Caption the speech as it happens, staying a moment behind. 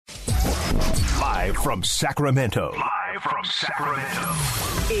Live from Sacramento.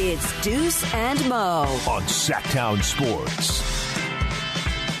 It's Deuce and Mo On Sacktown Sports.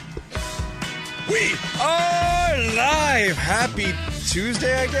 We are live. Happy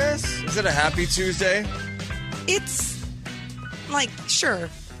Tuesday, I guess? Is it a happy Tuesday? It's like, sure,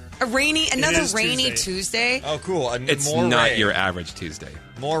 another rainy Tuesday. Oh, cool. It's more not rain. your average Tuesday.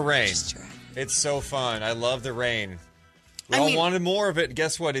 More rain. Just try. It's so fun. I love the rain. We all wanted more of it.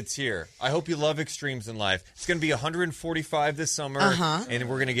 Guess what? It's here. I hope you love extremes in life. It's going to be 145 this summer, and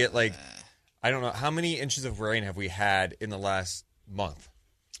we're going to get I don't know, how many inches of rain have we had in the last month?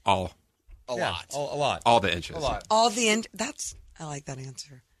 A lot. A lot. All the inches. A lot. I like that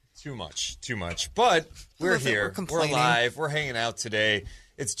answer. Too much. But we're here. We're live. We're hanging out today.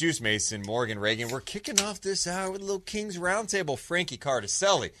 It's Deuce Mason, Morgan Reagan. We're kicking off this hour with a little Kings Roundtable. Frankie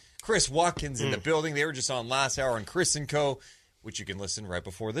Cardicelli, Chris Watkins in the building. They were just on last hour on Chris & Co., which you can listen right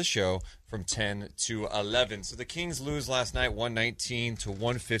before this show from 10 to 11. So the Kings lose last night, 119 to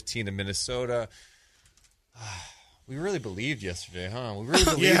 115 to Minnesota. We really believed yesterday, huh? We really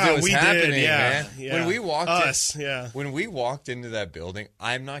believed it was happening, man. Yeah. When we walked into that building,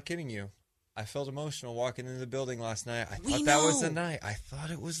 I'm not kidding you. I felt emotional walking into the building last night. I thought that was the night. I thought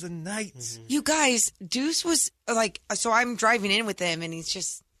it was the night. Mm-hmm. You guys, Deuce was so I'm driving in with him, and he's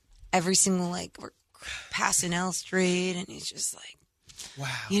just every single we're passing L Street, and he's just like,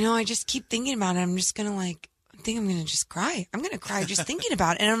 wow. I just keep thinking about it. I'm just gonna I think I'm gonna just cry. I'm gonna cry just thinking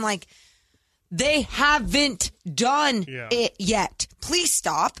about it, and I'm like, they haven't done it yet. Please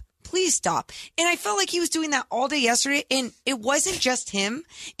stop. And I felt like he was doing that all day yesterday, and it wasn't just him.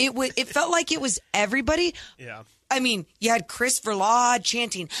 It felt like it was everybody. Yeah. I mean, you had Chris Verlaud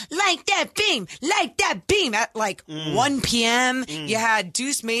chanting, like that beam at 1 p.m. You had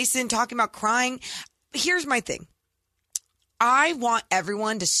Deuce Mason talking about crying. Here's my thing. I want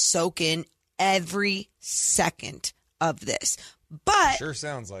everyone to soak in every second of this. But Sure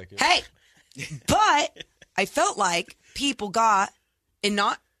sounds like it. Hey, but I felt like people got, and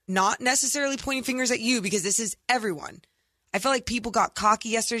not necessarily pointing fingers at you because this is everyone. I felt like people got cocky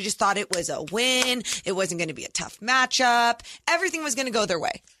yesterday, just thought it was a win. It wasn't going to be a tough matchup. Everything was going to go their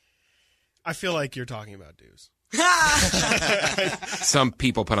way. I feel like you're talking about Deuce. Some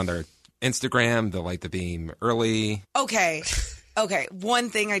people put on their Instagram, they'll light the beam early. Okay. One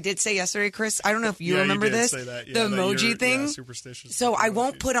thing I did say yesterday, Chris, I don't know if you remember you did this. say that. The emoji thing. Superstitious. So I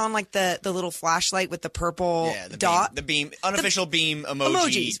won't put on the little flashlight with the purple the dot. Beam, unofficial beam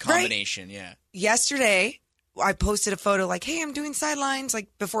emojis combination, right? Yeah. Yesterday, I posted a photo hey, I'm doing sidelines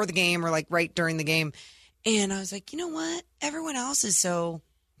before the game or right during the game. And I was like, you know what? Everyone else is so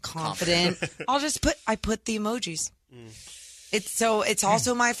confident. I put the emojis. It's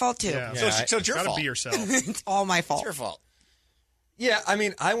also my fault too. Yeah. So it's your fault. Be yourself. It's all my fault. It's your fault. Yeah, I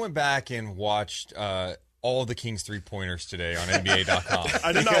mean, I went back and watched all the Kings three-pointers today on NBA.com.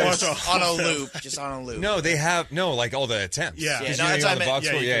 I did not watch on a loop, just on a loop. No, they have all the attempts. Yeah, no, that's what I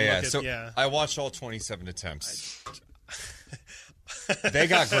meant. So I watched all 27 attempts. They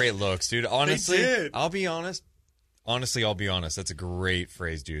got great looks, dude. Honestly, they did. I'll be honest. That's a great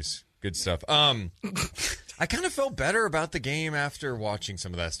phrase, Deuce. Good stuff. I kind of felt better about the game after watching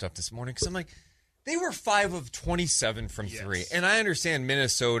some of that stuff this morning because I'm like, they were 5 of 27 from three. And I understand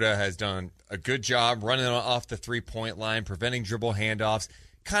Minnesota has done a good job running off the three-point line, preventing dribble handoffs,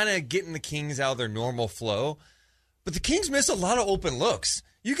 kind of getting the Kings out of their normal flow. But the Kings miss a lot of open looks.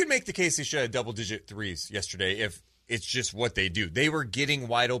 You could make the case they should have double-digit threes yesterday if it's just what they do. They were getting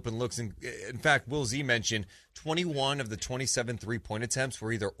wide-open looks. And in fact, Will Z mentioned 21 of the 27 three-point attempts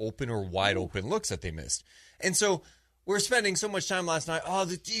were either open or wide-open looks that they missed. And so we're spending so much time last night. Oh,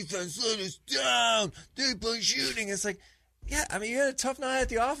 the defense let us down. They play shooting. It's like, yeah, I mean, you had a tough night at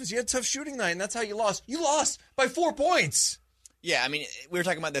the office. You had a tough shooting night, and that's how you lost. You lost by 4 points. Yeah, I mean, we were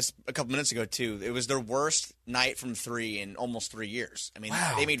talking about this a couple minutes ago, too. It was their worst night from three in almost 3 years. I mean,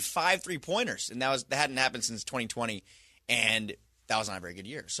 They made 5 3-pointers, and that hadn't happened since 2020, and that was not a very good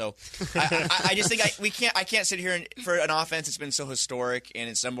year. So I just think I can't sit here for an offense that's been so historic, and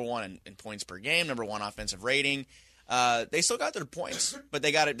it's number one in points per game, number one offensive rating. They still got their points, but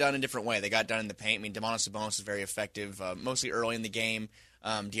they got it done a different way. They got it done in the paint. I mean, Domantas Sabonis is very effective, mostly early in the game.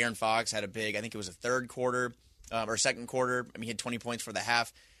 De'Aaron Fox had a big, I think it was a third quarter or second quarter. I mean, he had 20 points for the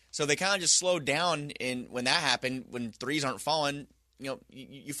half. So they kind of just slowed down, and when that happened, when threes aren't falling,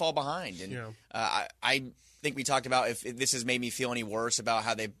 you fall behind. And I think we talked about if this has made me feel any worse about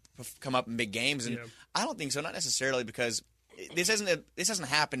how they've come up in big games, and I don't think so. Not necessarily, because this hasn't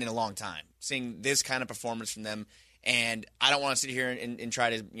happened in a long time. Seeing this kind of performance from them. And I don't want to sit here and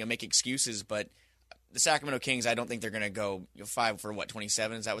try to make excuses, but the Sacramento Kings, I don't think they're going to go 5 for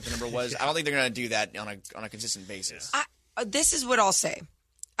 27. Is that what the number was? I don't think they're going to do that on a consistent basis. This is what I'll say.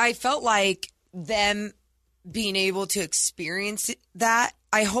 I felt like them being able to experience that.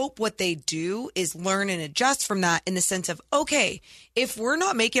 I hope what they do is learn and adjust from that in the sense of, okay, if we're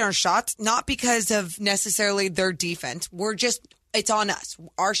not making our shots, not because of necessarily their defense, it's on us.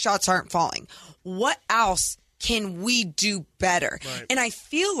 Our shots aren't falling. What else can we do better? Right. And I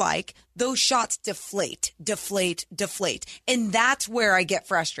feel like those shots deflate. And that's where I get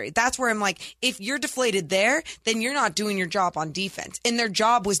frustrated. That's where I'm like, if you're deflated there, then you're not doing your job on defense. And their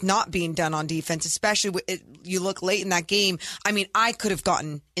job was not being done on defense, especially you look late in that game. I mean, I could have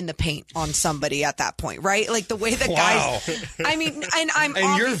gotten in the paint on somebody at that point, right? Like the way the guys, I mean,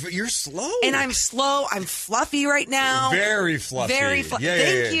 and you're slow. And I'm slow. I'm fluffy right now. Very fluffy. Very fluffy.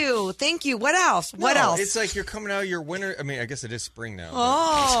 Yeah, Thank you. What else? What else? It's like you're coming out of your winter. I mean, I guess it is spring now.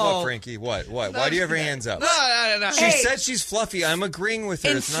 Oh. What, Frankie? What? Why do you have your hands up? No. She said she's fluffy. I'm agreeing with her.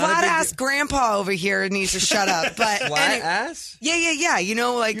 And It's not a flat big ass grandpa over here needs to shut up. But flat ass? Yeah. You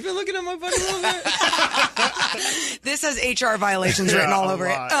know, like You've been looking at my butt a little bit. this has HR violations written all over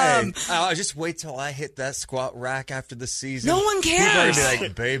it. I'll just wait till I hit that squat rack after the season. No one cares. People are gonna be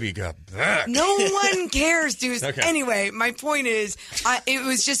like, baby got back. No one cares, dude. Okay. Anyway, my point is, it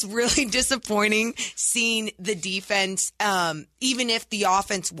was just really disappointing seeing the defense, even if the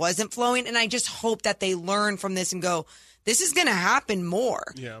offense wasn't flowing. And I just hope that they learn from this and go, this is going to happen more.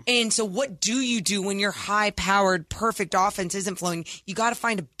 Yeah. And so what do you do when your high-powered, perfect offense isn't flowing? You got to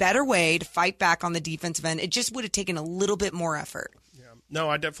find a better way to fight back on the defensive end. It just would have taken a little bit more effort. Yeah. No,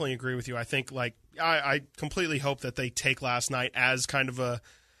 I definitely agree with you. I think, I completely hope that they take last night as kind of a,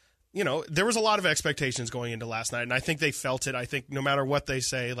 there was a lot of expectations going into last night, and I think they felt it. I think no matter what they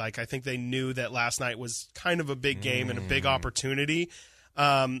say, I think they knew that last night was kind of a big game and a big opportunity.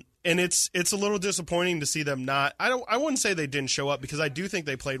 And it's a little disappointing to see them not. I wouldn't say they didn't show up because I do think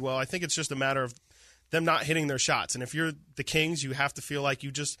they played well. I think it's just a matter of them not hitting their shots. And if you're the Kings, you have to feel like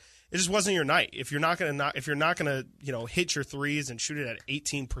it just wasn't your night. If you're not gonna hit your threes and shoot it at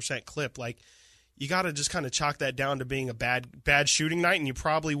 18% clip, you got to just kind of chalk that down to being a bad shooting night, and you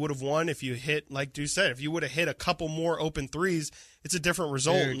probably would have won if you hit, like Deuce said, if you would have hit a couple more open threes. It's a different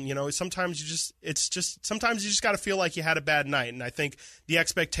result. And, sometimes you just got to feel like you had a bad night. And I think the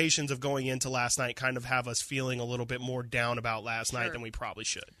expectations of going into last night kind of have us feeling a little bit more down about last night than we probably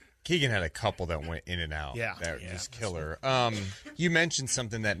should. Keegan had a couple that went in and out. Yeah. That were just killer. You mentioned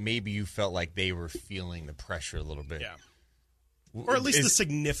something that maybe you felt like they were feeling the pressure a little bit. Yeah. Or at least the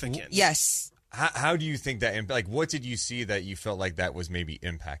significance. Yes. How do you think that, what did you see that you felt like that was maybe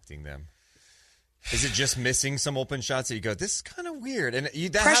impacting them? Is it just missing some open shots that you go, this is kind of weird? And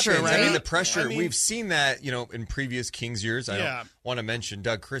that Pressure, happens. right? I mean, the pressure, we've seen that, in previous Kings years. I don't want to mention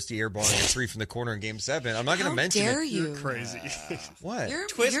Doug Christie airballing a 3 from the corner in Game 7. I'm not going to mention dare it. you? You're crazy. What?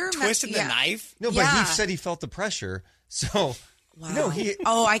 Twisting the knife? No, but he said he felt the pressure. So, Wow.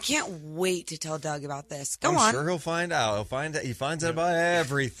 I can't wait to tell Doug about this. Go on. I'm sure he'll find out. He finds out about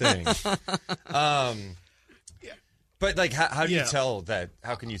everything. But how do you tell that?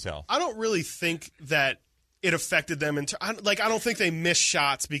 How can you tell? I don't really think that it affected them. I don't think they missed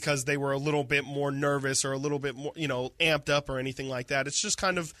shots because they were a little bit more nervous or a little bit more, amped up or anything like that. It's just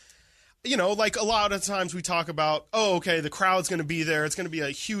kind of, a lot of times we talk about, the crowd's going to be there. It's going to be a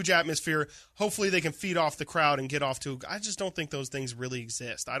huge atmosphere. Hopefully they can feed off the crowd and get off to. I just don't think those things really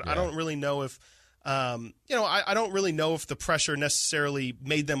exist. I don't really know if. I don't really know if the pressure necessarily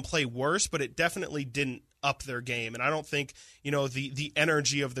made them play worse, but it definitely didn't up their game. And I don't think, the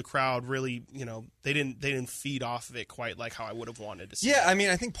energy of the crowd really, they didn't feed off of it quite like how I would have wanted to see. Yeah,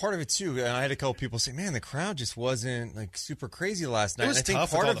 I think part of it too, and I had a couple people say, man, the crowd just wasn't super crazy last night. It was and I think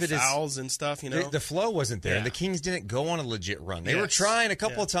tough part with all of the it fouls and stuff, the flow wasn't there. Yeah. And the Kings didn't go on a legit run. They were trying a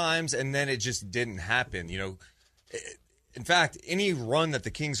couple of times, and then it just didn't happen. In fact, any run that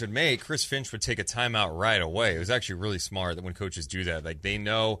the Kings would make, Chris Finch would take a timeout right away. It was actually really smart that when coaches do that. They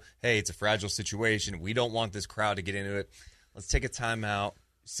know, hey, it's a fragile situation. We don't want this crowd to get into it. Let's take a timeout,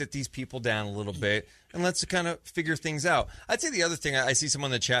 sit these people down a little bit, and let's kind of figure things out. I'd say the other thing, I see someone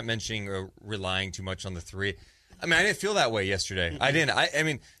in the chat mentioning relying too much on the three. I didn't feel that way yesterday. I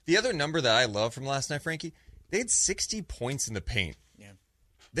didn't. The other number that I love from last night, Frankie, they had 60 points in the paint.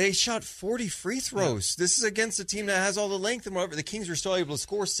 They shot 40 free throws. This is against a team that has all the length and whatever. The Kings were still able to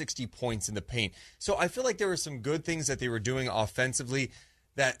score 60 points in the paint. So I feel like there were some good things that they were doing offensively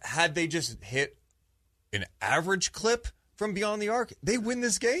that had they just hit an average clip from beyond the arc, they win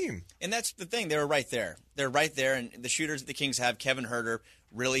this game. And that's the thing. They were right there. They're right there. And the shooters that the Kings have, Kevin Huerter,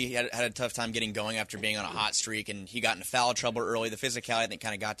 really had a tough time getting going after being on a hot streak, and he got into foul trouble early. The physicality, I think,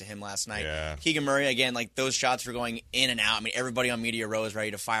 kind of got to him last night. Yeah. Keegan Murray, again, like those shots were going in and out. I mean, everybody on media row is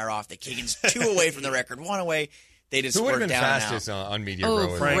ready to fire off. The Keegan's 2 away from the record, 1 away. They just Who would were have been down fastest and out. on media Oh,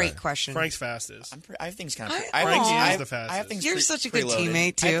 row? great question. Frank's fastest. I have things kind of. Frank I is the fastest. I have things You're such a good preloaded.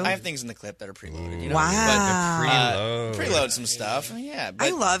 teammate, too. I have things in the clip that are preloaded. You know? Wow. Preload some stuff. Yeah, but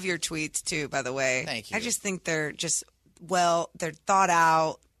I love your tweets too, by the way. Thank you. I just think they're just they're thought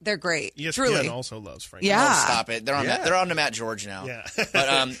out. They're great. ESPN truly. also loves Frank. Yeah. Oh, stop it. They're on to Matt George now. Yeah. But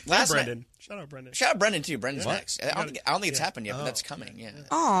last Brendan. night, Shout out Brendan. shout out Brendan too. Brendan's next. I don't think it's Yeah. happened yet, but that's coming. Yeah.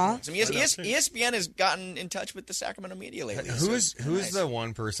 Aw. So ESPN has gotten in touch with the Sacramento media lately. Who's nice. the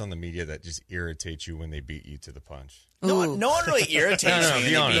one person on the media that just irritates you when they beat you to the punch? No one really irritates No, me.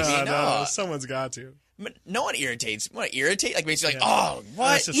 be when they beat honest. me. No, someone's got to. But no one irritates. What irritate? Like makes you like, oh,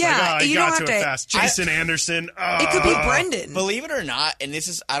 what? It's just Yeah, like, oh, you he don't got have to it to- fast. Jason Anderson. It could be Brendan. Believe it or not, and this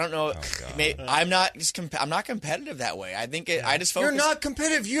is I don't know. I'm not just I'm not competitive that way. I think I just focus. You're not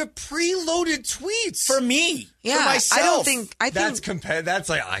competitive. You have preloaded tweets. for me. Yeah, for myself. I think That's competitive. That's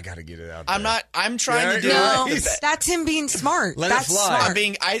like, I got to get it out there. I'm not. I'm trying to do no, it. that's him being smart. Let it that's fly. smart. I'm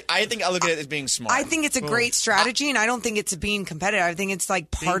being. I think I look at it as being smart. I think it's a great strategy, and I don't think it's being competitive. I think it's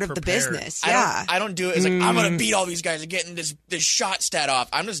like part of the prepared. business. I Yeah. don't do it as like I'm gonna beat all these guys and getting this shot stat off.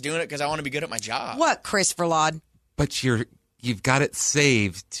 I'm just doing it because I want to be good at my job. What, Chris Verlade? But you've got it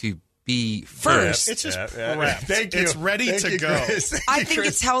saved to be first. It's just Yeah. prepped. Thank you. It's ready Thank to you, go. Chris. Thank I you, think Chris.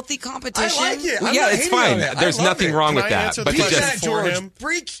 it's healthy competition. I like it. I'm yeah, not it's hating fine. on it. There's I love nothing it. wrong Can with I that. answer But the you question? just Matt for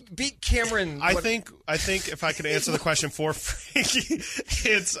George, him? beat Cameron. I what- think if I could answer the question for Frankie,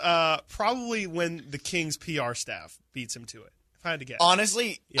 it's probably when the Kings PR staff beats him to it. If I had to guess.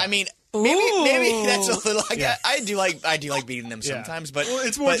 Honestly, I mean, maybe that's a little. Like, Yeah. I do like beating them Yeah. sometimes, but well,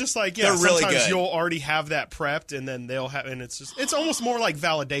 it's more but just like they're really sometimes good. you'll already have that prepped, and then they'll have, and it's almost more like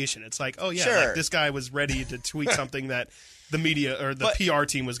validation. It's like, oh yeah, Sure. like this guy was ready to tweet something that the media or the PR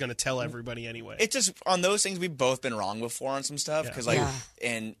team was going to tell everybody anyway. It's just on those things we've both been wrong before on some stuff because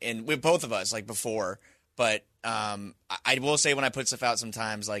and with both of us like before. But I will say when I put stuff out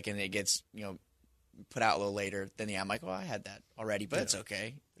sometimes like and it gets put out a little later, then I'm like, well, I had that already, but it's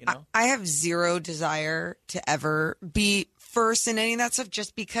okay. I have zero desire to ever be first in any of that stuff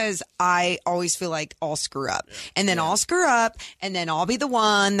just because I always feel like I'll screw up. And then I'll screw up and then I'll be the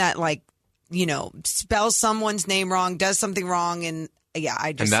one that spells someone's name wrong, does something wrong, and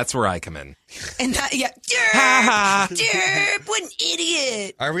I just... And that's where I come in. And that, Derp, what an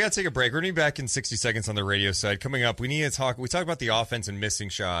idiot. All right, we got to take a break. We're going to be back in 60 seconds on the radio side. Coming up, we talk about the offense and missing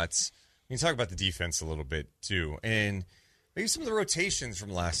shots. We can talk about the defense a little bit, too. And maybe some of the rotations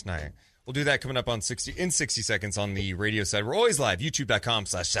from last night. We'll do that coming up in 60 seconds on the radio side. We're always live,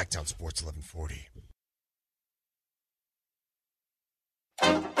 youtube.com/SacktownSports 1140.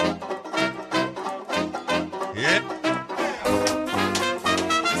 Yep.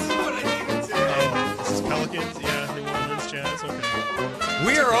 This is Pelicans, New Orleans Jazz. Okay.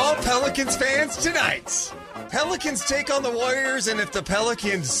 We are all Pelicans fans tonight. Pelicans take on the Warriors, and if the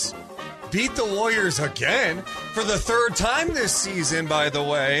Pelicans beat the Warriors again for the third time this season, by the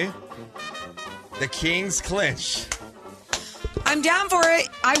way, the Kings clinch. I'm down for it.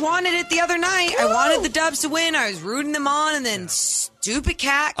 I wanted it the other night. I wanted the Dubs to win. I was rooting them on, and then stupid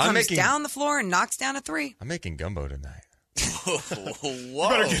cat comes down the floor and knocks down a three. I'm making gumbo tonight. Whoa! You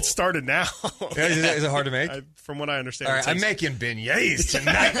better get started now. Is it hard to make? From what I understand, All right, I'm making beignets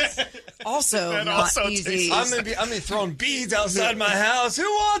tonight. Also, That not also easy. tastes- I'm gonna be throwing beads outside my house. Who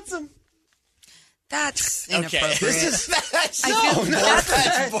wants them? That's Okay, inappropriate. that's I feel that's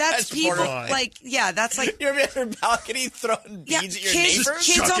that's people borderline. that's like You're on your balcony throwing beads at your kids neighbors. on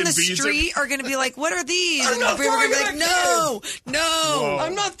Chucking the beads street are going to be like, "What are these?" I'm And not people are going to be like, throwing them "No,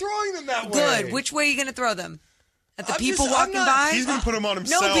 I'm not throwing them that way. Good. Which way are you going to throw them? At the I'm people just- I'm walking not- by? He's gonna put them on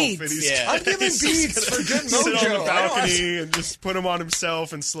himself. beads. And he's, Yeah. I'm giving he's just beads gonna for good sit on mojo. the I don't balcony and just put them on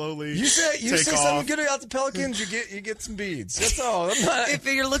himself and slowly You say take something off. good about the Pelicans, you get some beads. That's all. I'm not. If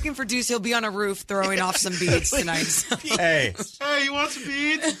you're looking for Deuce, he'll be on a roof throwing off some beads tonight. Hey, Hey, you want some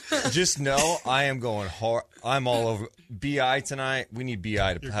beads? just know I am going hard. I'm all over BI tonight. We need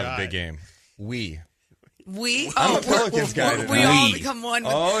BI to have guy. a big game. I'm a Pelicans guy We tonight. all We. become one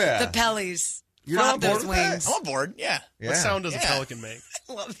with Oh, yeah. the Pellies. You're not Flap on board those with that? wings. I'm on board. Yeah. Yeah. What sound does a Yeah. pelican make?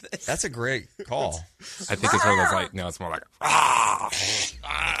 I love this. That's a great call. I think it's one of those like, no, it's more like,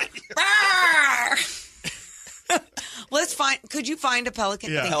 Could you find a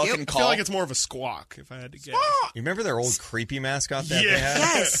pelican? Yeah. Thank Pelican you. I feel like it's more of a squawk if I had to guess. You remember their old creepy mascot that Yeah. they had?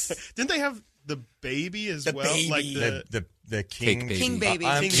 Yes. Didn't they have the baby as The well, baby. like the king baby. King baby.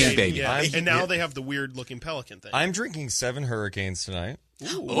 king baby. Yeah. And now yeah. they have the weird looking pelican thing. I'm drinking 7 Hurricanes tonight.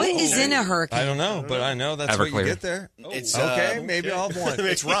 What is in a hurricane? I don't know, but I know that's what you Everclear. get there. It's Okay, maybe I'll have one.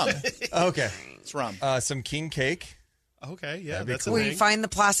 It's rum. Okay. It's rum. Some king cake. Okay, yeah, That'd be that's cool. a Where you thing. find the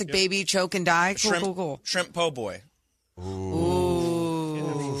plastic baby, choke and die. Cool, Shrimp, cool. shrimp po' boy.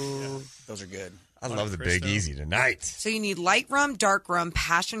 Ooh. Those are good. I love the Cristo. Big Easy tonight. So you need light rum, dark rum,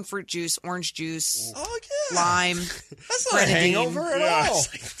 passion fruit juice, orange juice, Oh yeah, lime. that's not a grenadine. hangover at Yeah, all.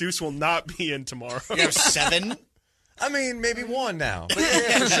 it's like, Deuce will not be in tomorrow. You have 7. I mean, maybe 1 now. But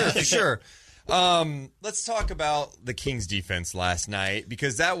yeah, for sure. Let's talk about the Kings' defense last night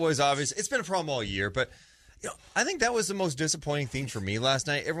because that was obvious. It's been a problem all year, but I think that was the most disappointing thing for me last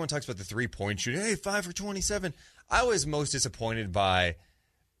night. Everyone talks about the 3-point shooting. Hey, 5 for 27. I was most disappointed by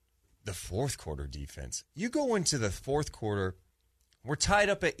the fourth quarter defense. You go into the fourth quarter, we're tied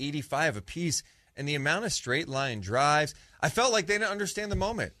up at 85 apiece, and the amount of straight line drives, I felt like they didn't understand the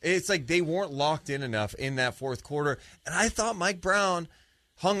moment. It's like they weren't locked in enough in that fourth quarter, and I thought Mike Brown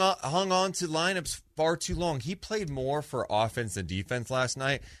hung on to lineups far too long. He played more for offense than defense last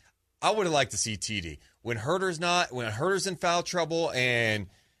night. I would have liked to see TD. When Herter's in foul trouble and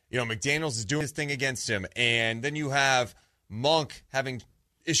McDaniels is doing his thing against him, and then you have Monk having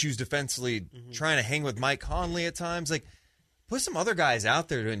issues defensively, trying to hang with Mike Conley at times. Like, put some other guys out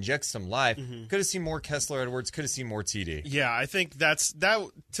there to inject some life. Could have seen more Kessler Edwards. Could have seen more TD. Yeah, I think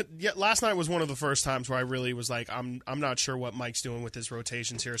last night was one of the first times where I really was like, I'm not sure what Mike's doing with his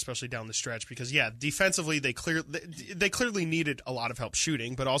rotations here, especially down the stretch. Because defensively they clearly needed a lot of help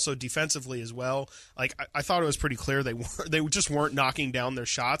shooting, but also defensively as well. Like I thought it was pretty clear they just weren't knocking down their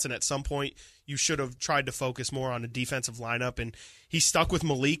shots, and at some point you should have tried to focus more on a defensive lineup. And he stuck with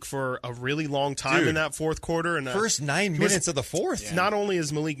Malik for a really long time in that fourth quarter. And First 9 minutes of the fourth. Yeah. Not only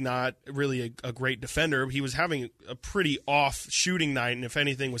is Malik not really a great defender, he was having a pretty off shooting night, and if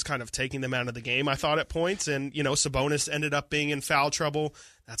anything, was kind of taking them out of the game, I thought, at points. And, Sabonis ended up being in foul trouble.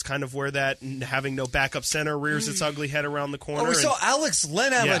 That's kind of where that having no backup center rears its ugly head around the corner. Oh, we saw Alex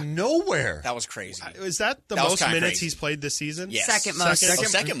Len out of nowhere. That was crazy. Is that the most minutes he's played this season? Yes. Second most.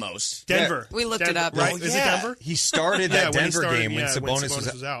 Second most. Denver. We looked it up. Right? Oh, Is it yeah. Denver? He started that Denver game when Sabonis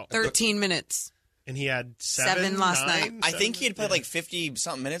was out. 13 minutes. And he had 7 last night. I think he had played like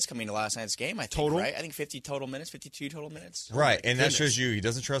 50-something minutes coming into last night's game, I think, Total? right? I think 50 total minutes, 52 total minutes. right, and that shows you he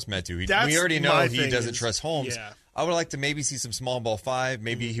doesn't trust Metu. We That's already know my he thing doesn't is- trust Holmes. yeah. I would like to maybe see some small ball 5.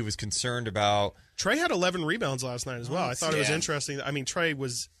 Maybe he was concerned about. Trey had 11 rebounds last night as well. I thought it was Yeah. interesting. I mean, Trey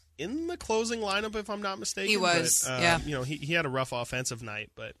was in the closing lineup, if I'm not mistaken. He was, but, yeah. He had a rough offensive night,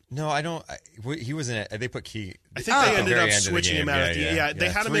 but No, I don't. He was in it. They put Key. I think they at the ended very up end of the switching game. him out at the Yeah, They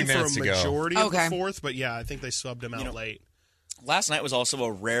had him 3 in for a minutes to go. majority of Okay. the fourth, but I think they subbed him out late. Last night was also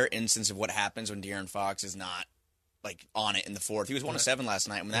a rare instance of what happens when De'Aaron Fox is not on it in the fourth. He was 1 of 7 last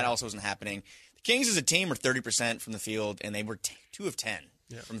night when that also wasn't happening. The Kings as a team were 30% from the field, and they were 2 of 10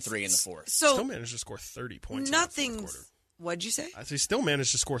 from 3 in the fourth. Still So managed to score 30 points in that fourth nothing's. quarter. What'd you say? He still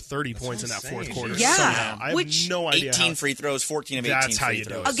managed to score 30 points in that fourth saying. quarter. Yeah, somehow. I have which- no idea 18 how. free throws, 14 of 18 That's how free you do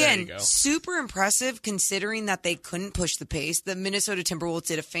throws. it. There you Again, go. super impressive considering that they couldn't push the pace. The Minnesota Timberwolves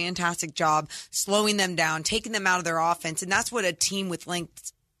did a fantastic job slowing them down, taking them out of their offense, and that's what a team with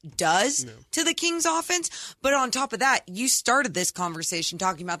length does to the Kings offense. But on top of that, you started this conversation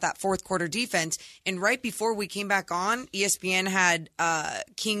talking about that fourth quarter defense, and right before we came back on, ESPN had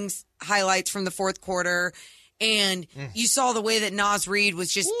Kings highlights from the fourth quarter. And you saw the way that Naz Reid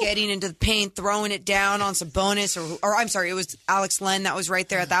was just getting into the paint, throwing it down on Sabonis, or I'm sorry, it was Alex Len that was right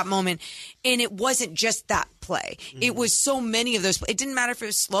there at that moment. And it wasn't just that play. It was so many of those. It didn't matter if it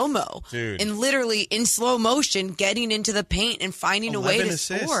was slow-mo. Dude. And literally in slow motion, getting into the paint and finding a way 11 to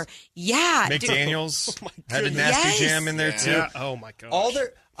assists. score. Yeah. dude. McDaniels had a nasty Yes. jam in there too. Yeah. Oh, my gosh. All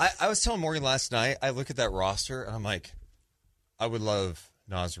their. I was telling Morgan last night. I look at that roster and I'm like, I would love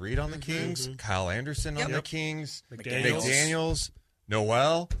Naz Reid on the Kings, Kyle Anderson on the Kings, McDaniels,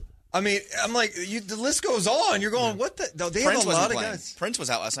 Noel. I mean, I'm like, the list goes on. You're going, what the? No, they Prince have a wasn't lot of playing. guys. Prince was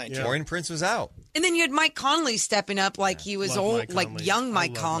out last night, too. Torian Prince was out. And then you had Mike Conley stepping up like he was Love old, Mike like Conley. young I Mike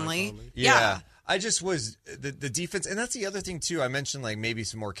love Mike Conley. Conley. Yeah. I just was the defense, and that's the other thing too. I mentioned like maybe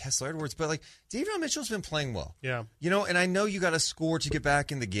some more Kessler Edwards, but like Davion Mitchell's been playing well. Yeah. And I know you got to score to get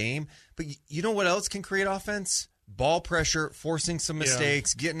back in the game, but you know what else can create offense? Ball pressure, forcing some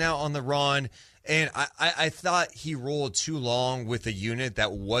mistakes, getting out on the run. And I thought he rolled too long with a unit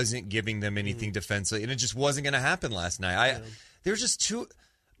that wasn't giving them anything defensively, and it just wasn't going to happen last night. There's just too.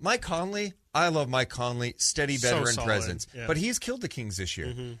 Mike Conley, I love Mike Conley, steady veteran solid. presence. Yeah. But he's killed the Kings this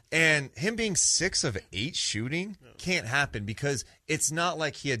year. And him being 6 of 8 shooting can't happen because it's not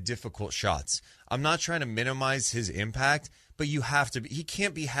like he had difficult shots. I'm not trying to minimize his impact, but you have to. He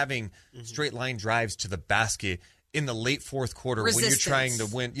can't be having straight line drives to the basket in the late fourth quarter when you're trying to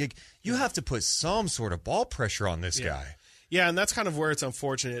win. You have to put some sort of ball pressure on this guy. Yeah, and that's kind of where it's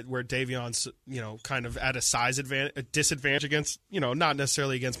unfortunate, where Davion's, kind of at a disadvantage against, not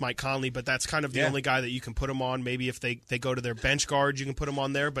necessarily against Mike Conley, but that's kind of the only guy that you can put him on. Maybe if they go to their bench guards, you can put him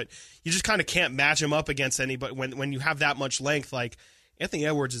on there, but you just kind of can't match him up against anybody when you have that much length. Like Anthony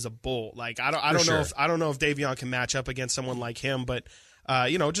Edwards is a bull. Like I don't know if Davion can match up against someone like him, but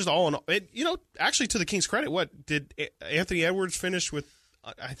just all in all, actually to the Kings' credit, what did Anthony Edwards finish with?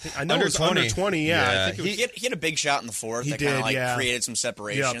 I know Under it was 20. under 20. Yeah, I think He had a big shot in the fourth that kind of created some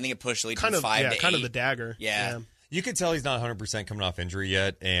separation. Yep. I think it pushed the lead kind from of 5 to 8. kind of the dagger. Yeah. You could tell he's not 100% coming off injury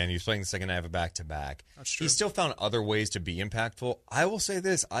yet, and he's playing the second half of back-to-back. That's true. He still found other ways to be impactful. I will say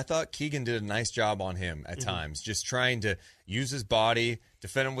this. I thought Keegan did a nice job on him at times, just trying to use his body,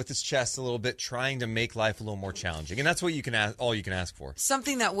 defend him with his chest a little bit, trying to make life a little more challenging. And that's what you can all you can ask for.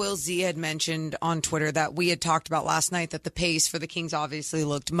 Something that Will Z had mentioned on Twitter that we had talked about last night, that the pace for the Kings obviously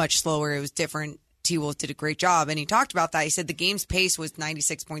looked much slower. It was different. T-Wolf did a great job, and he talked about that. He said the game's pace was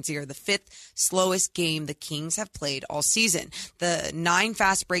 96.0, the 5th slowest game the Kings have played all season. The 9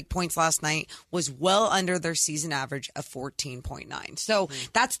 fast break points last night was well under their season average of 14.9. So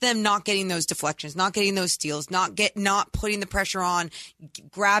that's them not getting those deflections, not getting those steals, not putting the pressure on,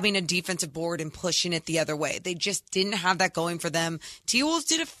 grabbing a defensive board and pushing it the other way. They just didn't have that going for them. T-Wolves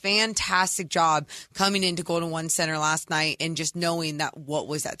did a fantastic job coming into Golden One Center last night and just knowing that what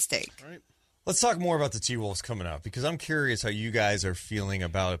was at stake. Right. Let's talk more about the T-Wolves coming up, because I'm curious how you guys are feeling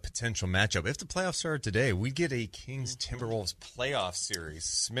about a potential matchup. If the playoffs started today, we get a Kings-Timberwolves playoff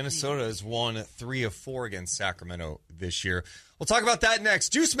series. Minnesota has won 3 of 4 against Sacramento this year. We'll talk about that next.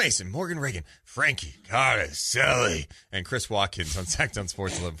 Deuce Mason, Morgan Reagan, Frankie Cardicelli, and Chris Watkins on Sacktown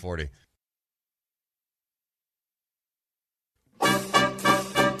Sports 1140.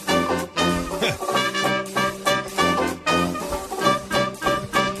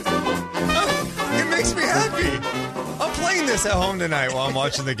 Makes me happy. I'm playing this at home tonight while I'm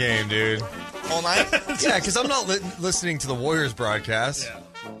watching the game, dude. All night? Yeah, because I'm not listening to the Warriors broadcast. Yeah.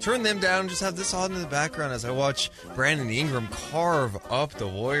 Turn them down and just have this on in the background as I watch Brandon Ingram carve up the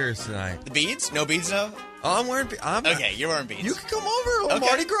Warriors tonight. The beads? No beads, no? Oh, I'm wearing beads. Okay, you're wearing beads. You can come over. A little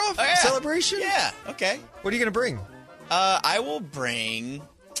Mardi Gras celebration. Yeah, okay. What are you going to bring? I will bring,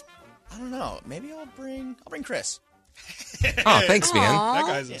 I don't know, maybe I'll bring Chris. Oh, thanks, man. That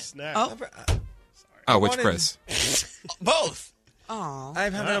guy's a snack. Oh, which Chris? Both. Aw.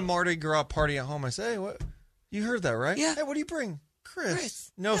 I'm having a Mardi Gras party at home. I say, hey, what? You heard that, right? Yeah. Hey, what do you bring?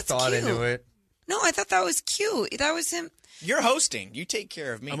 Chris. No That's thought cute. into it. No, I thought that was cute. That was him. You're hosting. You take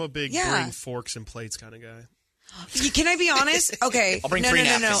care of me. I'm a big bring forks and plates kind of guy. Can I be honest? Okay. I'll bring no, three no,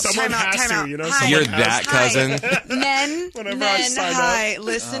 no, no. napkins. Someone Time out, has time to, out. you know? Hi. You're that cousin. Whenever I sign hi. up.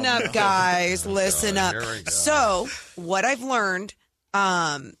 Listen up, guys. Listen up. here we go. So, what I've learned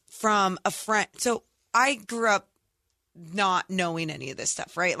from a friend. So, I grew up not knowing any of this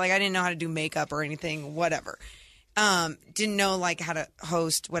stuff, right? Like, I didn't know how to do makeup or anything, whatever. Didn't know, like, how to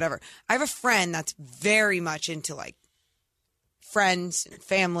host, whatever. I have a friend that's very much into, like, friends and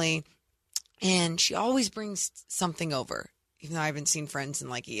family. And she always brings something over, even though I haven't seen friends in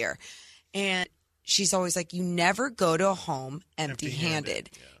like a year. And she's always like, you never go to a home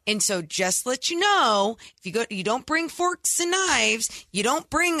empty-handed. Yeah. And so just let you know, if you don't bring forks and knives, you don't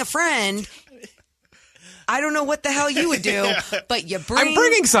bring a friend. I don't know what the hell you would do, but you bring. I'm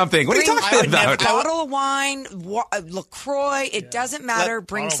bringing something. What are you talking about? A bottle of wine, LaCroix. It doesn't matter.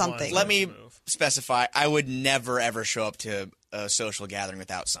 Bring something. Let me specify. I would never, ever show up to a social gathering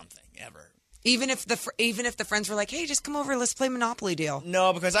without something, ever. Even if the friends were like, hey, just come over, let's play Monopoly deal.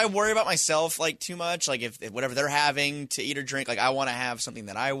 No, because I worry about myself like too much. Like if whatever they're having to eat or drink, like I want to have something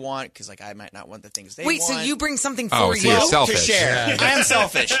that I want because like I might not want the things they want. Wait, so you bring something for Oh, you? so you're selfish. To share. Yeah. I am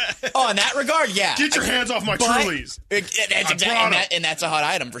selfish. Oh, in that regard, yeah. Get your hands off my Trulies. And that's a hot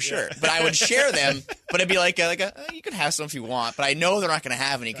item for sure. But I would share them. But it'd be like you can have some if you want. But I know they're not going to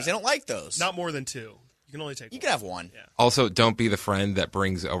have any because they don't like those. Not more than 2. You can only take You one. can have one. Yeah. Also, don't be the friend that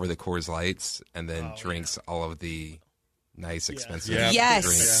brings over the Coors Lights and then drinks all of the nice, expensive Yeah. Yes.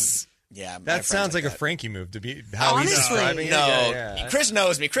 drinks. Yeah, my That friends sounds like a that. Frankie move to be how he's Honestly. describing it. No, Yeah. Chris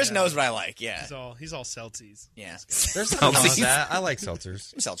knows me. Chris knows what I like. Yeah, He's all Celtics. yeah. There's nothing wrong with Seltzers. that. I like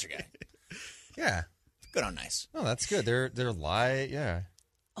seltzers. I'm a seltzer guy. Yeah. Good on nice. No, that's good. They're light. Yeah.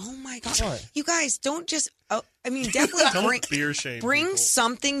 Oh my god! What? You guys don't just. Oh, I mean, definitely Don't beer shame bring people.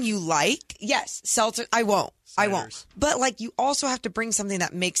 something you like. Yes, seltzer. I won't. Ciders. But like, you also have to bring something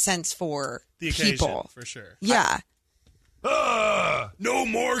that makes sense for The occasion, people. for sure. Yeah. No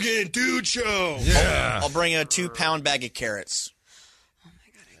Morgan, dude show. Yeah. I'll bring a 2-pound bag of carrots.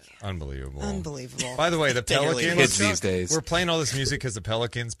 Unbelievable. Unbelievable. By the way, the Take your leave. Pelicans. Kids these days. We're playing all this music because the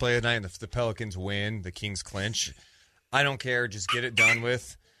Pelicans play tonight, and if the Pelicans win, the Kings clinch. I don't care. Just get it done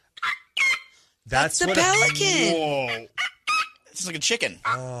with. That's the what Pelican. Whoa, It's like a chicken.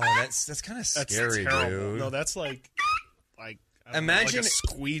 that's kind of that's scary, terrible. dude. No, that's like I don't know, Imagine like a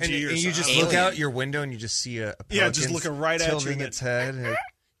squeegee and or you something. just Alien. look out your window and you just see a Yeah, pelican just looking right at you tilting and its head.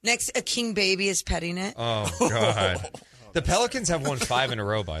 Next, a king baby is petting it. Oh God! The Pelicans have won 5 in a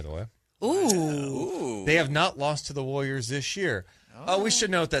row, by the way. Ooh. They have not lost to the Warriors this year. We should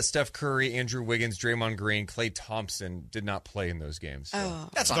note that Steph Curry, Andrew Wiggins, Draymond Green, Klay Thompson did not play in those games. So. Oh.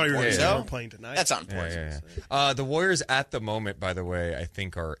 That's I on thought you were point, going to say they though. were playing tonight. That's on Yeah, point. yeah. The Warriors at the moment, by the way, I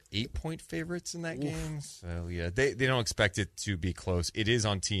think are 8-point favorites in that game. So yeah, they don't expect it to be close. It is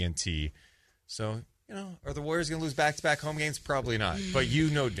on TNT. So, are the Warriors going to lose back-to-back home games? Probably not. But you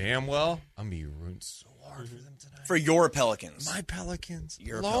know damn well I'm going to be rooting so hard for them tonight. For your Pelicans. My Pelicans.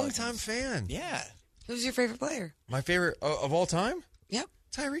 Your Long-time Pelicans. fan. Yeah. Who's your favorite player? My favorite of all time? Yep.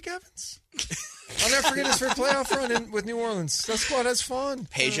 Tyreek Evans. I'll never forget his first playoff run with New Orleans. That squad has fun.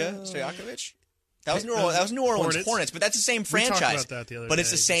 Peja Stojakovic. That was New Orleans Hornets, but that's the same We talked franchise. about that the other but it's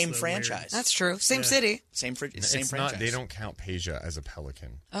day. the same It's franchise. That's true. Same city. Same It's franchise. not. They don't count Peja as a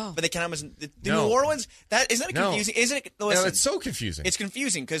Pelican. Oh. But they count them as the No. New Orleans. Isn't that No. confusing? Isn't it? No, Listen, it's so confusing. it's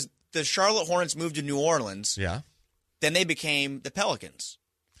confusing because the Charlotte Hornets moved to New Orleans. Yeah. Then they became the Pelicans.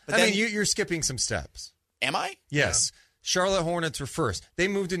 But I then, mean, you're skipping some steps. am I? Yes. Charlotte Hornets were first. They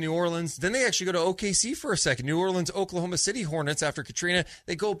moved to New Orleans. Then they actually go to OKC for a second. New Orleans, Oklahoma City Hornets after Katrina.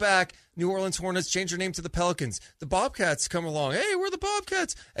 They go back. New Orleans Hornets change their name to the Pelicans. The Bobcats come along. Hey, we're the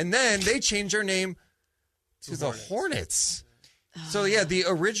Bobcats. And then they change their name to the Hornets. So, yeah, the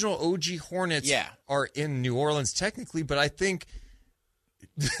original OG Hornets are in New Orleans technically, but I think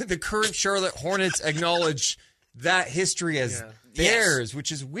the current Charlotte Hornets acknowledge that history as theirs,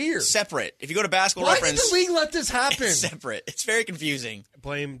 which is weird. Separate. If you go to Basketball Why did Reference, the league let this happen? it's separate. It's very confusing.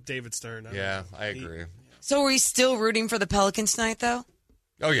 Blame David Stern. Yeah, I agree. So are we still rooting for the Pelicans tonight, though?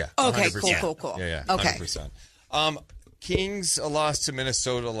 Oh, yeah. Okay, 100%. cool. Yeah, Okay. 100%. Kings lost to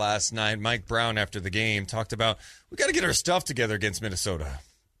Minnesota last night. Mike Brown, after the game, talked about, we got to get our stuff together against Minnesota.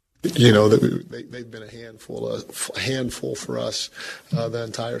 They've been a handful for us the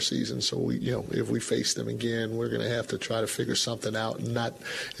entire season. So if we face them again, we're going to have to try to figure something out. And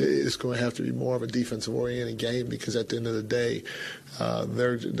it's going to have to be more of a defensive-oriented game because at the end of the day,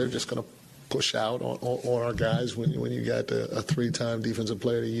 they're just going to push out on our guys when you got a 3-time defensive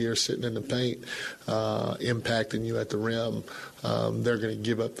player of the year sitting in the paint, impacting you at the rim. They're going to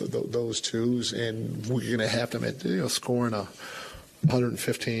give up those twos, and we're going to have them at scoring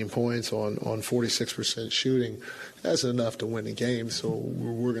 115 points on 46% shooting. That's enough to win the game. So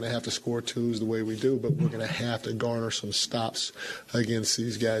we're going to have to score twos the way we do, but we're going to have to garner some stops against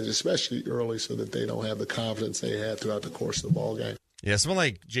these guys, especially early, so that they don't have the confidence they had throughout the course of the ball game. Yeah, someone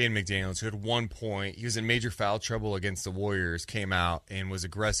like Jaden McDaniels, who had 1 point, he was in major foul trouble against the Warriors, came out and was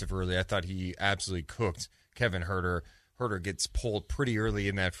aggressive early. I thought he absolutely cooked Kevin Huerter. Huerter gets pulled pretty early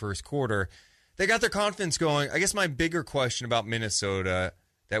in that first quarter. They got their confidence going. I guess my bigger question about Minnesota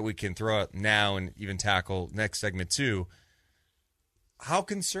that we can throw out now and even tackle next segment too, how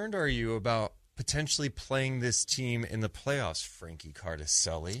concerned are you about potentially playing this team in the playoffs, Frankie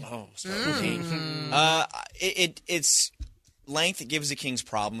Cardicelli? Oh, it's length gives the Kings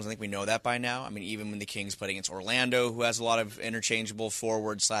problems. I think we know that by now. I mean, even when the Kings played against Orlando, who has a lot of interchangeable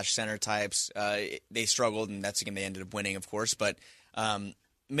forward/center types, they struggled, and that's a game they ended up winning, of course. But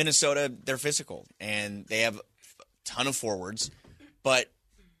Minnesota, they're physical, and they have a ton of forwards. But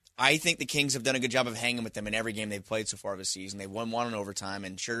I think the Kings have done a good job of hanging with them in every game they've played so far this season. They won one in overtime,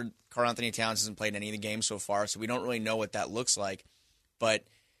 and sure, Karl-Anthony Towns hasn't played in any of the games so far, so we don't really know what that looks like. But,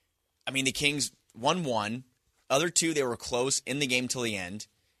 I mean, the Kings won one. Other two, they were close in the game till the end.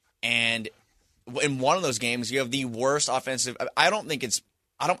 And in one of those games, you have the worst offensive. I don't think it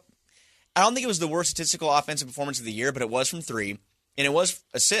was the worst statistical offensive performance of the year, but it was from three. And it was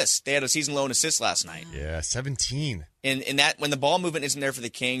assists. They had a season-low in assists last night. Yeah, 17. And that when the ball movement isn't there for the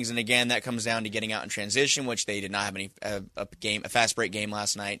Kings, and again, that comes down to getting out in transition, which they did not have a fast break game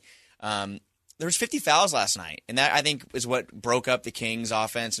last night. The there was 50 fouls last night, and that I think is what broke up the Kings'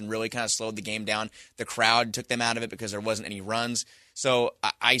 offense and really kind of slowed the game down. The crowd took them out of it because there wasn't any runs. So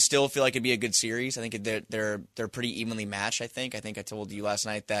I still feel like it'd be a good series. I think they're pretty evenly matched. I think I told you last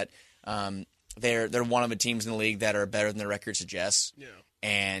night that they're one of the teams in the league that are better than their record suggests. Yeah.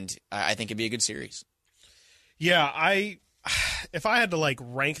 And I think it'd be a good series. Yeah, if I had to like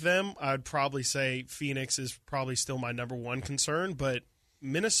rank them, I'd probably say Phoenix is probably still my number one concern, but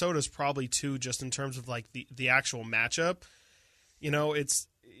Minnesota's probably two, just in terms of like the actual matchup. You know, it's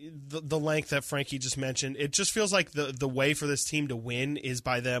the length that Frankie just mentioned. It just feels like the way for this team to win is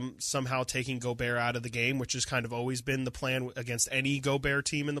by them somehow taking Gobert out of the game, which has kind of always been the plan against any Gobert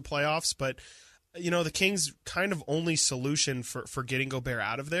team in the playoffs. But you know, the Kings' kind of only solution for getting Gobert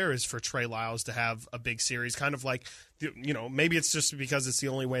out of there is for Trey Lyles to have a big series. Kind of like, you know, maybe it's just because it's the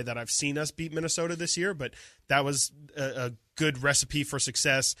only way that I've seen us beat Minnesota this year, but that was a good recipe for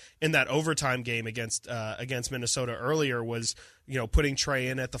success in that overtime game against Minnesota earlier was, you know, putting Trey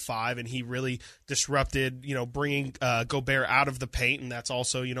in at the 5, and he really disrupted, you know, bringing Gobert out of the paint, and that's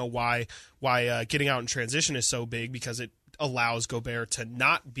also, you know, why getting out in transition is so big, because it allows Gobert to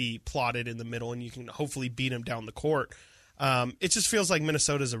not be plotted in the middle, and you can hopefully beat him down the court. It just feels like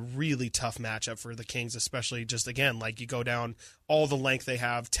Minnesota's a really tough matchup for the Kings, especially just, again, like you go down all the length they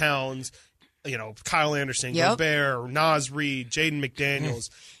have. Towns, you know, Kyle Anderson, Gobert, Naz Reid, Jaden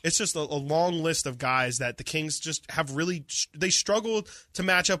McDaniels. It's just a long list of guys that the Kings just have really – they struggle to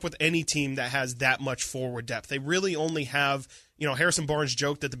match up with any team that has that much forward depth. They really only have – you know, Harrison Barnes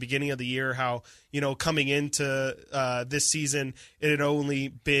joked at the beginning of the year how, you know, coming into this season, it had only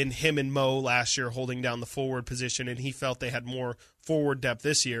been him and Mo last year holding down the forward position, and he felt they had more forward depth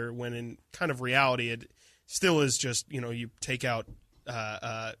this year, when in kind of reality it still is just, you know, you take out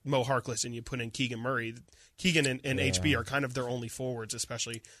Mo Harkless and you put in Keegan Murray. Keegan and HB are kind of their only forwards,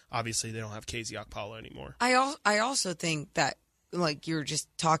 especially, obviously, they don't have KZ Okpala anymore. I also think that, like you're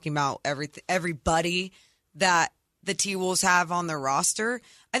just talking about everybody that the T-Wolves have on their roster,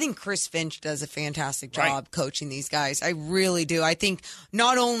 I think Chris Finch does a fantastic job coaching these guys. I really do. I think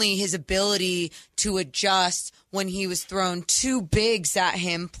not only his ability to adjust when he was thrown 2 bigs at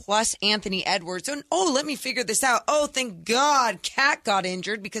him, plus Anthony Edwards. And, let me figure this out. Oh, thank God Cat got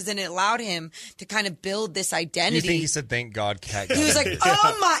injured, because then it allowed him to kind of build this identity. You think he said, thank God Cat got injured? He was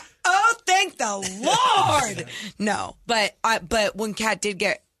like, thank the Lord. No, but when Cat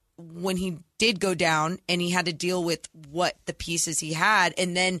when he did go down and he had to deal with what the pieces he had,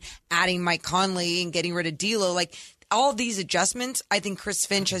 and then adding Mike Conley and getting rid of D'Lo, like all these adjustments, I think Chris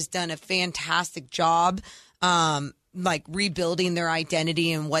Finch has done a fantastic job, like rebuilding their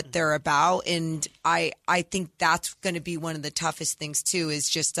identity and what they're about. And I think that's going to be one of the toughest things too,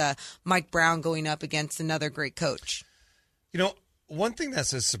 is just Mike Brown going up against another great coach. You know, one thing that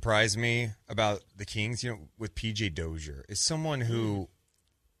has surprised me about the Kings, you know, with PJ Dozier, is someone who,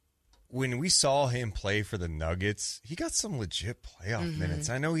 when we saw him play for the Nuggets, he got some legit playoff minutes.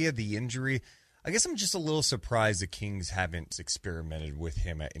 I know he had the injury. I guess I'm just a little surprised the Kings haven't experimented with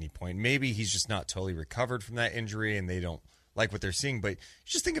him at any point. Maybe he's just not totally recovered from that injury and they don't like what they're seeing. But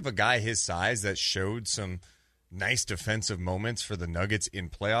just think of a guy his size that showed some nice defensive moments for the Nuggets in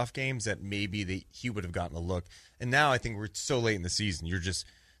playoff games that maybe he would have gotten a look. And now I think we're so late in the season.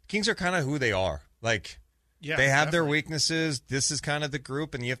 Kings are kind of who they are. Like, yeah, they have their weaknesses. This is kind of the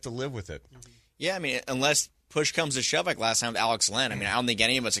group, and you have to live with it. Yeah, I mean, unless push comes to shove, like last time with Alex Len. I mean, I don't think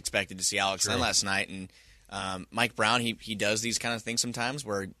any of us expected to see Alex Len last night. And Mike Brown, he does these kind of things sometimes,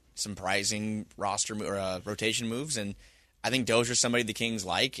 where surprising rotation moves. And I think Dozier's somebody the Kings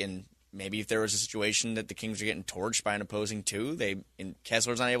like. And maybe if there was a situation that the Kings are getting torched by an opposing 2, and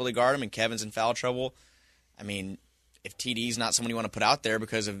Kessler's not able to guard him, and Kevin's in foul trouble. I mean, if TD's not someone you want to put out there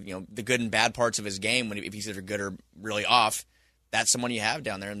because of, you know, the good and bad parts of his game, if he's either good or really off, that's someone you have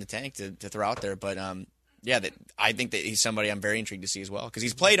down there in the tank to throw out there. But I think that he's somebody I'm very intrigued to see as well, because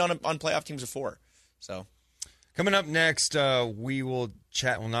he's played on playoff teams before. So coming up next, we will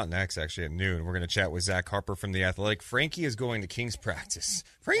chat. Well, not next, actually, at noon. We're going to chat with Zach Harper from The Athletic. Frankie is going to Kings practice.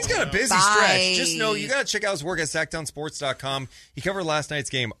 Frankie's got a busy stretch. Just know you got to check out his work at sacktownsports.com. He covered last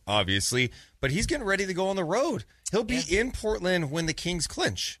night's game, obviously, but he's getting ready to go on the road. He'll be in Portland when the Kings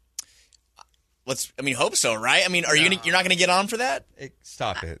clinch. Hope so, right? I mean, you're not going to get on for that?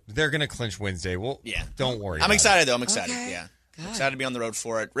 Stop it. They're going to clinch Wednesday. Well, yeah. Don't worry. I'm excited, though. I'm excited. Okay. Yeah. I'm excited to be on the road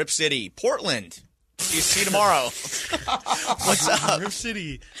for it. Rip City, Portland. See you tomorrow. What's up? Rip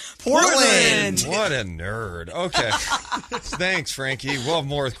City, Portland. What a nerd. Okay. Thanks, Frankie. We'll have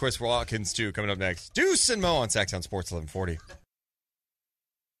more with Chris Watkins, too, coming up next. Deuce and Mo on Sacktown Sports 1140.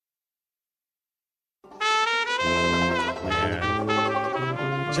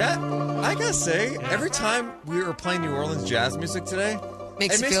 Chat. I gotta say, every time we were playing New Orleans jazz music today,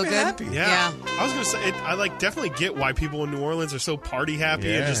 Makes it you makes feel me good? happy. Yeah. I was gonna say, I like definitely get why people in New Orleans are so party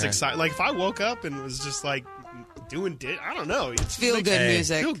happy and just Yeah. excited. Like if I woke up and was just like doing, I don't know, it's Feel makes good me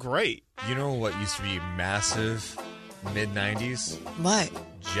music. Feel great. You know what used to be massive mid-90s? What?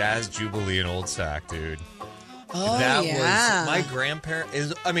 Jazz Jubilee in Old Sac, dude. Oh, That yeah. was my grandparent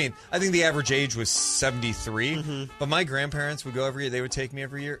is. I mean, I think the average age was 73, but my grandparents would go every year. They would take me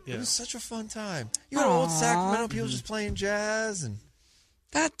every year. It was such a fun time. You go to Old Sacramento, people just playing jazz, and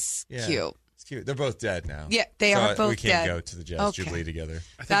That's yeah, cute. it's cute. They're both dead now. Yeah, they So are both We can't dead. go to the Jazz Okay. Jubilee together.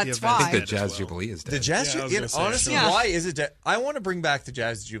 I think That's the event why. I think is the dead Jazz as well. Jubilee is dead. The Jazz Yeah, I was Jubilee. gonna say. Honestly, Yeah. why is it dead? I want to bring back the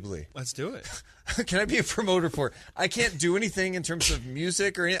Jazz Jubilee. Let's do it. Can I be a promoter for it? I can't do anything in terms of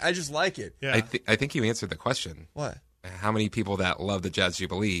music or anything. I just like it. Yeah. I think you answered the question. What? How many people that love the Jazz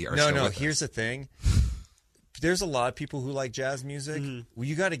Jubilee are still No. with Here's us? the thing. There's a lot of people who like jazz music. Well,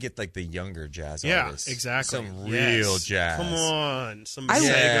 you got to get like the younger jazz Yeah, artists. exactly. Some Yes. real jazz. Come on. Some I-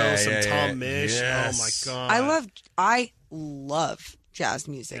 Sego, Yeah, some yeah, Tom yeah. Misch. Yes. Oh, my God. I love jazz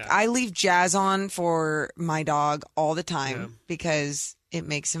music. Yeah. I leave jazz on for my dog all the time because it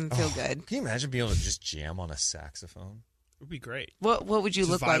makes him feel good. Can you imagine being able to just jam on a saxophone? It would be great. What would you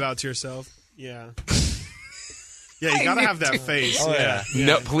Just look vibe like? out to yourself. Yeah. Yeah, you got to have that face. Oh, yeah.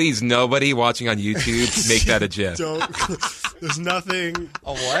 No, please, nobody watching on YouTube make that a GIF. Don't. There's nothing.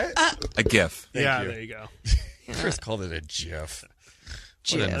 A what? A GIF. Yeah, you. there you go. Chris called it a GIF.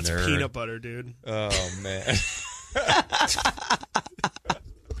 Jif. What a That's nerd. peanut butter, dude. Oh, man.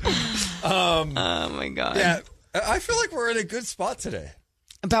 Oh my god! Yeah, I feel like we're in a good spot today.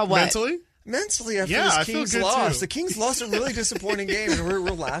 About what? Mentally? Mentally, after Yeah, this I feel Kings good, loss. too. The Kings lost a really disappointing game, and we're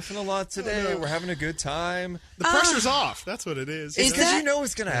laughing a lot today. We're having a good time. The pressure's off. That's what it is. Is Because that- you know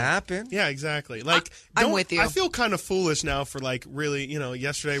it's going to happen. Yeah, exactly. Like, I'm don't- with you. I feel kind of foolish now for like really,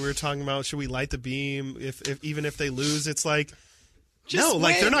 yesterday we were talking about should we light the beam if even if they lose. It's like no,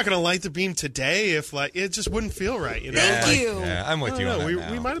 like win. they're not going to light the beam today. If like it just wouldn't feel right. You know? Thank Like, you. Yeah, I'm with I you don't on know. that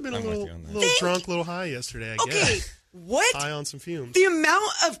now. We might have been I'm a with little, you on that. little drunk, a little high yesterday. I Okay, guess what? high on some fumes. The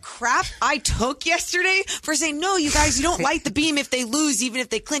amount of crap I took yesterday for saying, no, you guys, you don't light the beam if they lose, even if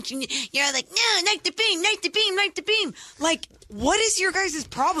they clinch. And you're like, no, light the beam, light the beam, light the beam. Like, what is your guys'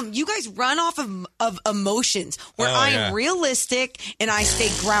 problem? You guys run off of emotions where Oh, I yeah. am realistic and I stay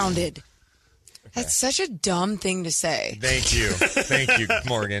grounded. That's such a dumb thing to say. Thank you. Thank you,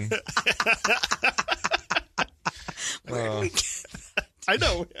 Morgan. I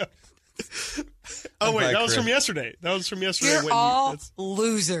know. Oh wait, glad that was Chris- from yesterday. That was from yesterday. You're when all that's,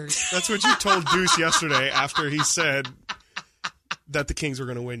 losers. that's what you told Deuce yesterday after he said that the Kings were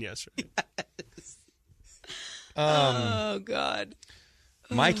going to win yesterday. Oh, God.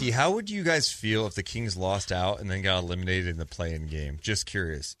 Mikey, how would you guys feel if the Kings lost out and then got eliminated in the play-in game? Just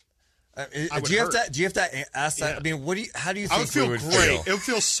curious. would Do you have hurt. to ask that? Yeah. I mean, how do you I think would feel we would great. feel? It would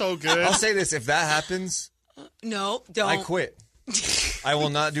feel so good. I'll say this: if that happens, No, don't. I quit. I will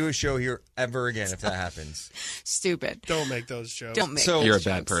not do a show here ever again if that happens. Stupid. Don't make those jokes. Don't make So You're a those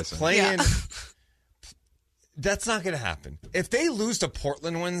bad jokes. person. Playing, Yeah. that's not going to happen. If they lose to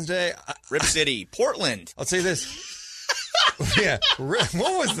Portland Wednesday, Rip City, Portland. I'll say this. Yeah, what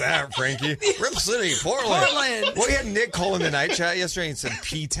was that, Frankie? Rip City, Portland. Portland. Well, we had Nick call in the night chat yesterday and said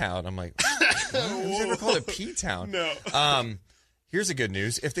P-Town. I'm like, who's ever called it P-Town? No. Here's the good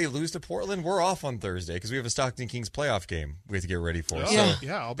news. If they lose to Portland, we're off on Thursday because we have a Stockton Kings playoff game we have to get ready for. Oh, So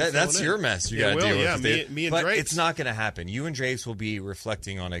yeah, I'll be that's filling your in. mess you Yeah, got to will, deal with. yeah, If me and but Drapes. it's not going to happen. You and Drapes will be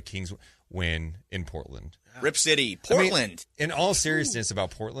reflecting on a Kings win in Portland. Rip City, I mean, Portland. in all seriousness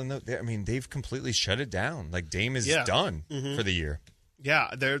about Portland, though, they've completely shut it down. Like Dame is Yeah. done Mm-hmm. for the year. Yeah,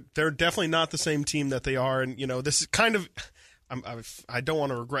 they're definitely not the same team that they are, and this is kind of. I don't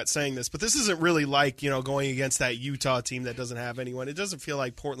want to regret saying this, but this isn't really like going against that Utah team that doesn't have anyone. It doesn't feel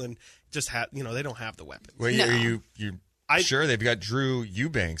like Portland just had they don't have the weapons. Well, No. are you sure they've got Drew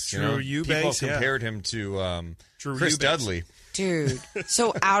Eubanks? Drew Eubanks, People yeah. compared him to Drew Chris Eubanks. Dudley. Dude.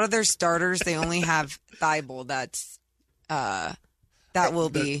 So out of their starters, they only have Thibault. That will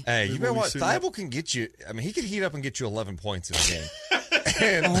be. Hey, you Will know we what? soon have- Thibault can get you. I mean, he could heat up and get you 11 points in a game.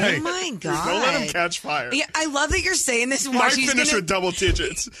 And, Oh like, my god! Don't let him catch fire. Yeah, I love that you're saying this. Might Watch, he's finish gonna, with double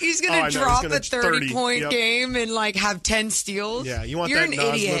digits. he's Oh, I gonna know, he's drop gonna a 30-point Yep. game and have 10 steals. Yeah, you want You're that an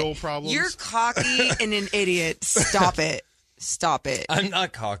Nas idiot. Little problems? You're cocky and an idiot. Stop it. Stop it. I'm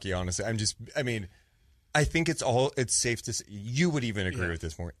not cocky, honestly. I think it's safe to say, you would even agree with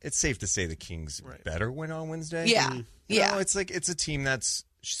this more. It's safe to say the Kings better win on Wednesday. Yeah. You Yeah. know, it's a team that's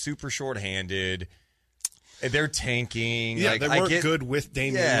super shorthanded. They're tanking. Yeah, like, they I weren't get, good with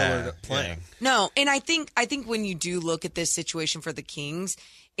Damian Lillard playing. No, and I think when you do look at this situation for the Kings,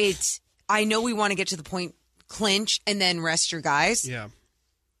 it's I know we want to get to the point, clinch, and then rest your guys. Yeah.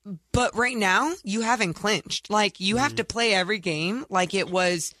 But right now, you haven't clinched. Like, you have to play every game like it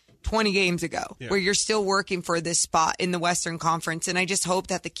was 20 games ago, where you're still working for this spot in the Western Conference. And I just hope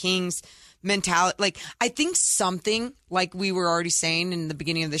that the Kings mentality, like, I think something, like we were already saying in the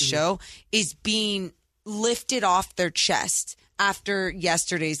beginning of the show, is being lifted off their chest after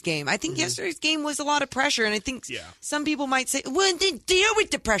yesterday's game. I think yesterday's game was a lot of pressure, and I think some people might say, well, then deal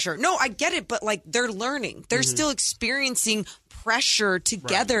with the pressure. No, I get it, but like, they're learning. They're still experiencing pressure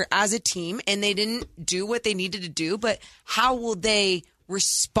together as a team, and they didn't do what they needed to do, but how will they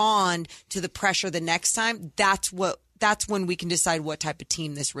respond to the pressure the next time? That's when we can decide what type of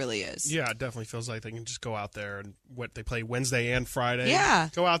team this really is. Yeah, it definitely feels like they can just go out there and they play Wednesday and Friday. Yeah.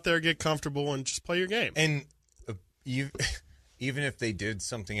 Go out there, get comfortable, and just play your game. And even if they did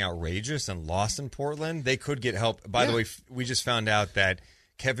something outrageous and lost in Portland, they could get help. By the way, we just found out that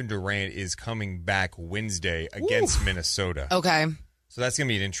Kevin Durant is coming back Wednesday against Minnesota. Okay. So that's going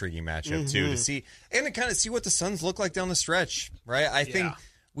to be an intriguing matchup, too, to see and to kind of see what the Suns look like down the stretch, right? I think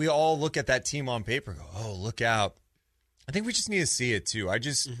we all look at that team on paper and go, oh, look out. I think we just need to see it, too. I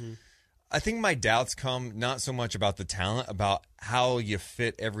think my doubts come not so much about the talent, about how you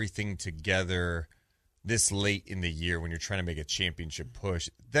fit everything together this late in the year when you're trying to make a championship push.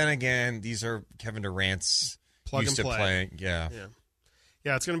 Then again, these are Kevin Durant's Plug used and to play. playing.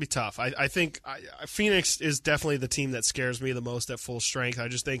 Yeah, it's going to be tough. I think Phoenix is definitely the team that scares me the most at full strength. I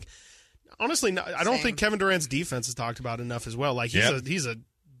just think, honestly, I don't think Kevin Durant's defense is talked about enough as well. Like, he's a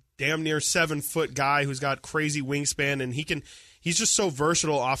damn near 7-foot guy who's got crazy wingspan, and he's just so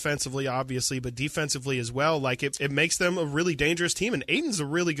versatile offensively, obviously, but defensively as well. Like, it makes them a really dangerous team, and Aiden's a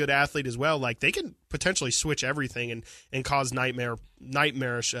really good athlete as well. Like, they can potentially switch everything and cause nightmarish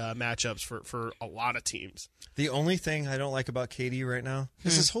matchups for a lot of teams. The only thing I don't like about KD right now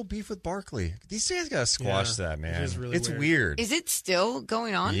is this whole beef with Barkley. These guys got to squash that, man. It's weird. Is it still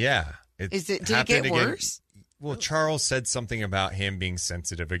going on? Yeah. Did it get worse? Well, Charles said something about him being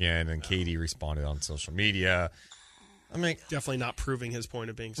sensitive again, and KD responded on social media. I mean, definitely not proving his point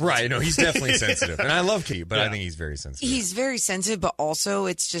of being sensitive. Right. No, he's definitely sensitive. And I love KD, but I think he's very sensitive. He's very sensitive, but also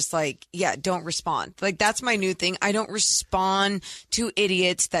it's just like, don't respond. Like, that's my new thing. I don't respond to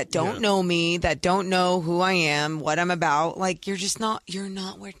idiots that don't know me, that don't know who I am, what I'm about. Like, you're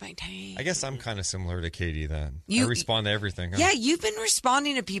not worth my time. I guess I'm kind of similar to KD then. I respond to everything. Huh? Yeah, you've been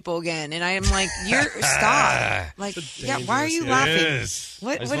responding to people again, and I'm like, stop. Like, why are you laughing?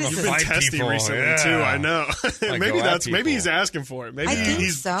 What is this? You've been testy recently, too, I know. Maybe he's asking for it. Maybe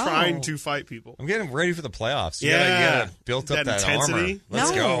he's trying to fight people. I'm getting ready for the playoffs. You gotta build up that armor.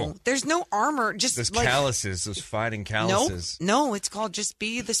 Let's go. There's no armor. Just those calluses, those fighting calluses. No, it's called just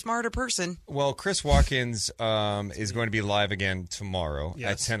be the smarter person. Well, Chris Watkins is going to be live again tomorrow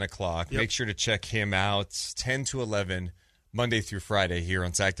at 10 o'clock. Yep. Make sure to check him out 10 to 11, Monday through Friday here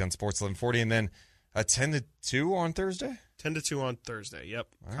on Sacktown Sports 1140. And then 10 to 2 on Thursday? 10 to 2 on Thursday. Yep.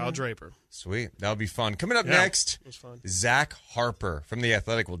 All Kyle Draper. Sweet. That'll be fun. Coming up next, Zach Harper from The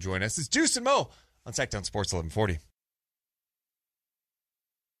Athletic will join us. It's Deuce and Mo on Sacktown Sports 1140.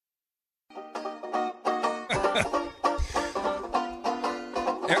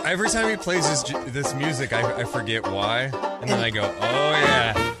 Every time he plays this music, I forget why. And then I go, oh,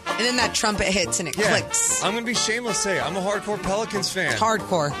 yeah. And then that trumpet hits and it clicks. I'm going to be shameless. Say, I'm a hardcore Pelicans fan. It's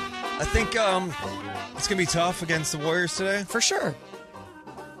hardcore. I think it's going to be tough against the Warriors today. For sure.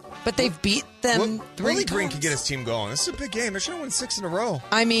 But they've beat them 3 Willie times. Green can get his team going. This is a big game. They're trying to win 6 in a row.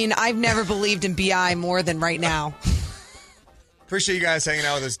 I mean, I've never believed in BI more than right now. Appreciate you guys hanging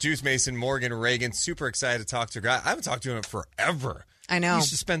out with us. Deuce, Mason, Morgan, Reagan. Super excited to talk to a guy. I haven't talked to him in forever. I know. He used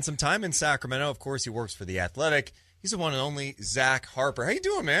to spend some time in Sacramento. Of course, he works for The Athletic. He's the one and only Zach Harper. How you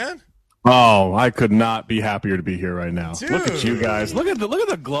doing, man? Oh, I could not be happier to be here right now. Dude. Look at you guys. Look at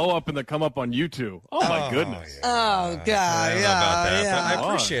the glow up and the come up on YouTube. Oh my goodness. Yeah. Oh God. I don't know about that, Yeah. but I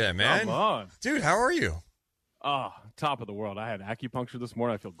appreciate it, man. Come on. Dude, how are you? Oh, top of the world. I had acupuncture this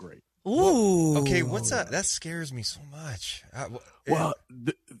morning. I feel great. Ooh. Okay, what's that? That scares me so much. Well,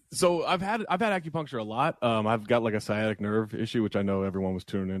 so I've had acupuncture a lot. I've got like a sciatic nerve issue, which I know everyone was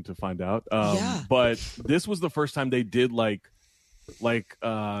tuning in to find out. But this was the first time they did like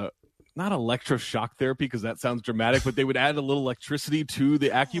not electroshock therapy because that sounds dramatic, but they would add a little electricity to the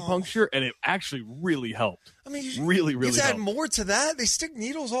acupuncture, and it actually really helped. I mean, really you add helped. more to that? They stick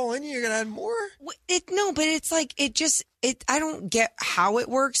needles all in you. You're gonna add more? No, but it's like I don't get how it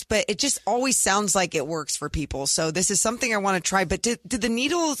works, but it just always sounds like it works for people. So this is something I want to try. But did the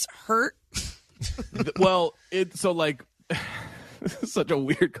needles hurt? Well, such a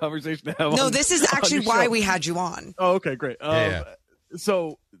weird conversation to have. No, this is actually why we had you on. Oh, okay, great.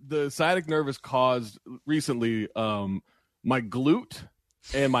 So the sciatic nerve has caused recently my glute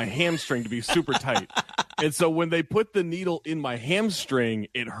and my hamstring to be super tight. And so when they put the needle in my hamstring,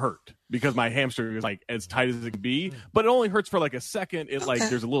 it hurt because my hamstring is like as tight as it can be, but it only hurts for like a second. It like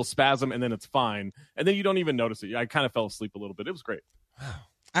there's a little spasm and then it's fine. And then you don't even notice it. I kind of fell asleep a little bit. It was great. Wow.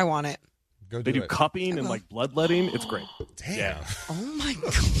 I want it. They do cupping and like bloodletting. It's great. Damn. Yeah. Oh my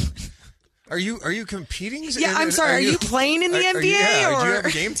God. Are you competing? Yeah, I'm sorry. Are you playing in the NBA? Do you have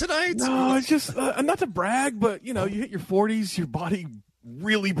a game tonight? No, it's just not to brag, but you hit your 40s, your body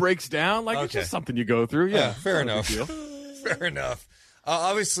really breaks down. Like it's just something you go through. Yeah, fair enough. Fair enough.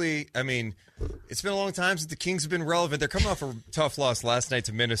 Obviously, I mean, it's been a long time since the Kings have been relevant. They're coming off a tough loss last night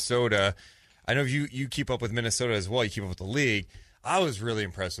to Minnesota. I know you keep up with Minnesota as well. You keep up with the league. I was really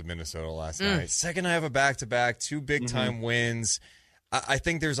impressed with Minnesota last night. Second night of a back-to-back, 2 big-time wins. I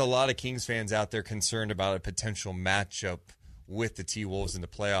think there's a lot of Kings fans out there concerned about a potential matchup with the T-Wolves in the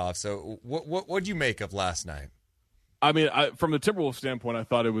playoffs. So what do you make of last night? I mean, from the Timberwolves standpoint, I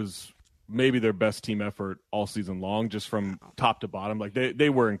thought it was maybe their best team effort all season long, just from top to bottom. Like they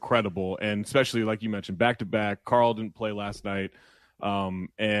were incredible, and especially like you mentioned, back-to-back. Carl didn't play last night.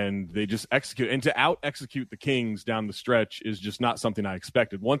 And they just execute. And to out-execute the Kings down the stretch is just not something I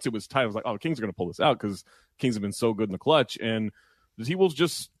expected. Once it was tight, I was like, oh, the Kings are going to pull this out because Kings have been so good in the clutch. And the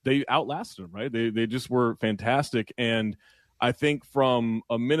T-Wolves they outlasted them, right? They just were fantastic. And I think from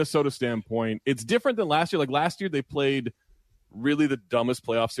a Minnesota standpoint, it's different than last year. Like last year, they played really the dumbest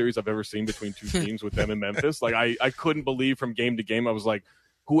playoff series I've ever seen between two teams with them in Memphis. Like I couldn't believe from game to game. I was like,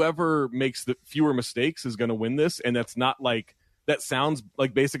 whoever makes the fewer mistakes is going to win this. And that's not like, that sounds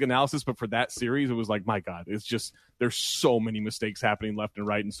like basic analysis, but for that series, it was like, my God, it's just, there's so many mistakes happening left and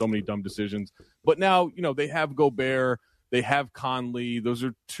right and so many dumb decisions. But now, they have Gobert, they have Conley. Those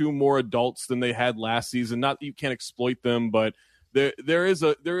are 2 more adults than they had last season. Not that you can't exploit them, but there is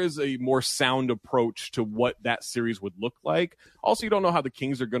a more sound approach to what that series would look like. Also, you don't know how the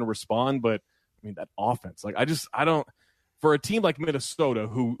Kings are going to respond, but I mean, that offense, like I don't, for a team like Minnesota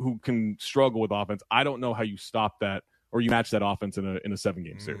who can struggle with offense, I don't know how you stop that or you match that offense in a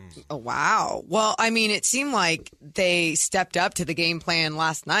 7-game series. Oh, wow. Well, I mean, it seemed like they stepped up to the game plan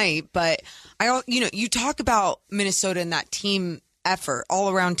last night, but you talk about Minnesota and that team effort, all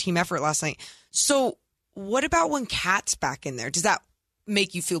around team effort last night. So what about when Cat's back in there? Does that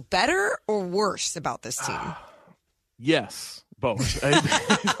make you feel better or worse about this team? Yes, both.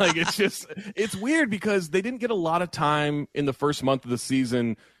 Like it's weird because they didn't get a lot of time in the first month of the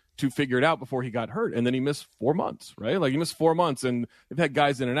season to figure it out before he got hurt. And then he missed 4 months, right? Like he missed 4 months, and they've had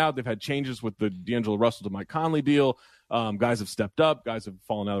guys in and out. They've had changes with the D'Angelo Russell to Mike Conley deal. Guys have stepped up. Guys have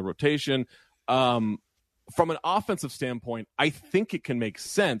fallen out of the rotation. From an offensive standpoint, I think it can make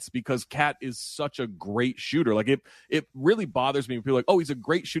sense because Cat is such a great shooter. Like it really bothers me when people are like, oh, he's a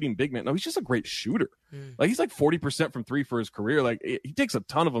great shooting big man. No, he's just a great shooter. Like he's like 40% from 3 for his career. Like he takes a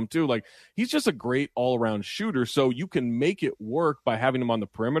ton of them too. Like he's just a great all around shooter. So you can make it work by having him on the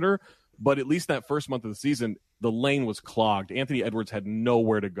perimeter. But at least that first month of the season, the lane was clogged. Anthony Edwards had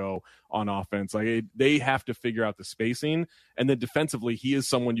nowhere to go on offense. Like they have to figure out the spacing. And then defensively, he is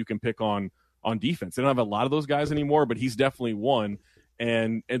someone you can pick on defense. They don't have a lot of those guys anymore, but he's definitely one.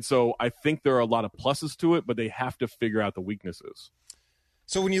 And so I think there are a lot of pluses to it, but they have to figure out the weaknesses.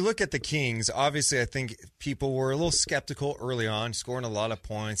 So when you look at the Kings, obviously I think people were a little skeptical early on, scoring a lot of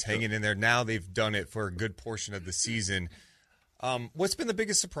points, hanging in there. Now they've done it for a good portion of the season. What's been the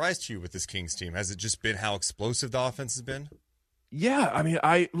biggest surprise to you with this Kings team? Has it just been how explosive the offense has been? Yeah, I mean,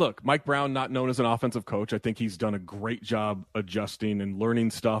 look, Mike Brown, not known as an offensive coach. I think he's done a great job adjusting and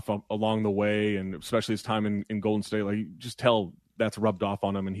learning stuff along the way, and especially his time in Golden State. Like, you just tell that's rubbed off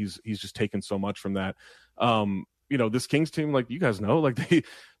on him, and he's just taken so much from that. This Kings team, like you guys know, like they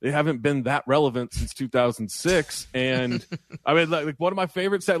haven't been that relevant since 2006. And I mean, like one of my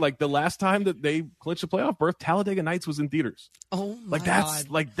favorites said, like the last time that they clinched a playoff berth, Talladega Nights was in theaters. Oh my God.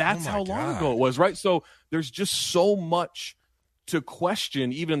 That's how long ago it was, right? So there's just so much to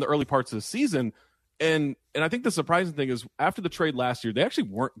question even in the early parts of the season. And I think the surprising thing is after the trade last year, they actually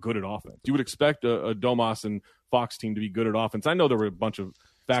weren't good at offense. You would expect a Domas and Fox team to be good at offense. I know there were a bunch of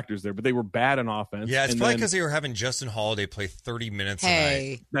factors there, but they were bad in offense. Yeah, it's probably because they were having Justin Holiday play 30 minutes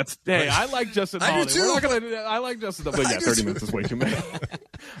a night. I like Justin Holiday. I like Justin, but yeah, 30 minutes is way too many.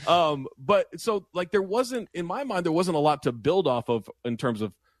 But so like there wasn't, in my mind, there wasn't a lot to build off of in terms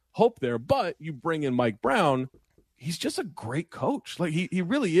of hope there, but you bring in Mike Brown, he's just a great coach. Like he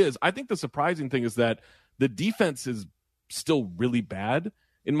really is. I think the surprising thing is that the defense is still really bad,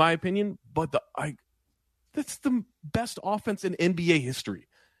 in my opinion, but that's the best offense in NBA history.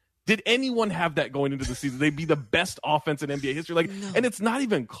 Did anyone have that going into the season? They'd be the best offense in NBA history. And it's not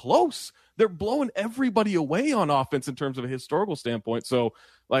even close. They're blowing everybody away on offense in terms of a historical standpoint. So,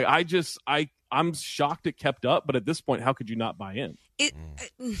 I'm shocked it kept up. But at this point, how could you not buy in?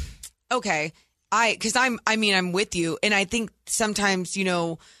 Okay. I'm with you. And I think sometimes,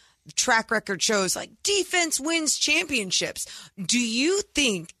 track record shows like defense wins championships. Do you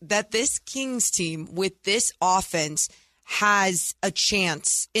think that this Kings team with this offense has a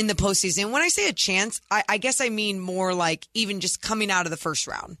chance in the postseason? When I say a chance, I guess I mean more like even just coming out of the first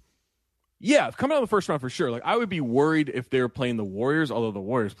round. Yeah, coming out of the first round for sure. I would be worried if they were playing the Warriors, although the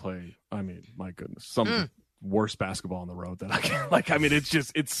Warriors play, my goodness, some of the worst basketball on the road that I can.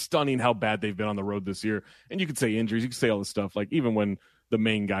 It's stunning how bad they've been on the road this year. And you could say injuries, you could say all this stuff. Even when the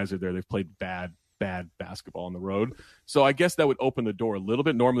main guys are there, they've played bad basketball on the road. So I guess that would open the door a little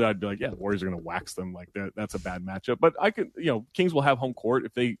bit. Normally I'd be like, yeah, the Warriors are going to wax them. That's a bad matchup. But I could, Kings will have home court.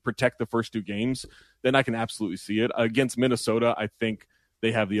 If they protect the first 2 games, then I can absolutely see it. Against Minnesota, I think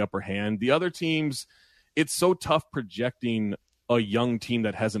they have the upper hand. The other teams, it's so tough projecting a young team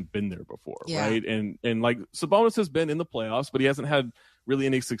that hasn't been there before, right? And Sabonis has been in the playoffs, but he hasn't had really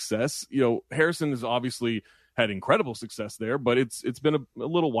any success. Harrison has obviously had incredible success there, but it's been a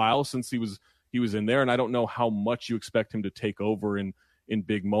little while since he was in there, and I don't know how much you expect him to take over in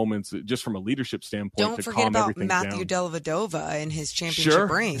big moments, just from a leadership standpoint. Don't forget about Matthew Dellavedova and his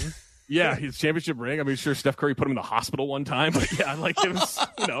championship ring. Yeah, his championship ring. I mean, sure, Steph Curry put him in the hospital one time, but yeah, it was,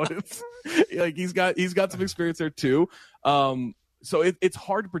 he's got some experience there too. So it's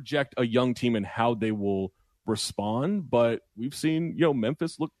hard to project a young team and how they will respond, but we've seen,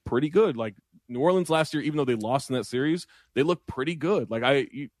 Memphis look pretty good. New Orleans last year, even though they lost in that series, they look pretty good.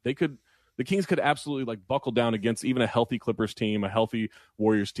 The Kings could absolutely buckle down against even a healthy Clippers team, a healthy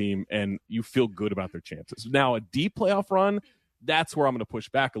Warriors team, and you feel good about their chances. Now, a deep playoff run, that's where I'm going to push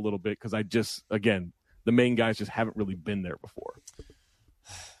back a little bit because the main guys just haven't really been there before.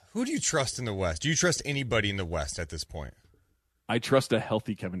 Who do you trust in the West? Do you trust anybody in the West at this point? I trust a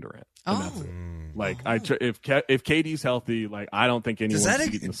healthy Kevin Durant. And that's it. If KD's healthy, I don't think anyone's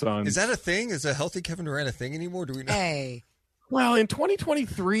beating the Suns. Is that a thing? Is a healthy Kevin Durant a thing anymore? Do we know? Hey. Well, in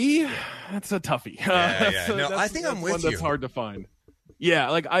 2023, that's a toughie. Yeah. No, I think I'm with you. That's hard to find.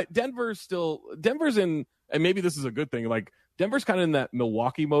 Yeah, Denver's in, and maybe this is a good thing. Denver's kind of in that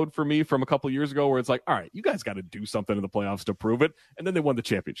Milwaukee mode for me from a couple of years ago, where it's all right, you guys got to do something in the playoffs to prove it, and then they won the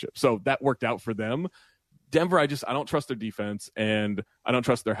championship, so that worked out for them. Denver, I don't trust their defense, and I don't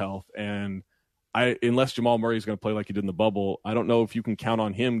trust their health, and unless Jamal Murray is going to play like he did in the bubble, I don't know if you can count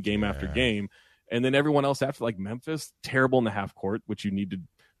on him game after game. And then everyone else after, Memphis, terrible in the half court, which you need to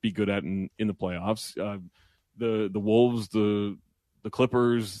be good at in the playoffs. The Wolves, the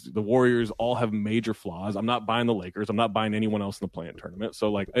Clippers, the Warriors all have major flaws. I'm not buying the Lakers. I'm not buying anyone else in the play-in tournament.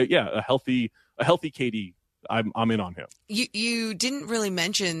 So, a healthy KD, I'm in on him. You didn't really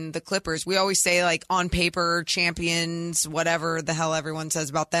mention the Clippers. We always say on paper champions, whatever the hell everyone says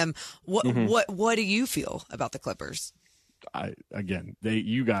about them. What do you feel about the Clippers?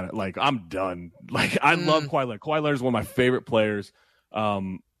 You got it. I'm done. I love Kawhi Leonard. Kawhi Leonard is one of my favorite players.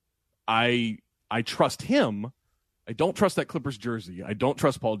 I trust him. I don't trust that Clippers jersey. I don't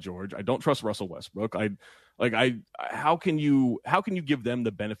trust Paul George. I don't trust Russell Westbrook. How can you give them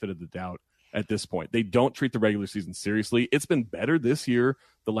the benefit of the doubt at this point? They don't treat the regular season seriously. It's been better this year,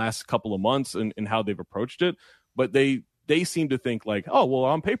 the last couple of months, and how they've approached it, but they seem to think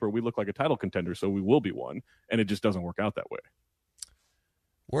on paper, we look like a title contender, so we will be one. And it just doesn't work out that way.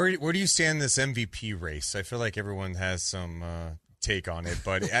 Where do you stand in this MVP race? I feel like everyone has some take on it,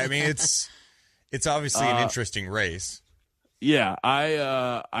 but I mean, it's obviously an interesting race. Yeah,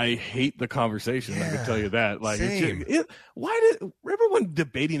 I hate the conversation. Yeah, I can tell you that. Why did everyone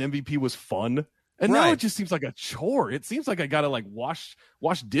debating MVP was fun? And now it just seems like a chore. It seems like I gotta wash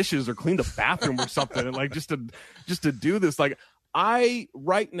dishes or clean the bathroom or something, and just to do this. I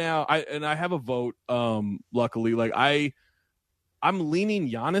have a vote. Luckily, I'm leaning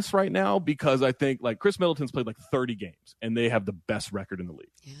Giannis right now because I think Chris Middleton's played 30 games and they have the best record in the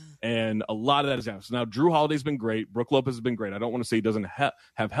league, and a lot of that is Giannis. Now Drew Holiday's been great. Brook Lopez has been great. I don't want to say he doesn't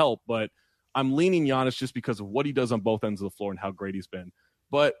have help, but I'm leaning Giannis just because of what he does on both ends of the floor and how great he's been.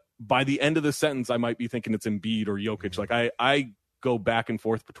 But by the end of the sentence, I might be thinking it's Embiid or Jokic. I go back and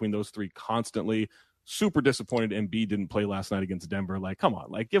forth between those three constantly. Super disappointed Embiid didn't play last night against Denver. Come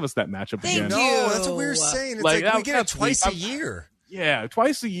on, give us that matchup again. No, that's what we were saying. It's we get it twice a year. Yeah,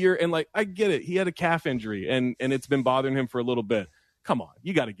 twice a year. And I get it. He had a calf injury and it's been bothering him for a little bit. Come on,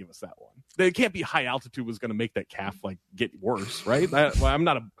 you got to give us that one. It can't be high altitude was going to make that calf get worse, right? I'm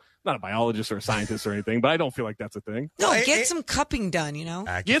not not a biologist or a scientist or anything, but I don't feel like that's a thing. No, get some cupping done,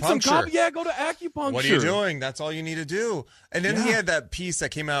 Get some cupping. Yeah, go to acupuncture. What are you doing? That's all you need to do. And then he had that piece that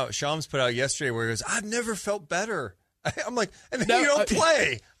came out, Shams put out yesterday, where he goes, I've never felt better. I'm like, and then you don't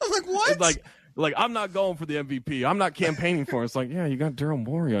play. I'm like, what? Like, I'm not going for the MVP. I'm not campaigning for it. It's like, yeah, you got Daryl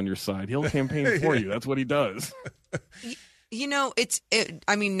Morey on your side. He'll campaign for you. That's what he does. Now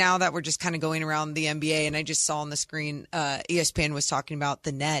that we're just kind of going around the NBA, and I just saw on the screen, ESPN was talking about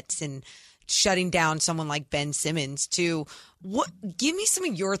the Nets and shutting down someone like Ben Simmons too. Give me some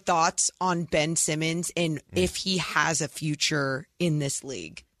of your thoughts on Ben Simmons and if he has a future in this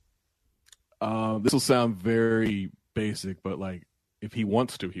league. This will sound very basic, but like, if he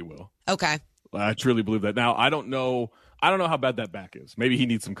wants to, he will. Okay. I truly believe that. Now, I don't know how bad that back is. Maybe he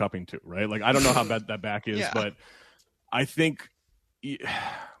needs some cupping too, right? Like, I don't know how bad that back is, but I think he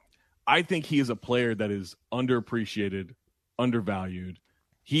is a player that is underappreciated, undervalued.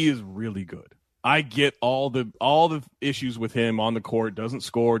 He is really good. I get all the issues with him on the court. Doesn't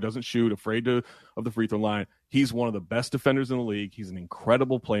score, doesn't shoot, afraid of the free throw line. He's one of the best defenders in the league. He's an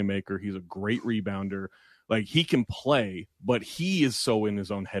incredible playmaker. He's a great rebounder. Like, he can play, but he is so in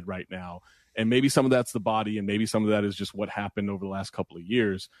his own head right now. And maybe some of that's the body, and maybe some of that is just what happened over the last couple of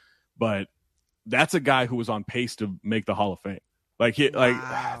years. But that's a guy who was on pace to make the Hall of Fame.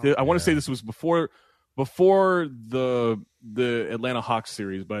 I want to say this was before the Atlanta Hawks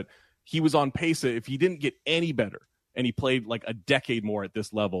series, but he was on pace. If he didn't get any better and he played like a decade more at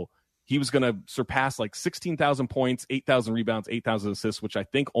this level, he was going to surpass like 16,000 points, 8,000 rebounds, 8,000 assists, which I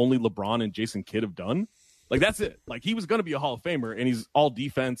think only LeBron and Jason Kidd have done. Like, that's it. Like, he was going to be a Hall of Famer, and he's all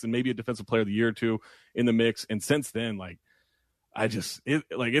defense and maybe a defensive player of the year or two in the mix. And since then, like,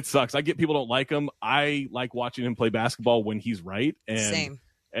 it sucks. I get people don't like him. I like watching him play basketball when he's right. And, Same.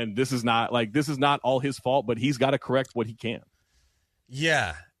 And this is not all his fault, but he's got to correct what he can.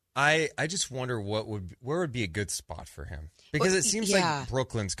 Yeah. I just wonder where would be a good spot for him, because it seems like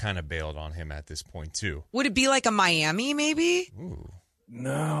Brooklyn's kind of bailed on him at this point too. Would it be like a Miami maybe? Ooh.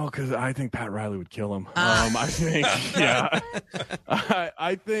 No, because I think Pat Riley would kill him. I think,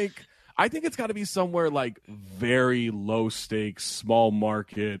 I think it's got to be somewhere like very low stakes, small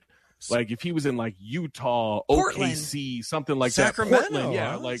market. Like, if he was in like Utah, Portland. OKC, something like Sacramento, that.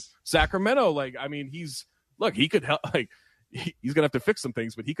 Portland, like Sacramento. Like, I mean, he could help. Like, he's gonna have to fix some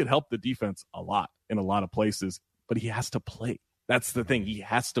things, but he could help the defense a lot in a lot of places. But he has to play. That's the thing. He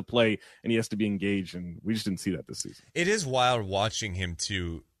has to play, and he has to be engaged, and we just didn't see that this season. It is wild watching him,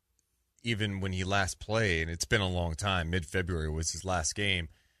 too, even when he last played, and it's been a long time. Mid-February was his last game.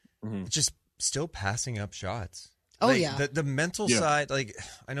 Mm-hmm. Just still passing up shots. Oh, like, yeah. The mental side, like,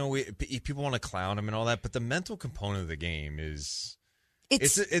 I know people want to clown him and all that, but the mental component of the game is...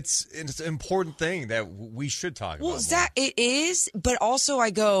 It's an important thing that we should talk about. Well, Zach, it is, but also I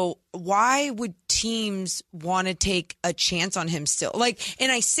go, why would teams want to take a chance on him still? Like, and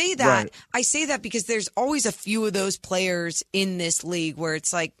I say that because there's always a few of those players in this league where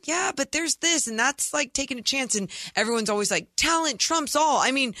it's like, yeah, but there's this, and that's like taking a chance, and everyone's always like, talent trumps all.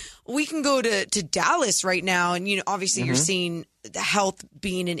 I mean, we can go to Dallas right now, and obviously you're seeing the health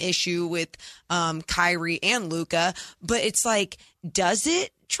being an issue with Kyrie and Luka, but it's like, does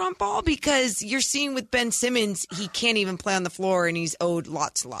it trump all? Because you're seeing with Ben Simmons, he can't even play on the floor, and he's owed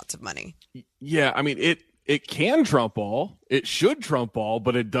lots and lots of money. Yeah, I mean, it can trump all. It should trump all,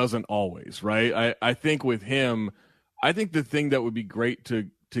 but it doesn't always, right? I think with him, I think the thing that would be great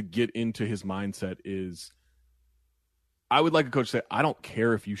to get into his mindset is, I would like a coach to say, I don't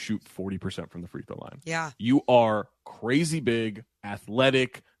care if you shoot 40% from the free throw line. Yeah. You are crazy big,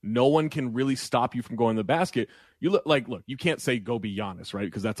 athletic. No one can really stop you from going to the basket. Look, you can't say go be Giannis, right?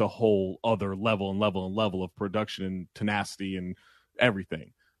 Because that's a whole other level of production and tenacity and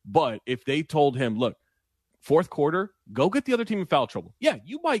everything. But if they told him, look, fourth quarter, go get the other team in foul trouble. Yeah,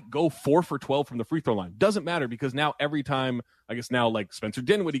 you might go 4 for 12 from the free throw line. Doesn't matter, because now every time, I guess now like Spencer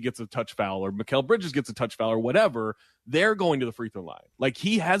Dinwiddie gets a touch foul or Mikal Bridges gets a touch foul or whatever, they're going to the free throw line. Like,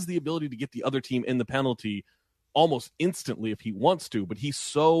 he has the ability to get the other team in the penalty almost instantly if he wants to, but he's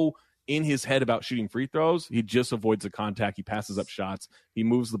so in his head about shooting free throws, he just avoids the contact. He passes up shots. He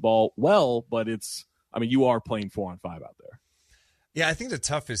moves the ball well, but you are playing 4-on-5 out there. Yeah, I think the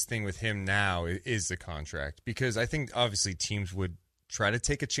toughest thing with him now is the contract, because I think obviously teams would try to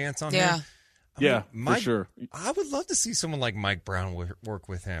take a chance on him. For sure. I would love to see someone like Mike Brown work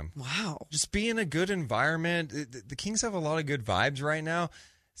with him. Wow. Just be in a good environment. The Kings have a lot of good vibes right now.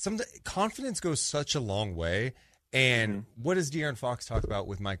 Confidence goes such a long way. And what does De'Aaron Fox talk about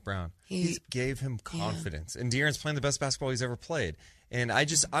with Mike Brown? He gave him confidence. And De'Aaron's playing the best basketball he's ever played. And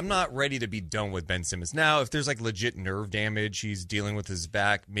I'm not ready to be done with Ben Simmons. Now, if there's like legit nerve damage, he's dealing with his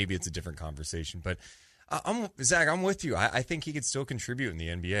back, maybe it's a different conversation. But Zach, I'm with you. I think he could still contribute in the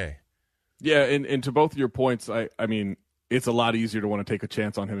NBA. Yeah, and to both of your points, I mean, it's a lot easier to want to take a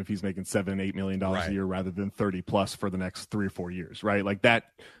chance on him if he's making $7-8 million a year rather than 30 plus for the next 3 or 4 years, right? Like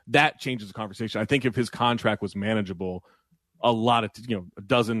that changes the conversation. I think if his contract was manageable, a lot of a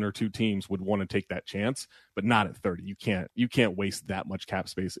dozen or two teams would want to take that chance, but not at 30. You can't waste that much cap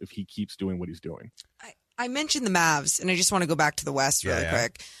space if he keeps doing what he's doing. I mentioned the Mavs, and I just want to go back to the West really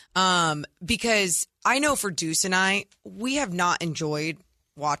quick, because I know for Deuce and I, we have not enjoyed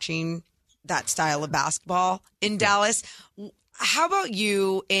watching that style of basketball in Dallas. How about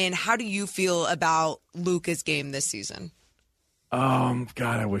you, and how do you feel about Luka's game this season?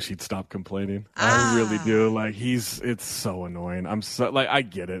 God, I wish he'd stop complaining. I really do. Like it's so annoying. I'm so I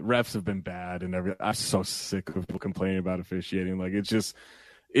get it. Refs have been bad and everything. I'm so sick of people complaining about officiating. Like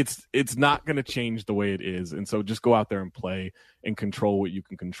it's not going to change the way it is. And so just go out there and play and control what you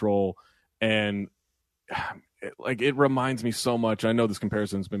can control. And it reminds me so much. I know this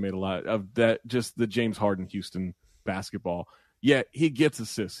comparison's been made a lot of that. Just the James Harden Houston basketball. Yeah, he gets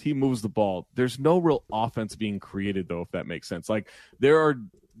assists. He moves the ball. There's no real offense being created, though, if that makes sense. Like there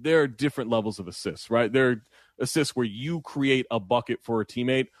are different levels of assists, right? There are assists where you create a bucket for a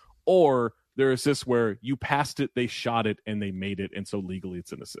teammate, or there are assists where you passed it, they shot it, and they made it, and so legally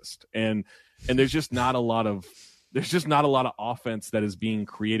it's an assist. And there's just not a lot of offense that is being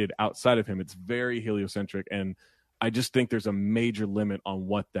created outside of him. It's very heliocentric, and I just think there's a major limit on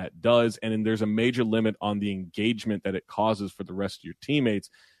what that does. And then there's a major limit on the engagement that it causes for the rest of your teammates.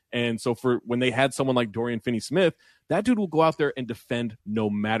 And so when they had someone like Dorian Finney-Smith, that dude will go out there and defend no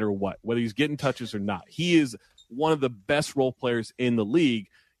matter what, whether he's getting touches or not. He is one of the best role players in the league.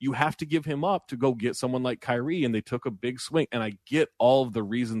 You have to give him up to go get someone like Kyrie, and they took a big swing. And I get all of the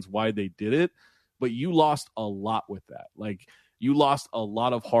reasons why they did it, but you lost a lot with that. Like, you lost a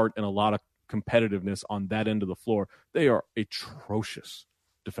lot of heart and a lot of competitiveness on that end of the floor. They are atrocious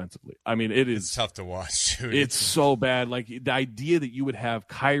defensively. I mean, it's tough to watch, dude. It's so bad. Like, the idea that you would have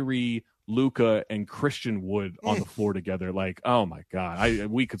Kyrie, Luka, and Christian Wood on the floor together, like, oh my God,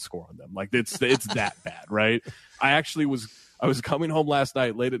 we could score on them. Like, it's that bad, right? I was coming home last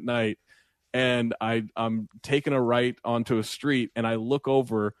night, late at night, and I'm taking a right onto a street, and I look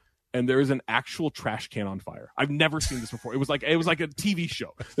over, and there is an actual trash can on fire. I've never seen this before. It was like a TV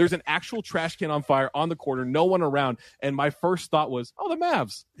show. There's an actual trash can on fire on the corner, no one around. And my first thought was, oh, the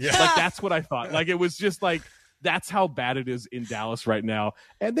Mavs. Yeah. Like, that's what I thought. Like, it was just like, that's how bad it is in Dallas right now.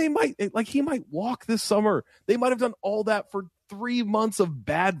 And he might walk this summer. They might have done all that for 3 months of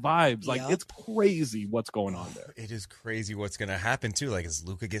bad vibes. Like, it's crazy what's going on there. It is crazy what's going to happen, too. Like, as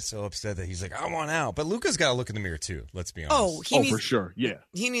Luka gets so upset that he's like, I want out. But Luka's got to look in the mirror, too. Let's be honest. For sure. Yeah.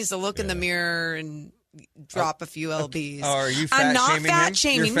 He needs to look in the mirror and drop a few LBs. Oh, are you fat-shaming him? I'm not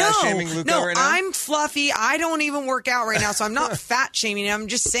fat-shaming. You're fat-shaming Luka right now? I'm fluffy. I don't even work out right now, so I'm not fat-shaming him. I'm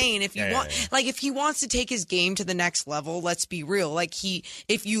just saying, if if he wants to take his game to the next level, let's be real. Like,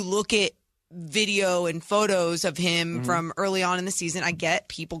 if you look at video and photos of him from early on in the season, I get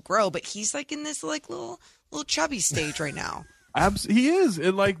people grow, but he's like in this like little chubby stage right now. He is.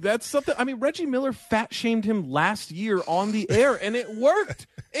 And like, that's something. I mean, Reggie Miller fat shamed him last year on the air, and it worked.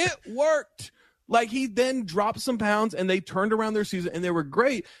 It worked. Like, he then dropped some pounds, and they turned around their season, and they were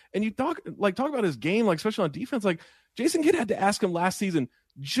great. And you talk about his game, like, especially on defense. Like, Jason Kidd had to ask him last season,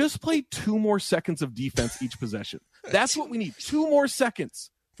 just play 2 more seconds of defense each possession. That's what we need. 2 more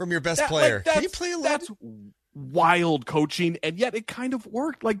seconds from your best player. Can you play a little? That's wild coaching, and yet it kind of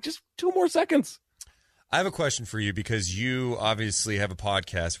worked. Like, just 2 more seconds. I have a question for you, because you obviously have a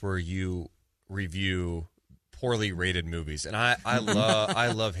podcast where you review poorly rated movies, and I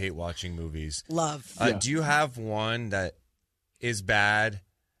love hate watching movies. Do you have one that is bad?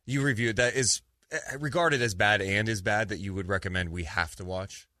 You reviewed that is regarded as bad and is bad that you would recommend we have to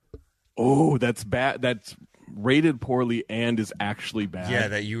watch? Oh, that's bad. That's rated poorly and is actually bad. Yeah,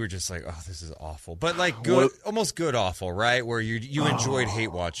 that you were just like, oh, this is awful, but like good, almost good awful, right? Where you enjoyed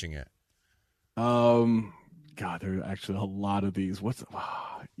hate watching it. God, there are actually a lot of these.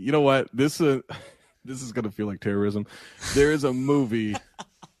 You know what? This is going to feel like terrorism. There is a movie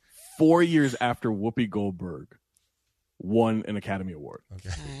 4 years after Whoopi Goldberg won an Academy Award.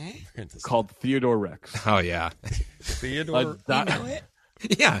 Okay. Called Theodore Rex. Oh, yeah. Theodore. You know it?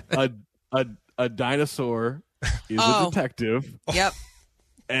 Yeah. A dinosaur is a detective. Yep.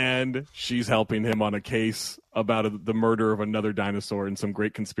 And she's helping him on a case about the murder of another dinosaur and some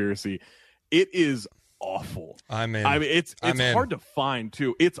great conspiracy. It is awful. I'm in. I mean, it's I'm in. hard to find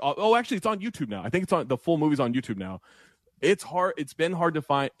too. Actually, it's on YouTube now. I think the full movie's on YouTube now. It's hard. It's been hard to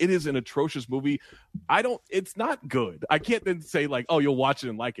find. It is an atrocious movie. It's not good. I can't then say like, oh, you'll watch it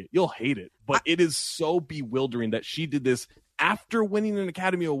and like it. You'll hate it. But it is so bewildering that she did this after winning an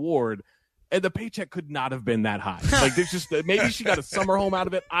Academy Award, and the paycheck could not have been that high. Like, there's just maybe she got a summer home out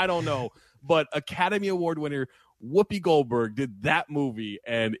of it. I don't know. But Academy Award winner Whoopi Goldberg did that movie,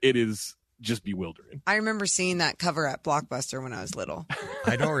 and it is just bewildering. I remember seeing that cover at Blockbuster when I was little.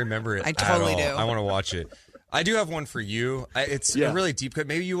 I don't remember it. I totally do. I want to watch it. I do have one for you. It's a really deep cut.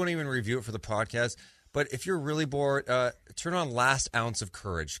 Maybe you won't even review it for the podcast. But if you're really bored, turn on Last Ounce of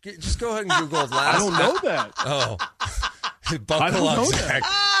Courage. Just go ahead and Google Last. I don't know that. Oh, buckle up, Zach.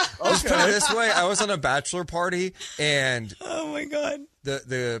 Just put it this way: I was on a bachelor party, and oh my god,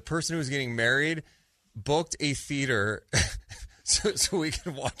 the person who was getting married booked a theater so we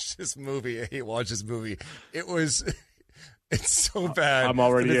could watch this movie. I hate watch this movie. It's so bad. I'm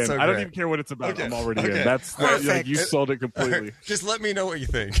already in. So I don't even care what it's about. Okay. I'm already in. That's like, you sold it completely. Just let me know what you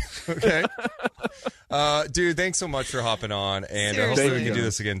think. Okay, dude. Thanks so much for hopping on, and hopefully we can do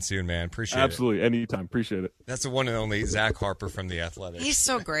this again soon, man. Appreciate it. Absolutely, anytime. Appreciate it. That's the one and only Zach Harper from The Athletic. He's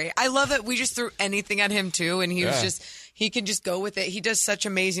so great. I love that we just threw anything at him too, and he can just go with it. He does such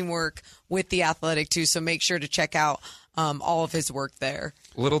amazing work with The Athletic too. So make sure to check out all of his work there.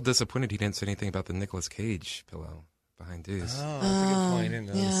 A little disappointed he didn't say anything about the Nicolas Cage pillow behind Deuce. Oh, that's a good point. I didn't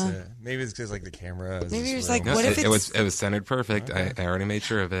notice it. Maybe it's because like the camera. Maybe it was like, No, what if it was centered perfect. Okay. I already made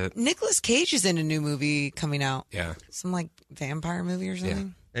sure of it. Nicolas Cage is in a new movie coming out. Yeah, some like vampire movie or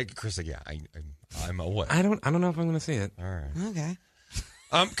something. Hey, Chris, I'm aware. I don't know if I'm going to see it. All right. Okay.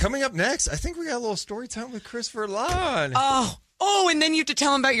 Coming up next, I think we got a little story time with Christopher Lawn. Oh, and then you have to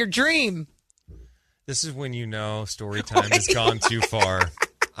tell him about your dream. This is when you know story time has gone too far.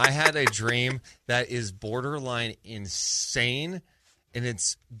 I had a dream that is borderline insane, and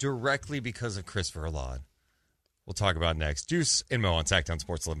it's directly because of Christopher Lawn. We'll talk about it next. Deuce and Mo on Sacktown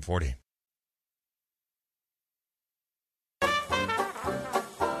Sports 1140.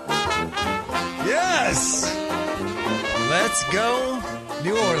 Yes! Let's go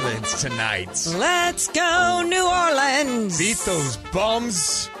New Orleans tonight. Let's go New Orleans. Beat those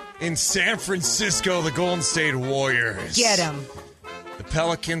bums in San Francisco, the Golden State Warriors. Get them. The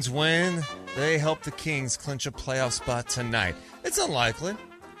Pelicans win. They help the Kings clinch a playoff spot tonight. It's unlikely.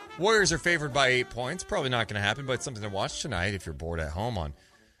 Warriors are favored by 8 points. Probably not going to happen, but it's something to watch tonight if you're bored at home.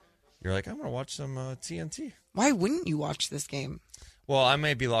 You're like, I'm going to watch some TNT. Why wouldn't you watch this game? Well, I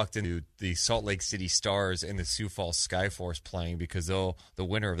may be locked into the Salt Lake City Stars and the Sioux Falls Skyforce playing because the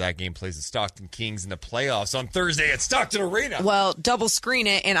winner of that game plays the Stockton Kings in the playoffs on Thursday at Stockton Arena. Well, double screen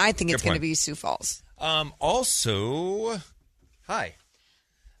it, and I think it's going to be Sioux Falls. Also, hi.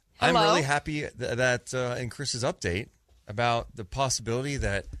 Hello. I'm really happy that in Chris's update about the possibility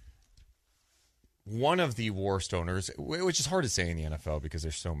that one of the worst owners, which is hard to say in the NFL because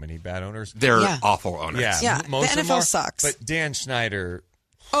there's so many bad owners. They're awful owners. Yeah, most the of them NFL sucks. But Dan Snyder.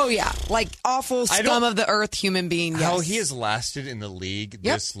 Oh, yeah. Like awful scum of the earth human being. How yes. he has lasted in the league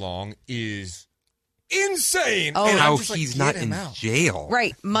this long is insane. Oh, and how just he's like, not in out. jail.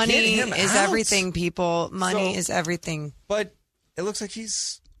 Right. Money Get him is out. everything, people. Money is everything. But it looks like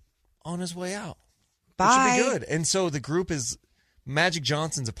he's on his way out. Bye. Which would be good. And so the group is, Magic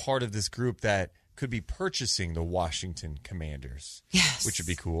Johnson's a part of this group that could be purchasing the Washington Commanders. Yes. Which would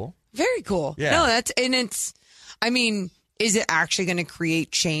be cool. Very cool. Yeah. No, is it actually going to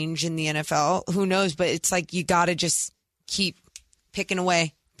create change in the NFL? Who knows? But it's like you got to just keep picking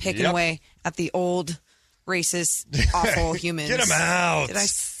away at the old racist, awful humans. Get them out. Did I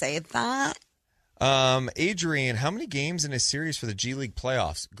say that? Adrian, how many games in a series for the G League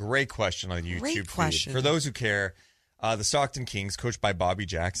playoffs? Great question on the YouTube feed. For those who care, the Stockton Kings, coached by Bobby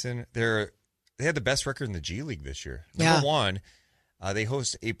Jackson, they had the best record in the G League this year. Number one, they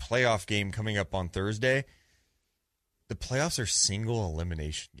host a playoff game coming up on Thursday. The playoffs are single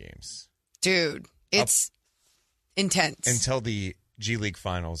elimination games. Dude, it's intense. Until the G League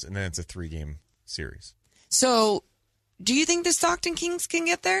finals, and then it's a 3-game series. So, do you think the Stockton Kings can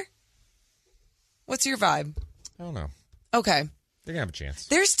get there? What's your vibe? I don't know. Okay. They're going to have a chance.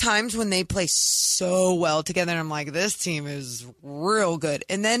 There's times when they play so well together, and I'm like, this team is real good.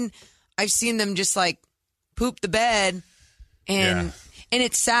 And then I've seen them just like poop the bed, and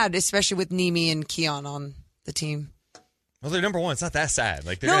it's sad, especially with Nemi and Keon on the team. Well, they're number one. It's not that sad.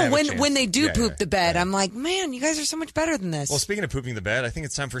 Like when they do poop the bed, I'm like, man, you guys are so much better than this. Well, speaking of pooping the bed, I think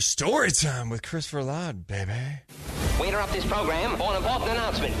it's time for story time with Christopher Ladd, baby. We interrupt this program for an important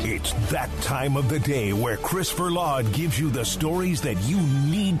announcement. It's that time of the day where Christopher Ladd gives you the stories that you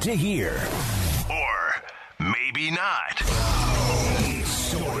need to hear. Or maybe not.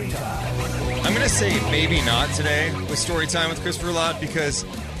 Story time. I'm going to say maybe not today with Story Time with Christopher Lott because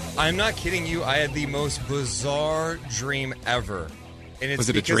I'm not kidding you. I had the most bizarre dream ever. And it's was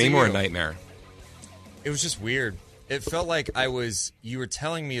it a dream or a nightmare? It was just weird. It felt like you were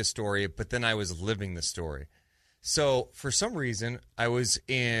telling me a story, but then I was living the story. So for some reason, I was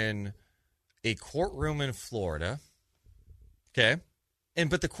in a courtroom in Florida. Okay.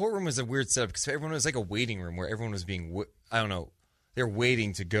 But the courtroom was a weird setup because everyone was like a waiting room where everyone was being, I don't know, they're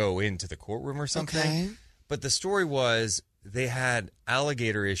waiting to go into the courtroom or something. Okay. But the story was they had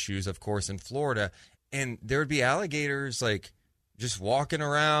alligator issues, of course, in Florida. And there would be alligators like just walking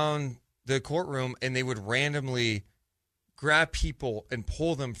around the courtroom and they would randomly grab people and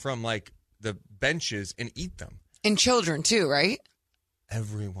pull them from like the benches and eat them. And children too, right?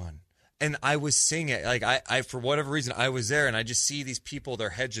 Everyone. And I was seeing it. Like I for whatever reason, I was there and I just see these people, their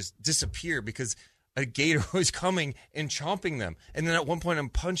head just disappear because a gator was coming and chomping them. And then at one point I'm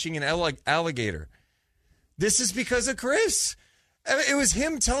punching an alligator. This is because of Chris. It was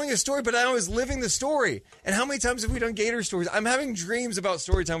him telling a story, but I was living the story. And how many times have we done gator stories? I'm having dreams about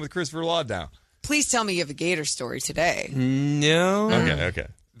story time with Christopher Laud now. Please tell me you have a gator story today. No. Okay.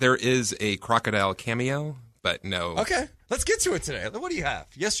 There is a crocodile cameo, but no. Okay. Let's get to it today. What do you have?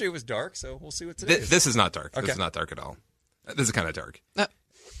 Yesterday was dark, so we'll see what today is. This is not dark. Okay. This is not dark at all. This is kind of dark.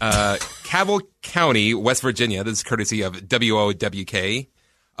 Cabell County, West Virginia. This is courtesy of WOWK.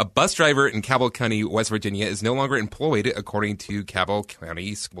 A bus driver in Cabell County, West Virginia, is no longer employed, according to Cabell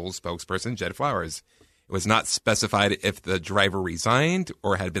County School spokesperson Jed Flowers. It was not specified if the driver resigned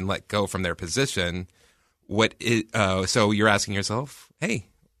or had been let go from their position. So you're asking yourself, hey,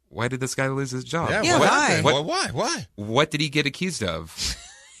 why did this guy lose his job? Why? What did he get accused of?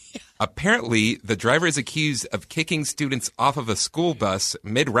 Apparently, the driver is accused of kicking students off of a school bus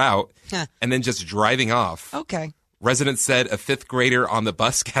mid-route and then just driving off. Okay. Residents said a fifth grader on the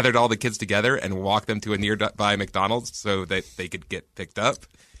bus gathered all the kids together and walked them to a nearby McDonald's so that they could get picked up.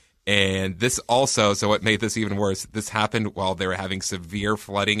 And this also, so what made this even worse, this happened while they were having severe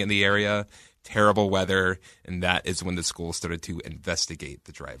flooding in the area, terrible weather, and that is when the school started to investigate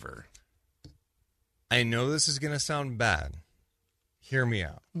the driver. I know this is going to sound bad. Hear me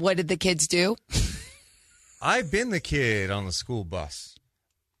out. What did the kids do? I've been the kid on the school bus.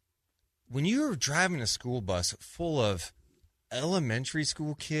 When you're driving a school bus full of elementary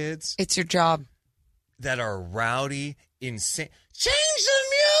school kids, It's your job. that are rowdy, insane. Change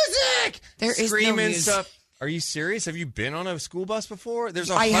the music! There is no Screaming music. stuff. Are you serious? Have you been on a school bus before? There's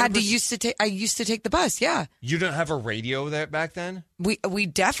I 100%. used to take the bus. Yeah. You didn't have a radio there back then? We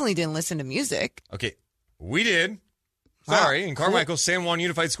definitely didn't listen to music. Okay, we did. Wow. Sorry, in Carmichael, San Juan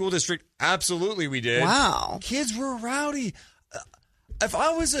Unified School District, absolutely we did. Wow. Kids were rowdy. If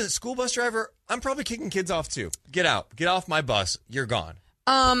I was a school bus driver, I'm probably kicking kids off too. Get out. Get off my bus. You're gone.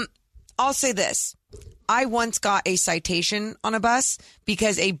 I'll say this. I once got a citation on a bus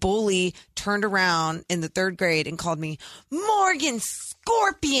because a bully turned around in the third grade and called me Morgan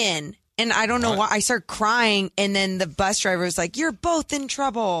Scorpion. And I don't know why. I started crying, and then the bus driver was like, "You're both in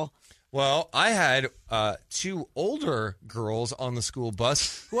trouble." Well, I had two older girls on the school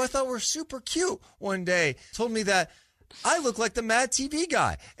bus who I thought were super cute one day. Told me that I look like the Mad TV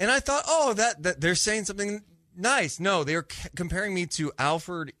guy. And I thought, that they're saying something nice. No, they were comparing me to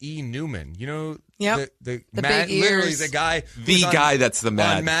Alfred E. Newman. You know, Yep. the The Mad, big ears. literally the guy. The guy that's the on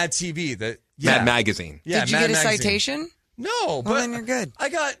Mad TV. Mad Magazine. Yeah, Did you Mad get a Magazine. citation? No, but Well, then you're good.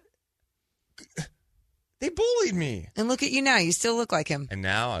 They bullied me. And look at you now. You still look like him. And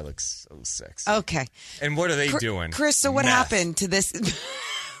now I look so sexy. Okay. And what are they doing? Chris, so what Meth. happened to this?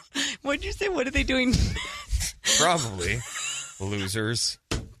 What'd you say? What are they doing? Probably. Losers.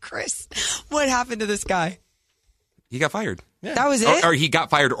 Chris, what happened to this guy? He got fired. Yeah. That was it? Or he got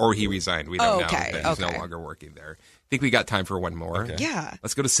fired or he resigned. We don't know. Okay, But he's okay. no longer working there. I think we got time for one more. Okay. Yeah.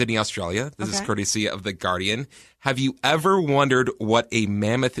 Let's go to Sydney, Australia. This is Okay. courtesy of The Guardian. Have you ever wondered what a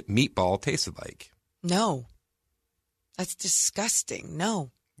mammoth meatball tasted like? No. That's disgusting.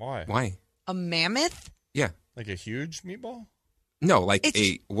 No. Why? Why? A mammoth? Yeah. Like a huge meatball? No, like It's-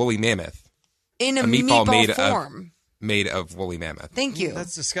 a woolly mammoth. In a meatball meatball form. Made of woolly mammoth. Thank you.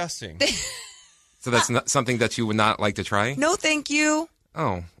 That's disgusting. So that's not something that you would not like to try? No, thank you.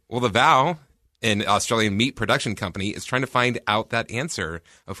 Oh. Well, the Vow, an Australian meat production company, is trying to find out that answer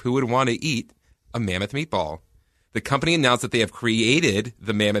of who would want to eat a mammoth meatball. The company announced that they have created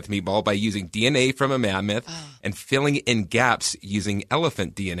the mammoth meatball by using DNA from a mammoth and filling in gaps using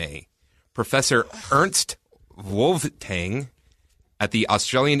elephant DNA. Professor Ernst Wolftang at the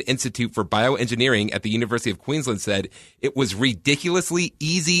Australian Institute for Bioengineering at the University of Queensland said it was ridiculously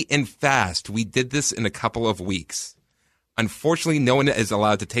easy and fast. We did this in a couple of weeks. Unfortunately, no one is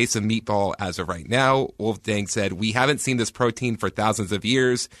allowed to taste a meatball as of right now. Wolfgang said, we haven't seen this protein for thousands of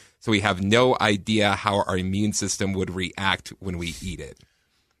years, so we have no idea how our immune system would react when we eat it.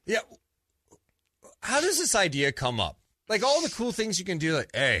 Yeah. How does this idea come up? Like all the cool things you can do,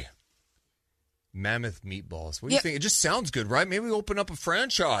 like, hey, mammoth meatballs. What do you think? It just sounds good, right? Maybe we open up a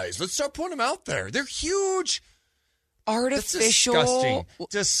franchise. Let's start putting them out there. They're huge. Artificial.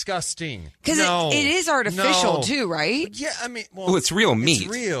 Disgusting. Because it is artificial too, right? Yeah, I mean, well, it's real meat.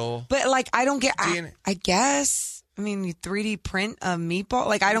 It's real. But like, I don't get. I guess. I mean, you 3D print a meatball.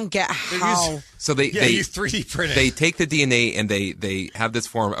 Like, I don't get how. So they you 3D print it. They take the DNA and they have this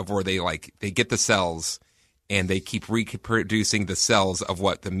form of where they get the cells and they keep reproducing the cells of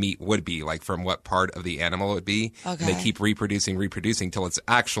what the meat would be, like from what part of the animal it would be. Okay. And they keep reproducing till it's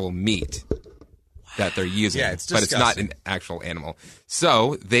actual meat that they're using. Yeah, it's but it's not an actual animal.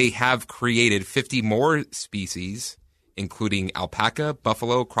 So they have created 50 more species, including alpaca,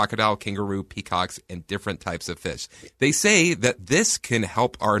 buffalo, crocodile, kangaroo, peacocks, and different types of fish. They say that this can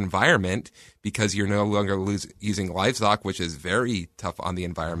help our environment because you're no longer using livestock, which is very tough on the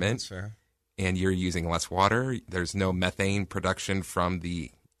environment. That's fair. And you're using less water. There's no methane production from the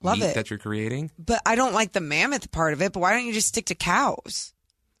meat that you're creating. But I don't like the mammoth part of it. But why don't you just stick to cows?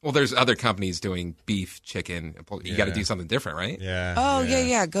 Well, there's other companies doing beef, chicken. You got to do something different, right? Yeah. Oh,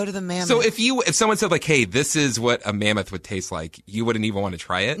 yeah. Go to the mammoth. So if someone said like, hey, this is what a mammoth would taste like, you wouldn't even want to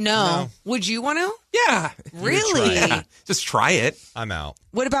try it? No. Would you want to? Yeah. Really? Yeah. Just try it. I'm out.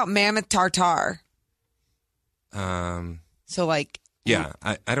 What about mammoth tartare? So like. Yeah,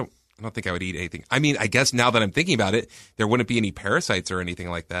 I don't think I would eat anything. I mean, I guess now that I'm thinking about it, there wouldn't be any parasites or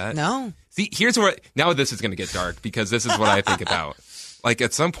anything like that. No. See, here's where now this is going to get dark because this is what I think about. Like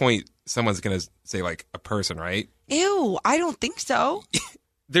at some point, someone's going to say like a person, right? Ew, I don't think so.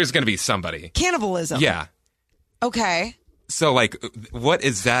 There's going to be somebody. Cannibalism. Yeah. Okay. So like, what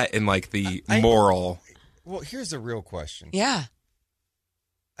is that in like the moral? Well, here's the real question. Yeah.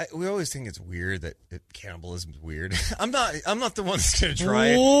 We always think it's weird that cannibalism is weird. I'm not the one that's going to try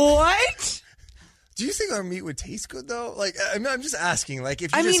it. What? Do you think our meat would taste good though? Like, I'm just asking. Like,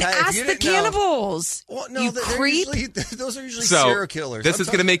 if you ask the cannibals. Well, no, you creep. Those are usually serial killers. This is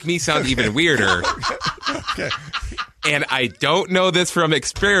going to make me sound even weirder. Okay. And I don't know this from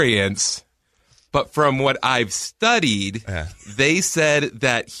experience, but from what I've studied, they said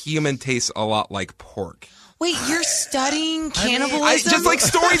that human tastes a lot like pork. Wait, you're studying cannibalism? Just like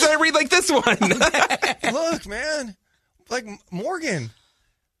stories I read like this one. Look, man. Like, Morgan,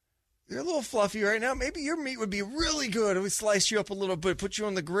 you're a little fluffy right now. Maybe your meat would be really good if we slice you up a little bit, put you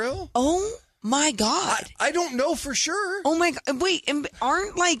on the grill. Oh, my God. I don't know for sure. Oh, my God. Wait,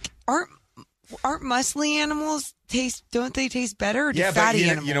 aren't muscly animals don't they taste better? Or do fatty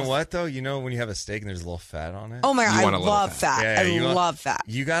animals? You know what though? You know when you have a steak and there's a little fat on it? Oh my God, I love fat. Yeah, I love fat.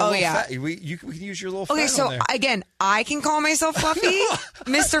 You got a little fat. We can use your little fat. Okay, so on there. again, I can call myself fluffy,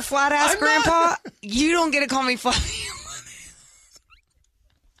 Mr. Flat Ass Grandpa. You don't get to call me fluffy.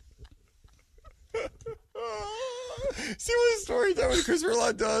 See what a story time with Chris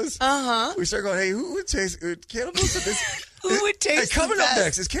Verlon does? Uh-huh. We start going, hey, who would taste cannibalism? Who would taste coming the up best?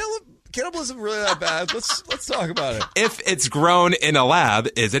 next? Is cannibalism really that bad? Let's talk about it. If it's grown in a lab,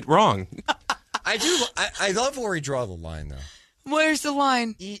 is it wrong? I love where he draw the line though. Where's the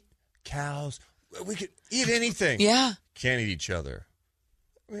line? Eat cows. We could eat anything. Yeah. Can't eat each other.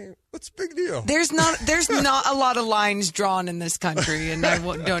 I mean, what's the big deal? There's not a lot of lines drawn in this country, and I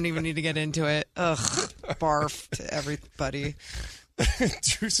don't even need to get into it. Ugh, barf to everybody.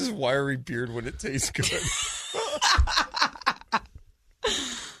 Deuce's wiry beard when it tastes good.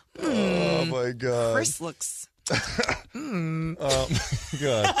 Oh my God. Chris looks. God.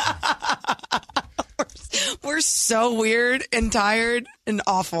 We're so weird and tired and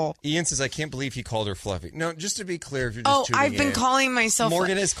awful. Ian says, I can't believe he called her fluffy. No, just to be clear, if you're just tuning I've been in, calling myself.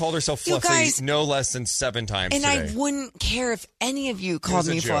 Morgan has called herself fluffy no less than 7 times and today. I wouldn't care if any of you called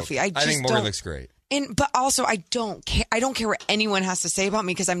me fluffy. I think Morgan looks great. But also, I don't care. I don't care what anyone has to say about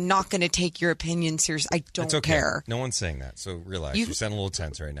me because I'm not going to take your opinion serious. I don't It's okay. care. No one's saying that, so relax. You sound a little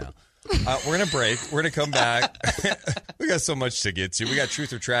tense right now. We're going to break. We're going to come back. We got so much to get to. We got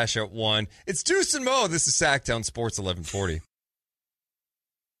Truth or Trash at 1. It's Deuce and Mo. This is Sacktown Sports 1140.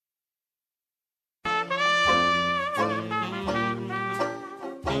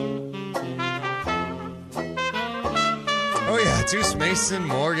 Oh, yeah. Deuce, Mason,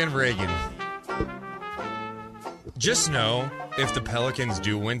 Morgan, Reagan. Just know if the Pelicans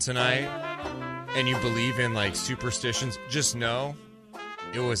do win tonight and you believe in like superstitions, just know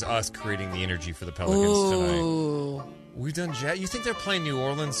It was us creating the energy for the Pelicans tonight. We've done You think they're playing New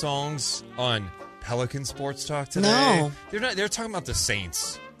Orleans songs on Pelican Sports Talk today? No. They're not. They're talking about the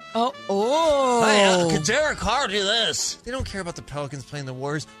Saints. Oh. Hey, could Derek Carr do this? They don't care about the Pelicans playing the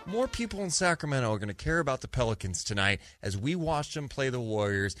Warriors. More people in Sacramento are going to care about the Pelicans tonight as we watch them play the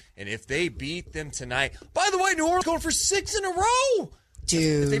Warriors. And if they beat them tonight, by the way, New Orleans going for 6 in a row.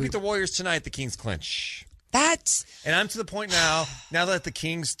 Dude. If they beat the Warriors tonight, the Kings clinch. And I'm to the point now that the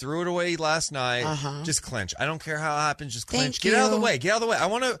Kings threw it away last night, just clinch. I don't care how it happens, just clinch. Get out of the way. Get out of the way. I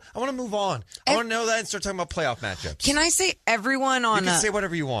want to move on. I want to know that and start talking about playoff matchups. Can I say everyone on... You can say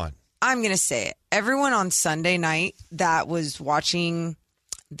whatever you want. I'm going to say it. Everyone on Sunday night that was watching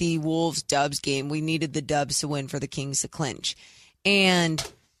the Wolves-Dubs game, we needed the Dubs to win for the Kings to clinch. And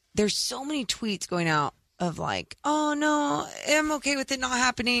there's so many tweets going out of like, oh, no, I'm okay with it not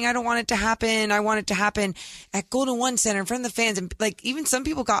happening. I don't want it to happen. I want it to happen at Golden One Center in front of the fans. And like, even some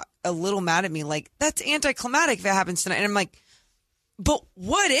people got a little mad at me, like, that's anticlimactic if it happens tonight. And I'm like, but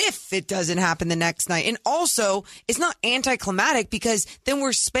what if it doesn't happen the next night? And also, it's not anticlimactic because then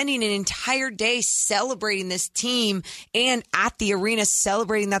we're spending an entire day celebrating this team and at the arena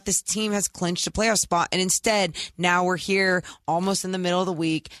celebrating that this team has clinched a playoff spot. And instead, now we're here almost in the middle of the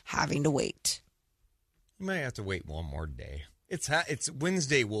week having to wait. You might have to wait one more day. It's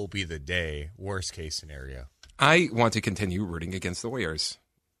Wednesday will be the day, worst case scenario. I want to continue rooting against the Warriors.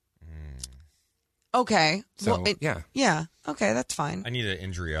 Okay. So, well, yeah. Okay, that's fine. I need an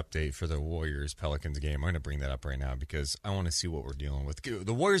injury update for the Warriors-Pelicans game. I'm going to bring that up right now because I want to see what we're dealing with.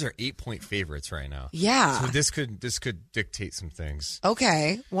 The Warriors are 8-point favorites right now. Yeah. So this could dictate some things.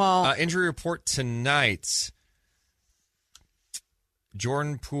 Okay. Well, injury report tonight.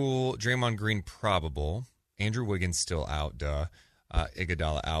 Jordan Poole, Draymond Green probable. Andrew Wiggins still out,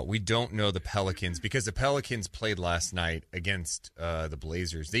 Iguodala out. We don't know the Pelicans because the Pelicans played last night against the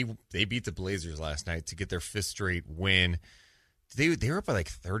Blazers. They beat the Blazers last night to get their 5th straight win. They were up by like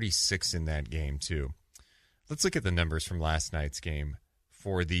 36 in that game too. Let's look at the numbers from last night's game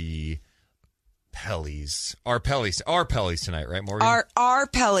for the Pellies. Our Pellies tonight, right, Morgan? Our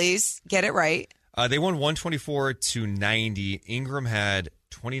Pellies, get it right. They won 124-90. Ingram had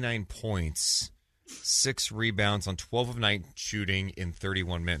 29 points. 6 rebounds on 12 of 9 shooting in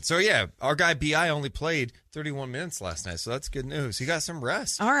 31 minutes. So, yeah, our guy B.I. only played 31 minutes last night, so that's good news. He got some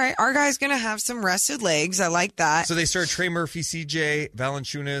rest. All right, our guy's going to have some rested legs. I like that. So they started Trey Murphy, C.J.,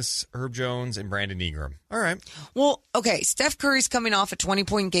 Valanciunas, Herb Jones, and Brandon Ingram. All right. Well, okay, Steph Curry's coming off a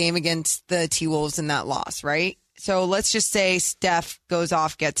 20-point game against the T-Wolves in that loss, right? So let's just say Steph goes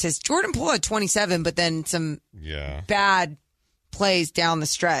off, gets his... Jordan Poole had 27, but then some bad plays down the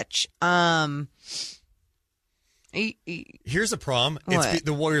stretch. Here's the problem.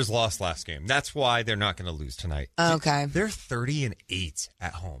 The Warriors lost last game. That's why they're not going to lose tonight. Okay. They're 30-8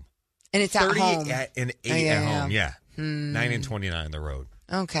 at home. And it's at home. 30-8 at home. Yeah. 9-29 on the road.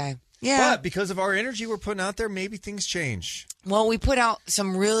 Okay. Yeah. But because of our energy we're putting out there, maybe things change. Well, we put out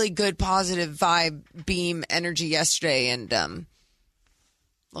some really good positive vibe beam energy yesterday, and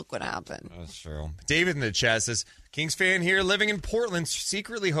look what happened. That's true. David in the chat says, Kings fan here, living in Portland,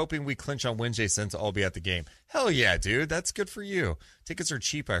 secretly hoping we clinch on Wednesday since I'll be at the game. Hell yeah, dude. That's good for you. Tickets are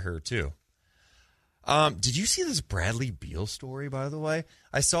cheap, I heard, too. Did you see this Bradley Beal story, by the way?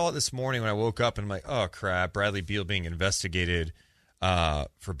 I saw it this morning when I woke up, and I'm like, oh, crap, Bradley Beal being investigated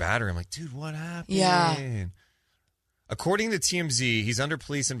for battery. I'm like, dude, what happened? Yeah. According to TMZ, he's under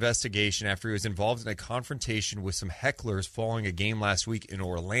police investigation after he was involved in a confrontation with some hecklers following a game last week in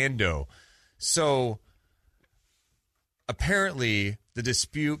Orlando. So, apparently, the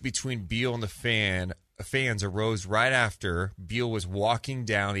dispute between Beal and the fans arose right after Beal was walking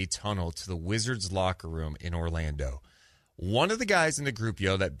down a tunnel to the Wizards locker room in Orlando. One of the guys in the group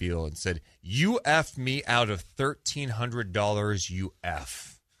yelled at Beal and said, "You effed me out of $1,300, you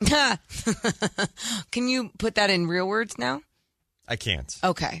F." Can you put that in real words now? I can't.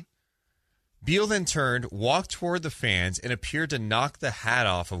 Okay. Beal then turned, walked toward the fans, and appeared to knock the hat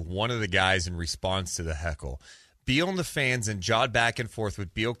off of one of the guys in response to the heckle. Beal and the fans then jawed back and forth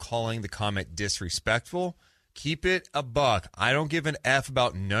with Beal calling the comment disrespectful. Keep it a buck. I don't give an F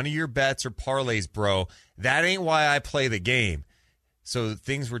about none of your bets or parlays, bro. That ain't why I play the game. So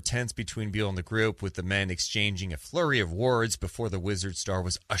things were tense between Beal and the group, with the men exchanging a flurry of words before the Wizard star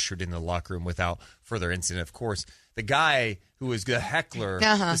was ushered in the locker room without further incident. Of course, the guy who was the heckler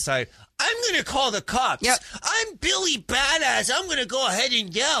decided, I'm going to call the cops. Yep. I'm Billy Badass. I'm going to go ahead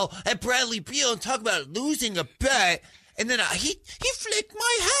and yell at Bradley Beal and talk about losing a bet. And then he flicked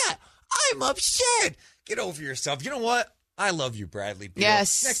my hat. I'm upset. Get over yourself. You know what? I love you, Bradley Beal.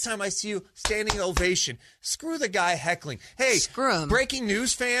 Yes. Next time I see you, standing ovation. Screw the guy heckling. Hey, Screw him. Breaking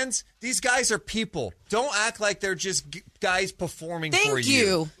news fans, these guys are people. Don't act like they're just guys performing for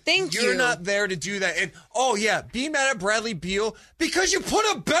you. Thank you. You're not there to do that. And, be mad at Bradley Beal because you put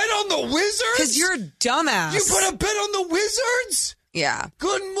a bet on the Wizards? Because you're a dumbass. You put a bet on the Wizards? Yeah.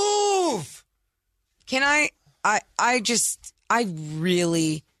 Good move. Can I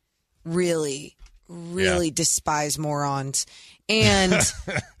really, really, really despise morons. And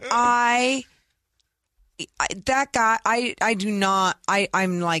I'm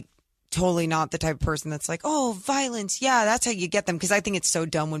like totally not the type of person that's like, oh, violence. Yeah, that's how you get them. Because I think it's so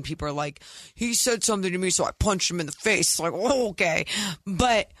dumb when people are like, he said something to me, so I punched him in the face. It's like, oh, okay.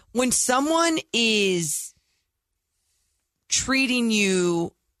 But when someone is treating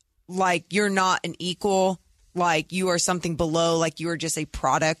you like you're not an equal, like you are something below, like you are just a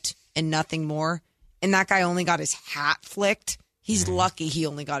product and nothing more, and that guy only got his hat flicked, he's lucky he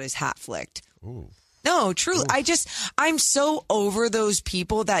only got his hat flicked. Ooh. No, truly. I'm so over those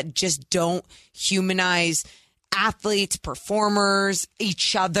people that just don't humanize athletes, performers,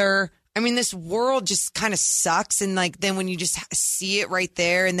 each other. I mean, this world just kind of sucks. And like, then when you just see it right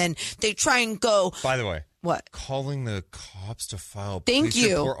there and then they try and go. By the way. What? Calling the cops to file Thank police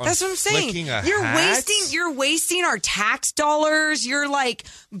you. report on That's what I'm saying. flicking a You're hat? wasting our tax dollars. You're like,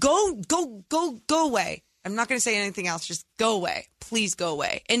 go away. I'm not going to say anything else. Just go away. Please go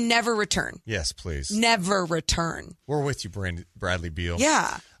away and never return. Yes, please. Never return. We're with you, Bradley Beal.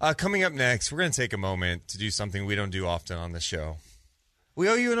 Yeah. Coming up next, we're going to take a moment to do something we don't do often on the show. We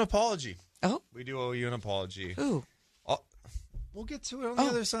owe you an apology. Oh? We do owe you an apology. Ooh. We'll get to it on the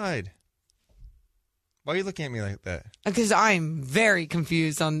other side. Why are you looking at me like that? Because I'm very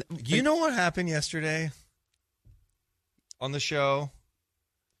confused on... You know what happened yesterday on the show?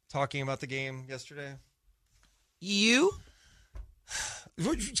 Talking about the game yesterday? You?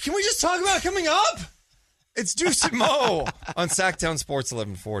 Can we just talk about it coming up? It's Deuce and Mo on Sacktown Sports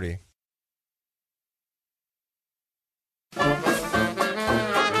 1140.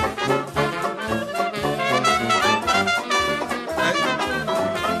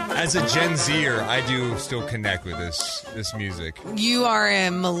 As a Gen Zer, I do still connect with this music. You are a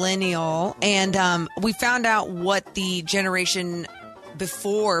millennial, and we found out what the generation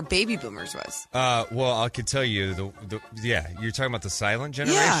before baby boomers was. Well, I could tell you, you're talking about the silent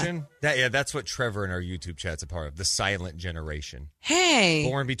generation? Yeah. That's what Trevor in our YouTube chat's a part of, the silent generation. Hey.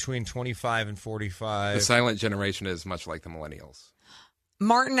 Born between 25 and 45. The silent generation is much like the millennials.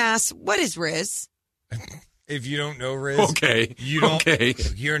 Martin asks, what is Riz? If you don't know Riz, okay, you're not going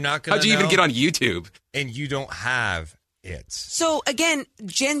to How'd you even get on YouTube? And you don't have it. So, again,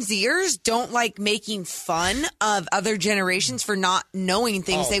 Gen Zers don't like making fun of other generations for not knowing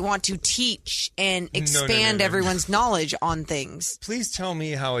things. They want to teach and expand everyone's knowledge on things. Please tell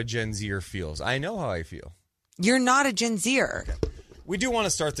me how a Gen Zer feels. I know how I feel. You're not a Gen Zer. Okay. We do want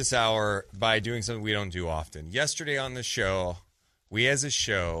to start this hour by doing something we don't do often. Yesterday on the show, we as a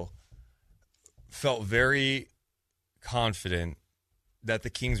show felt very confident that the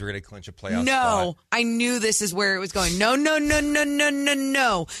Kings were going to clinch a playoff spot. I knew this is where it was going. No.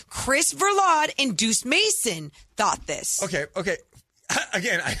 Chris Verlaud and Deuce Mason thought this. Okay.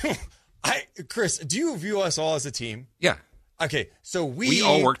 Again, Chris, do you view us all as a team? Yeah. Okay, so we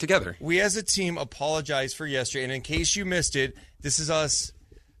all work together. We as a team apologize for yesterday. And in case you missed it, this is us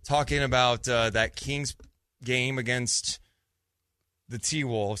talking about that Kings game against the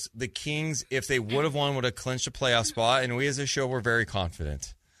T-Wolves. The Kings, if they would have won, would have clinched a playoff spot. And we as a show were very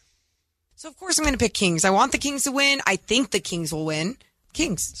confident. So, of course, I'm going to pick Kings. I want the Kings to win. I think the Kings will win.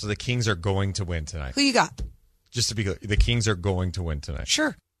 Kings. So the Kings are going to win tonight. Who you got? Just to be clear, the Kings are going to win tonight.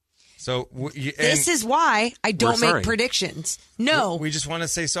 Sure. So this is why I don't make predictions. No. We just want to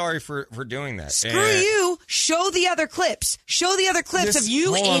say sorry for doing that. Screw you. Show the other clips. Show the other clips of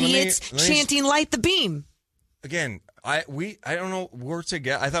you idiots chanting "Light the Beam." Again, I don't know. We're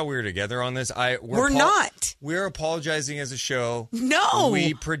together. I thought we were together on this. We're not. We're apologizing as a show. No.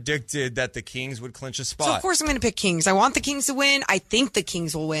 We predicted that the Kings would clinch a spot. So, of course, I'm going to pick Kings. I want the Kings to win. I think the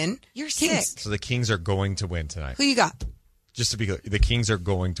Kings will win. You're Kings. sick. So the Kings are going to win tonight. Who you got? Just to be clear, the Kings are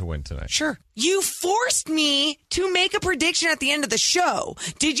going to win tonight. Sure. You forced me to make a prediction at the end of the show.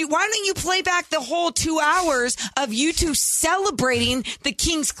 Why don't you play back the whole 2 hours of you two celebrating the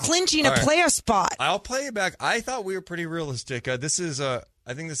Kings clinching a playoff spot? I'll play it back. I thought we were pretty realistic. I think this is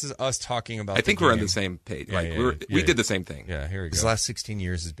us talking about I think we're on the same page. We did the same thing. Yeah, here we go. This last 16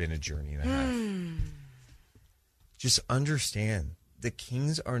 years has been a journey and a half. Just understand, the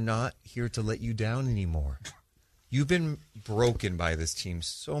Kings are not here to let you down anymore. You've been broken by this team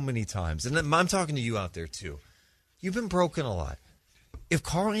so many times. And I'm talking to you out there, too. you've been broken a lot. If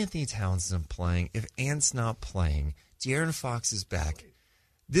Karl Anthony Towns isn't playing, if Ant's not playing, De'Aaron Fox is back.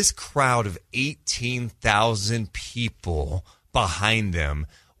 This crowd of 18,000 people behind them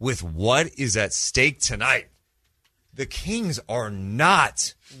with what is at stake tonight, the Kings are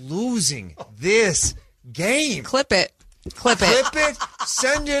not losing this game. Clip it. Clip it.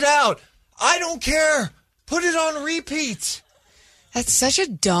 Send it out. I don't care. Put it on repeat. That's such a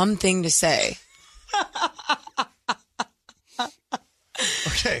dumb thing to say.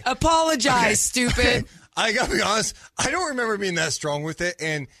 Okay. Apologize, stupid. Okay. I gotta be honest. I don't remember being that strong with it.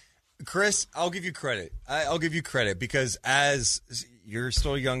 And Chris, I'll give you credit. I'll give you credit because as you're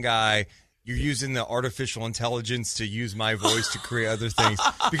still a young guy, you're using the artificial intelligence to use my voice to create other things.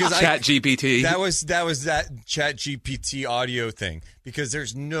 Because Chat GPT. That was that Chat GPT audio thing. Because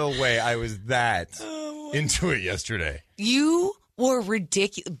there's no way I was that into it yesterday. You were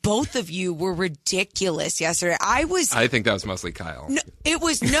ridiculous. Both of you were ridiculous yesterday. I think that was mostly Kyle. No,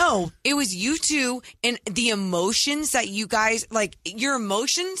 it was you two, and the emotions that you guys, like, your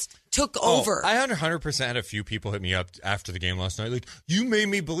emotions took over. I 100% had a few people hit me up after the game last night. Like, you made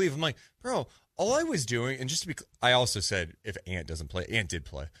me believe. I'm like, bro, all I was doing, and just to be I also said if Ant doesn't play, Ant did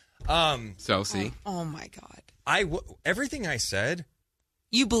play. So, see? Oh my God. Everything I said,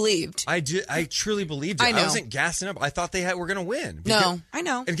 you believed. I truly believed it. I know. I wasn't gassing up. I thought were going to win. No, I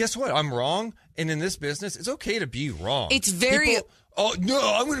know. And guess what? I'm wrong. And in this business, it's okay to be wrong. It's very... Oh, no,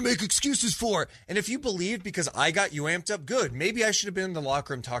 I'm going to make excuses for it. And if you believed because I got you amped up, good. Maybe I should have been in the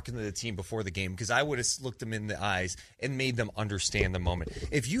locker room talking to the team before the game because I would have looked them in the eyes and made them understand the moment.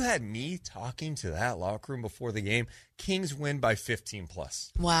 If you had me talking to that locker room before the game, Kings win by 15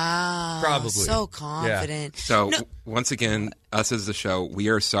 plus. Wow. Probably. So confident. Yeah. So, once again, us as the show, we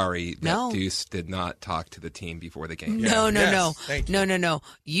are sorry that No. Deuce did not talk to the team before the game. No. Thank you. No.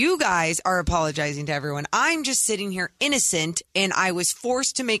 You guys are apologizing to everyone. I'm just sitting here innocent, and I was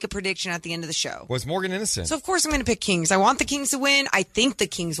forced to make a prediction at the end of the show. Was Morgan innocent? So, of course, I'm going to pick Kings. I want the Kings to win. I think the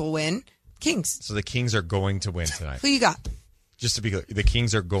Kings will win. Kings. So the Kings are going to win tonight. Who you got? Just to be clear, the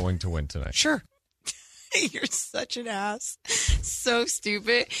Kings are going to win tonight. Sure. You're such an ass. So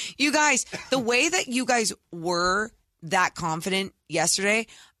stupid. You guys, the way that you guys were that confident yesterday,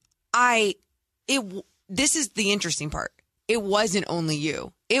 this is the interesting part. It wasn't only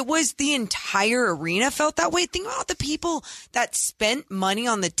you. It was the entire arena felt that way. Think about the people that spent money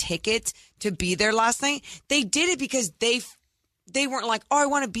on the tickets to be there last night. They did it because they weren't like, oh, I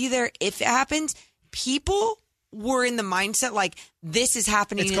want to be there if it happens. People were in the mindset like, this is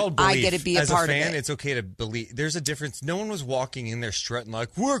happening It's called and belief. I get to be a As part a fan, of it. it's okay to believe. There's a difference. No one was walking in there strutting like,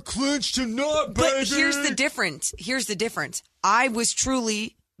 we're clinched to not, baby. But here's the difference. I was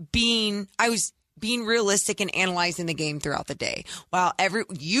being realistic and analyzing the game throughout the day. While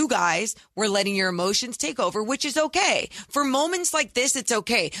you guys were letting your emotions take over, which is okay. For moments like this, it's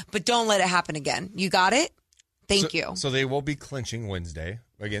okay. But don't let it happen again. You got it? Thank you. So they will be clinching Wednesday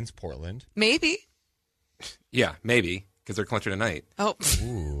against Portland. Maybe. Yeah, maybe, because they're clinching tonight. Oh.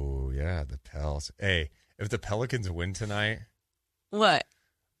 Ooh, yeah, the Pels. Hey, if the Pelicans win tonight, What?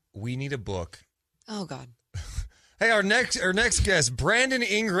 we need a book. Oh, God. Hey, our next guest, Brandon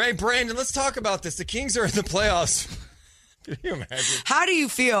Ingram. Hey, Brandon, let's talk about this. The Kings are in the playoffs. Can you imagine? How do you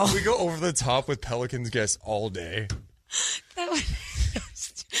feel? We go over the top with Pelicans guests all day.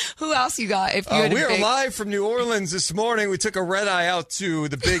 Who else you got? If you had we to are pick? live from New Orleans this morning. We took a red eye out to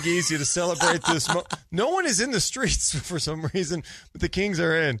the Big Easy to celebrate this. No one is in the streets for some reason, but the Kings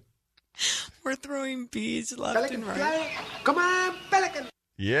are in. We're throwing beads left and right. Come on, Pelican.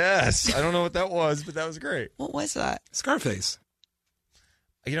 Yes. I don't know what that was, but that was great. What was that? Scarface.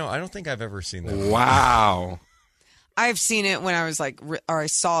 I don't think I've ever seen that. Wow. I've seen it when I was or I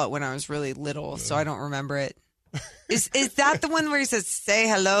saw it when I was really little, so I don't remember it. Is that the one where he says, say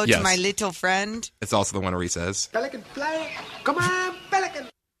hello Yes. to my little friend? It's also the one where he says, Pelican fly. Come on, Pelican.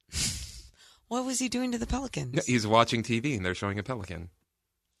 What was he doing to the Pelicans? he's watching TV and they're showing a pelican.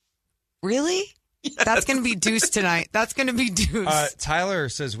 Really? Yes. That's going to be Deuce tonight. That's going to be Deuce. Tyler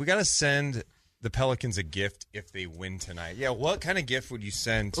says, we got to send the Pelicans a gift if they win tonight. Yeah, what kind of gift would you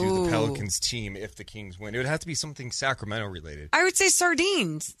send to the Pelicans team if the Kings win? It would have to be something Sacramento related. I would say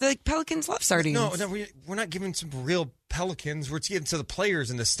sardines. The Pelicans love sardines. No, we're not giving some real Pelicans. We're giving to the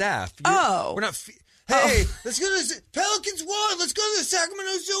players and the staff. We're not. Hey, let's go to the Pelicans won. Let's go to the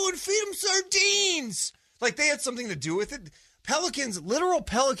Sacramento Zoo and feed them sardines. Like they had something to do with it. Literal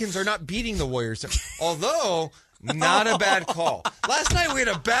Pelicans are not beating the Warriors. Although, not a bad call. Last night we had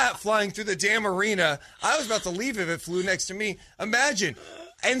a bat flying through the damn arena. I was about to leave if it flew next to me. Imagine,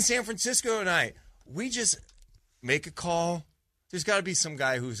 in San Francisco tonight, we just make a call. There's got to be some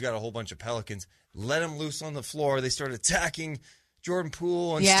guy who's got a whole bunch of Pelicans. Let him loose on the floor. They start attacking Jordan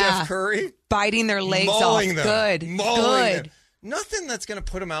Poole and Steph Curry. Biting their legs mauling off. Them, Good. Mauling Good. them. Nothing that's going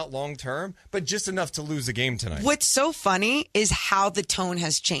to put them out long term, but just enough to lose the game tonight. What's so funny is how the tone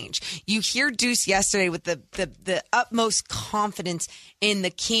has changed. You hear Deuce yesterday with the utmost confidence in the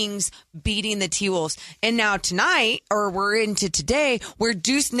Kings beating the T-Wolves. And now tonight, or we're into today, where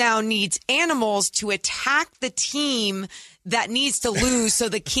Deuce now needs animals to attack the team that needs to lose so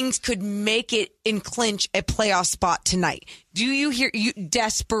the Kings could make it and clinch a playoff spot tonight. Do you hear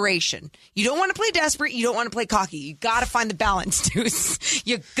desperation? You don't want to play desperate. You don't want to play cocky. You got to find the balance, Deuce.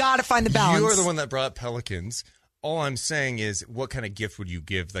 You got to find the balance. You're the one that brought up Pelicans. All I'm saying is, what kind of gift would you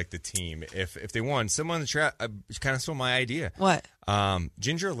give like the team if they won? Someone in the chat kind of stole my idea. What?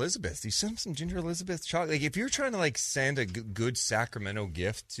 Ginger Elizabeth. You send some Ginger Elizabeth chocolate. Like if you're trying to like send a good Sacramento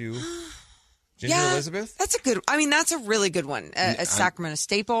gift to Ginger Elizabeth, that's a good. I mean, that's a really good one. A Sacramento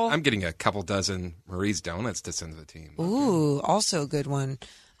staple. I'm getting a couple dozen Marie's Donuts to send to the team. Ooh, also a good one.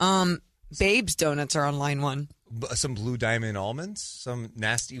 Babe's Donuts are on line one. Some Blue Diamond almonds, some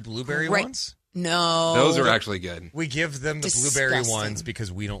nasty blueberry ones. No, those are actually good. We give them the Disgusting. blueberry ones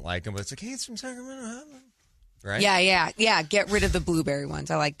because we don't like them, but it's like, hey, it's from Sacramento, have them. Right? Yeah. Get rid of the blueberry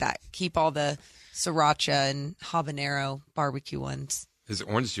ones. I like that. Keep all the sriracha and habanero barbecue ones. Is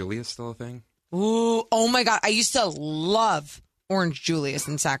Orange Julius still a thing? Ooh, oh my God. I used to love Orange Julius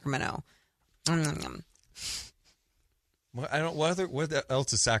in Sacramento. Well, I don't. What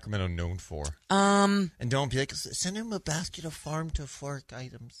else is Sacramento known for? And don't be like, send him a basket of farm to fork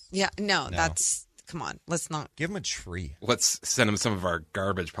items. Yeah, no, that's come on. Let's not give him a tree. Let's send him some of our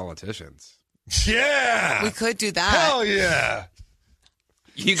garbage politicians. Yeah, we could do that. Hell yeah!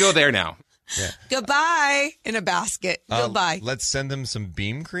 You go there now. Yeah. Goodbye in a basket. Goodbye. Let's send them some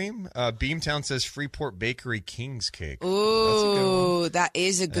beam cream. Beamtown says Freeport Bakery King's Cake. Ooh, that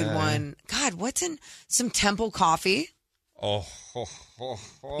is a good one. God, what's in some Temple coffee? Oh.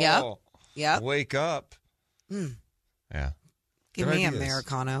 Yep. Wake up. Yeah. Give Good me ideas.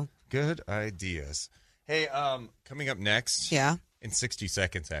 Americano. Good ideas. Hey, coming up next. Yeah. In 60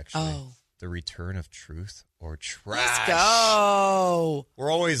 seconds, actually. Oh. The return of truth or trash. Let's go.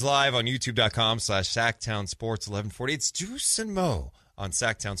 We're always live on youtube.com/Sacktown Sports 1140. It's Deuce and Mo on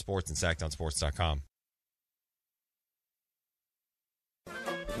Sacktown Sports and SacktownSports.com.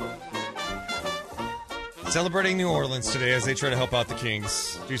 Celebrating New Orleans today as they try to help out the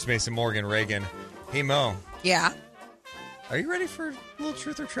Kings. Deuce, Mason, Morgan, Reagan. Hey, Mo. Yeah. Are you ready for a little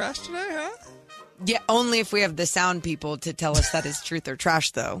truth or trash today, huh? Yeah, only if we have the sound people to tell us that is truth or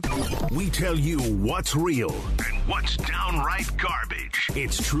trash, though. We tell you what's real and what's downright garbage.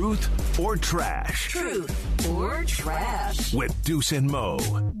 It's truth or trash. Truth or trash. With Deuce and Mo.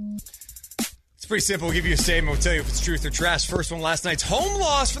 It's pretty simple. We'll give you a statement. We'll tell you if it's truth or trash. First one, last night's home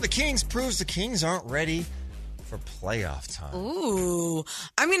loss for the Kings proves the Kings aren't ready for playoff time. Ooh.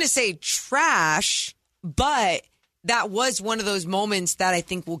 I'm going to say trash, but that was one of those moments that I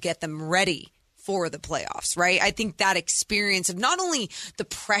think will get them ready for the playoffs, right? I think that experience of not only the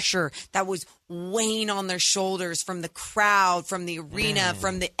pressure that was weighing on their shoulders from the crowd, from the arena,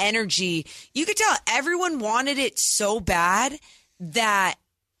 from the energy, you could tell everyone wanted it so bad that,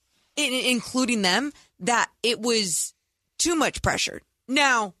 including them, that it was too much pressure.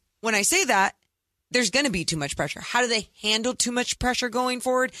 Now, when I say that, there's going to be too much pressure. How do they handle too much pressure going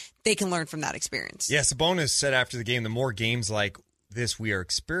forward? They can learn from that experience. Yeah, Sabonis said after the game, the more games like this we are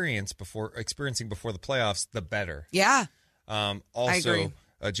experiencing before the playoffs, the better. Yeah. Also, I agree.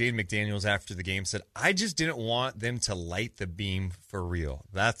 Jaden McDaniels after the game said, I just didn't want them to light the beam for real.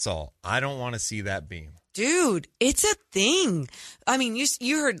 That's all. I don't want to see that beam. Dude, it's a thing. I mean,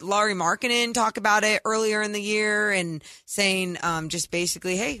 you heard Lauri Markkanen talk about it earlier in the year and saying just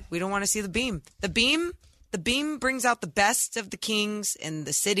basically, hey, we don't want to see the beam. The beam brings out the best of the Kings and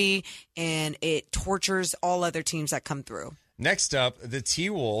the city, and it tortures all other teams that come through. Next up, the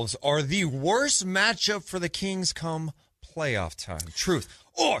T-Wolves are the worst matchup for the Kings come playoff time. Truth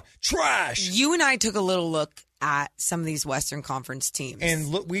or trash? You and I took a little look at some of these Western Conference teams. And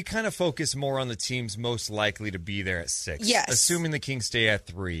look, we kind of focus more on the teams most likely to be there at 6. Yes. Assuming the Kings stay at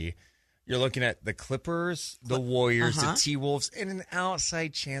 3. You're looking at the Clippers, the Warriors, the T-Wolves, and an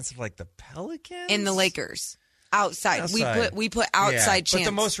outside chance of like the Pelicans. And the Lakers. Outside. We put outside chance. But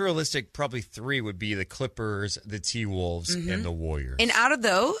the most realistic, probably 3 would be the Clippers, the T-Wolves, and the Warriors. And out of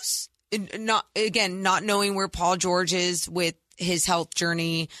those, not knowing where Paul George is with his health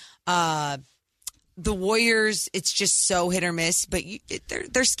journey, the Warriors, it's just so hit or miss, but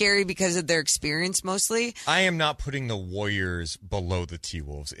they're scary because of their experience mostly. I am not putting the Warriors below the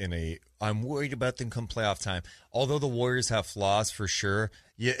T-Wolves I'm worried about them come playoff time. Although the Warriors have flaws for sure,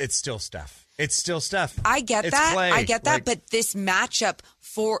 it's still Steph. I get that. Clay. I get that. But this matchup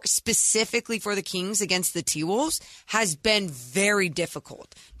specifically for the Kings against the T-Wolves has been very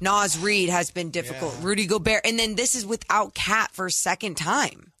difficult. Naz Reid has been difficult. Yeah. Rudy Gobert. And then this is without Cat for a second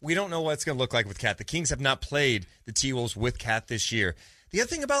time. We don't know what it's going to look like with Cat. The Kings have not played the T-Wolves with Cat this year. The other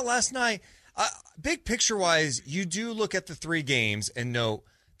thing about last night, big picture-wise, you do look at the 3 games and know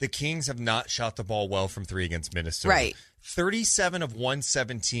the Kings have not shot the ball well from 3 against Minnesota. Right. 37 of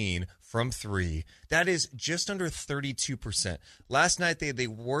 117 from 3. That is just under 32%. Last night, they had the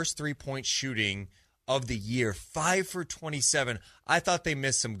worst 3-point shooting of the year, 5 for 27. I thought they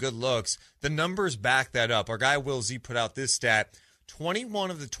missed some good looks. The numbers back that up. Our guy Will Z put out this stat. 21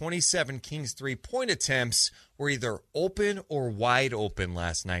 of the 27 Kings 3-point attempts were either open or wide open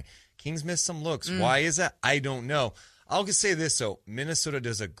last night. Kings missed some looks. Why is that? I don't know. I'll just say this, though. Minnesota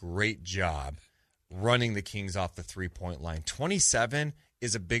does a great job running the Kings off the 3-point line. 27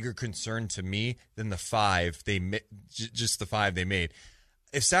 is a bigger concern to me than the 5 just the 5 they made.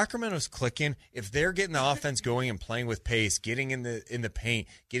 If Sacramento's clicking, if they're getting the offense going and playing with pace, getting in the paint,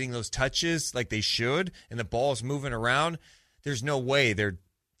 getting those touches like they should, and the ball's moving around, there's no way they're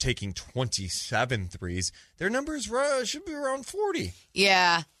taking 27 threes. Their numbers should be around 40.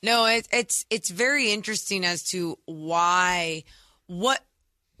 Yeah. No, it's very interesting as to what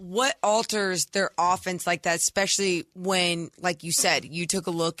alters their offense like that, especially when, like you said, you took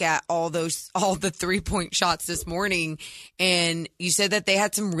a look at all the 3-point shots this morning, and you said that they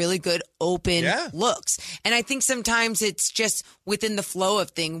had some really good open looks. And I think sometimes it's just within the flow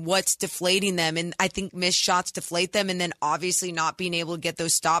of thing, what's deflating them. And I think missed shots deflate them. And then obviously not being able to get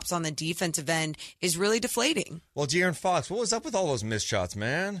those stops on the defensive end is really deflating. Well, De'Aaron Fox, what was up with all those missed shots,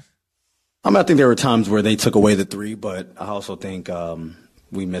 man? I think there were times where they took away the 3, but I also think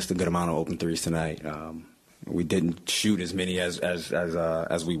we missed a good amount of open threes tonight. We didn't shoot as many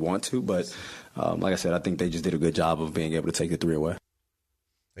as we want to, but like I said, I think they just did a good job of being able to take the 3 away.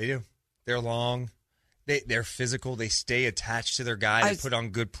 They do. They're long. They're physical. They stay attached to their guy. They put on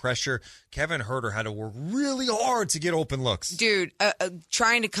good pressure. Kevin Huerter had to work really hard to get open looks. Dude,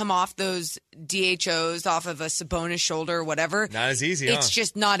 trying to come off those DHOs off of a Sabonis shoulder or whatever. Not as easy, It's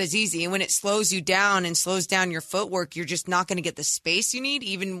just not as easy. And when it slows you down and slows down your footwork, you're just not going to get the space you need.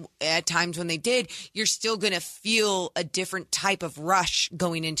 Even at times when they did, you're still going to feel a different type of rush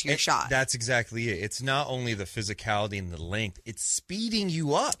going into your shot. That's exactly it. It's not only the physicality and the length. It's speeding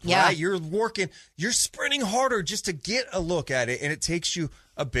you up, yeah. Right? You're sprinting harder just to get a look at it, and it takes you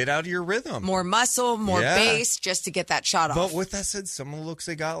a bit out of your rhythm. More muscle, more base, just to get that shot off. But with that said, some of the looks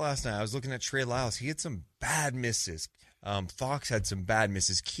they got last night, I was looking at Trey Lyles. He had some bad misses. Fox had some bad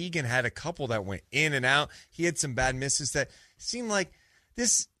misses. Keegan had a couple that went in and out. He had some bad misses that seemed like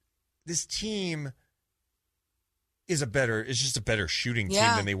this team is just a better shooting team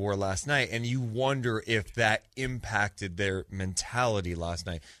than they were last night. And you wonder if that impacted their mentality last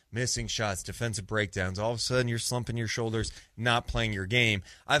night. Missing shots, defensive breakdowns. All of a sudden, you're slumping your shoulders, not playing your game.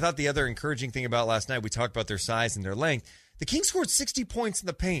 I thought the other encouraging thing about last night, we talked about their size and their length. The Kings scored 60 points in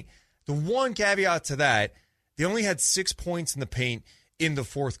the paint. The one caveat to that, they only had 6 points in the paint in the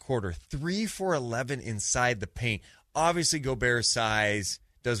fourth quarter. 3 for 11 inside the paint. Obviously, Gobert's size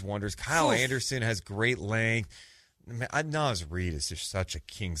does wonders. Kyle Anderson has great length. Naz Reid is just such a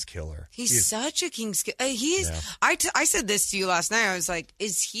Kings killer. He's such a Kings killer. I said this to you last night. I was like,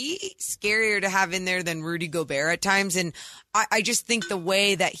 is he scarier to have in there than Rudy Gobert at times? And I just think the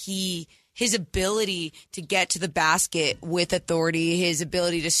way that his ability to get to the basket with authority, his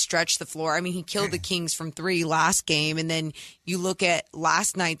ability to stretch the floor. I mean, he killed the Kings from 3 last game. And then you look at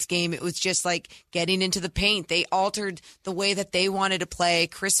last night's game, it was just like getting into the paint. They altered the way that they wanted to play.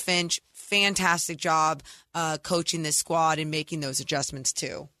 Chris Finch, fantastic job coaching this squad and making those adjustments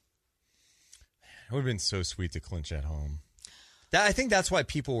too. It would have been so sweet to clinch at home. I think that's why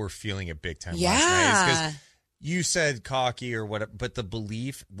people were feeling it big time last night. Because you said cocky or whatever, but the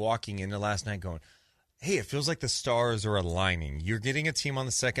belief walking into last night going, hey, it feels like the stars are aligning. You're getting a team on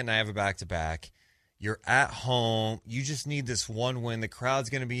the second night of a back-to-back. You're at home. You just need this one win. The crowd's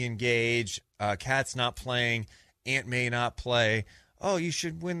going to be engaged. Cat's not playing. Ant may not play. Oh, you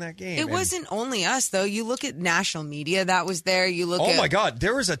should win that game. It wasn't only us, though. You look at national media that was there. You look my God.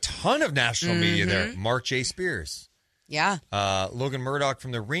 There was a ton of national media there. Mark J. Spears. Yeah. Logan Murdoch from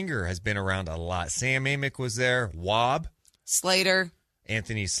The Ringer has been around a lot. Sam Amick was there. Wob. Slater.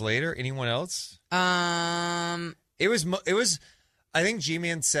 Anthony Slater. Anyone else? It was I think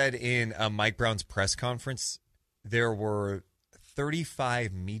G-Man said in Mike Brown's press conference there were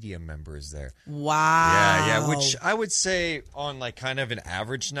 35 media members there. Wow. Yeah, which I would say on like kind of an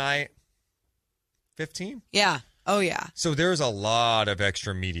average night, 15? Yeah. Oh, yeah. So there's a lot of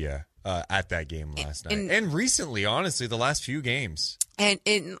extra media at that game last night. And recently, honestly, the last few games. And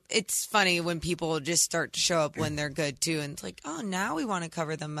it's funny when people just start to show up when they're good, too. And it's like, oh, now we want to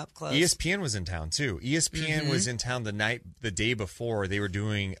cover them up close. ESPN was in town, too. ESPN was in town the day before. They were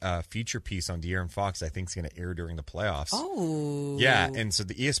doing a feature piece on De'Aaron Fox I think is going to air during the playoffs. Oh. Yeah, and so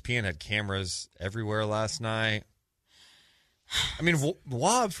the ESPN had cameras everywhere last night. I mean,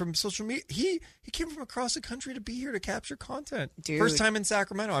 Wob from social media, he came from across the country to be here to capture content. Dude. First time in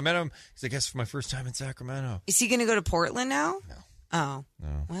Sacramento. I met him. He's like, "Yes, for my first time in Sacramento." Is he going to go to Portland now? No. Oh.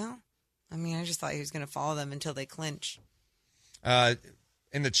 No. Well, I mean, I just thought he was going to follow them until they clinch.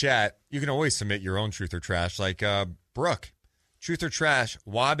 In the chat, you can always submit your own truth or trash. Like Brooke, truth or trash,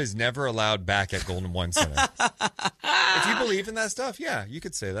 Wob is never allowed back at Golden One Center. If you believe in that stuff, yeah, you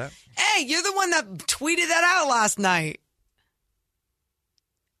could say that. Hey, you're the one that tweeted that out last night.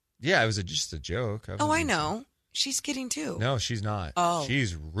 Yeah, it was just a joke. I know. She's kidding, too. No, she's not. Oh.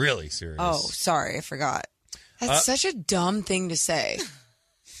 She's really serious. Oh, sorry. I forgot. That's such a dumb thing to say.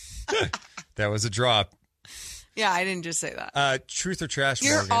 That was a drop. Yeah, I didn't just say that. Truth or trash,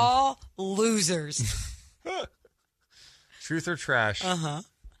 You're Morgan? all losers. Truth or trash? Uh-huh.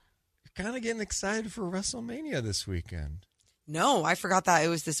 You're kind of getting excited for WrestleMania this weekend. No, I forgot that it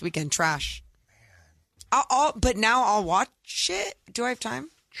was this weekend. Trash. But now I'll watch it. Do I have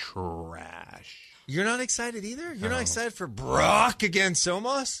time? Trash. You're not excited either? You're not excited for Brock against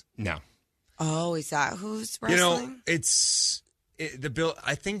Omos? No. Oh, is that who's wrestling? The bill.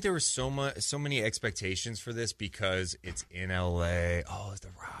 I think there was so many expectations for this because it's in LA. Oh, is The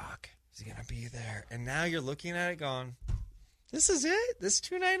Rock? Is he gonna be there? And now you're looking at it going, this is it? This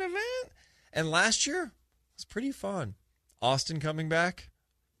 2-night event? And last year was pretty fun. Austin coming back.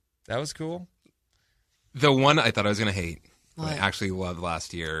 That was cool. The one I thought I was gonna hate. What? I actually loved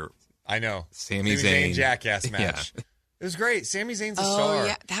last year. I know. Sami Zayn Jackass match. Yeah. It was great. Sami Zayn's a Oh, star.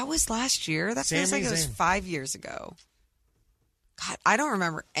 yeah. That was last year. That feels Sami like it was Zayn. 5 years ago. God, I don't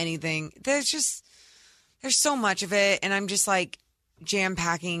remember anything. There's so much of it, and I'm just like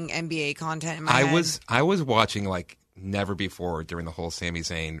jam-packing NBA content in my head. I was watching like never before during the whole Sami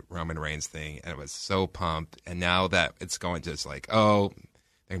Zayn Roman Reigns thing, and I was so pumped. And now that it's going just like, oh,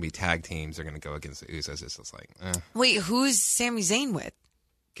 they're gonna be tag teams, they're gonna go against the Usos. It's just like, Wait, who's Sami Zayn with?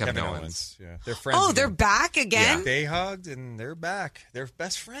 Kevin Owens. Yeah, they're friends. Oh, again. they're back again? Yeah. They hugged and they're back. They're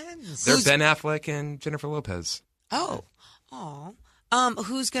best friends. They're Ben Affleck and Jennifer Lopez. Oh.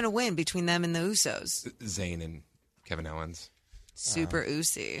 Who's going to win between them and the Usos? Zayn and Kevin Owens. Super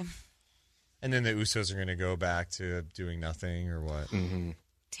Usy. And then the Usos are going to go back to doing nothing or what? Mm-hmm.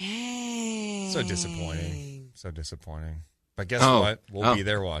 Dang. So disappointing. But guess what? We'll be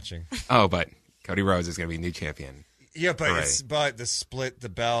there watching. Oh, but Cody Rhodes is going to be new champion. Yeah, but Hooray. but the split the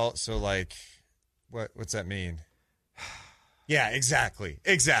belt. So like, what's that mean? Yeah, exactly.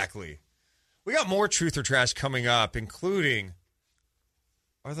 We got more truth or trash coming up, including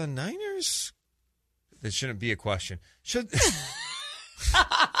are the Niners? This shouldn't be a question. Should the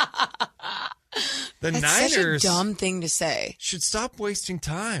That's Niners? such a dumb thing to say. Should stop wasting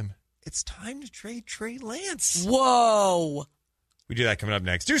time. It's time to trade Trey Lance. Whoa. We do that coming up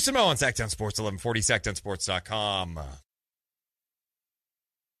next. Deuce and Mo on Sacktown Sports 1140, sacktownsports.com.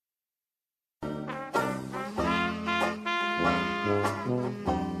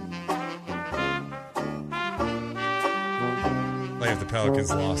 Like if the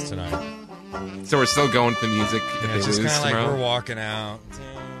Pelicans lost tonight. So we're still going with the music if Yeah, they it's just lose kind of like tomorrow? we're walking out.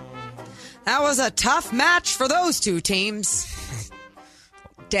 That was a tough match for those two teams.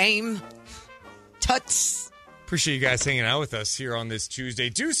 Dame. Tuts. Appreciate you guys hanging out with us here on this Tuesday.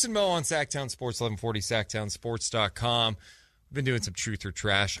 Deuce and Mo on Sacktown Sports 1140, sacktownsports.com. We've been doing some truth or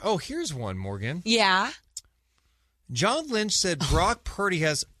trash. Oh, here's one, Morgan. Yeah. John Lynch said Brock Purdy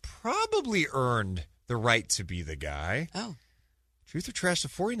has probably earned the right to be the guy. Oh. Truth or trash, the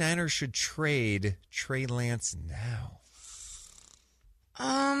 49ers should trade Trey Lance now.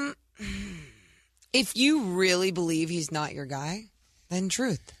 If you really believe he's not your guy, then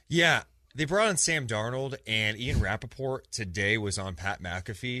truth. Yeah. They brought in Sam Darnold, and Ian Rappaport today was on Pat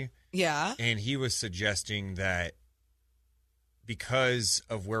McAfee. Yeah. And he was suggesting that because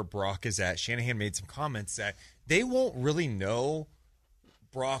of where Brock is at, Shanahan made some comments that they won't really know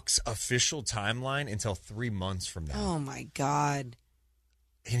Brock's official timeline until 3 months from now. Oh, my God.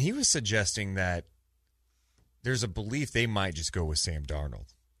 And he was suggesting that there's a belief they might just go with Sam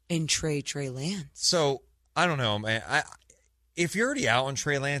Darnold. And Trey Lance. So, I don't know, man. if you're already out on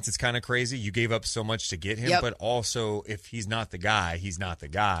Trey Lance, it's kind of crazy. You gave up so much to get him, but also if he's not the guy, he's not the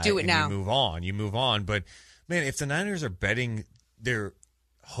guy. Do it now. You move on. But, man, if the Niners are betting their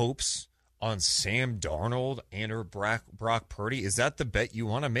hopes on Sam Darnold and or Brock Purdy, is that the bet you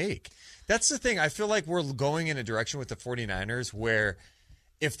want to make? That's the thing. I feel like we're going in a direction with the 49ers where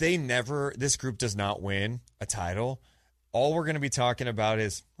if this group does not win a title, all we're going to be talking about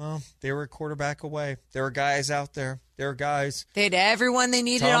is, well, they were a quarterback away. There were guys out there. There were guys. They had everyone they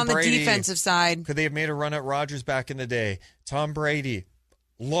needed Tom on the Brady. defensive side. Could they have made a run at Rodgers back in the day? Tom Brady.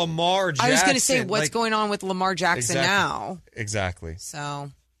 Lamar Jackson. I was going to say, what's going on with Lamar Jackson now? Exactly.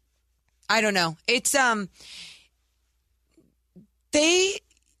 So, I don't know. It's, they,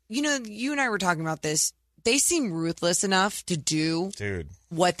 you and I were talking about this. They seem ruthless enough to do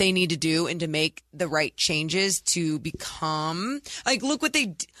what they need to do and to make the right changes to become look what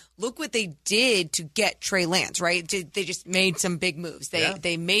they did to get Trey Lance, right? They just made some big moves.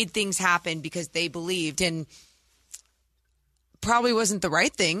 They made things happen because they believed, and probably wasn't the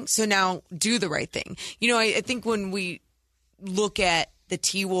right thing. So now do the right thing. I think when we look at the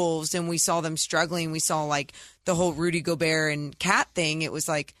T-Wolves and we saw them struggling, we saw the whole Rudy Gobert and Cat thing. It was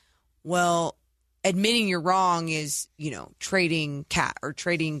well, admitting you're wrong is, trading Cat or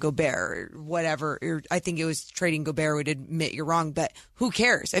trading Gobert or whatever. I think it was trading Gobert would admit you're wrong, but who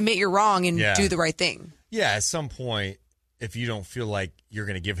cares? Admit you're wrong and do the right thing. Yeah, at some point, if you don't feel like you're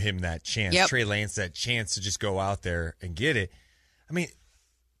going to give him that chance, Trey Lance that chance to just go out there and get it. I mean,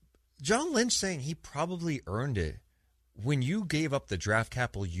 John Lynch saying he probably earned it when you gave up the draft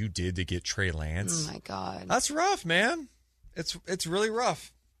capital you did to get Trey Lance. Oh, my God. That's rough, man. It's really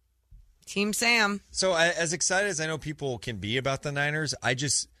rough. Team Sam. So as excited as I know people can be about the Niners,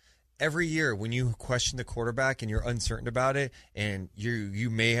 every year when you question the quarterback and you're uncertain about it and you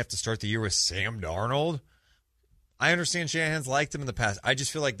may have to start the year with Sam Darnold, I understand Shanahan's liked him in the past. I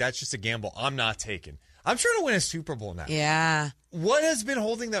just feel like that's just a gamble I'm not taking. I'm trying to win a Super Bowl now. Yeah. What has been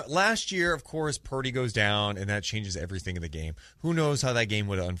holding that? Last year, of course, Purdy goes down, and that changes everything in the game. Who knows how that game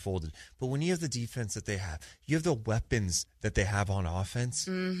would have unfolded? But when you have the defense that they have, you have the weapons that they have on offense,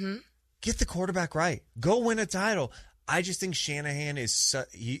 get the quarterback right. Go win a title. I just think Shanahan is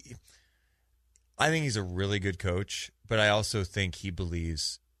I think he's a really good coach, but I also think he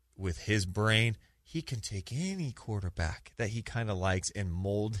believes with his brain, he can take any quarterback that he kind of likes and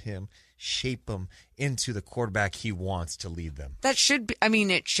mold him, shape him into the quarterback he wants to lead them. That should be,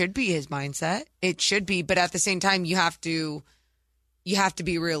 it should be his mindset. It should be, but at the same time, you have to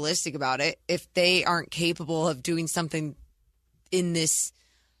be realistic about it. If they aren't capable of doing something in this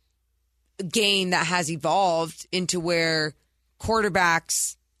game that has evolved into where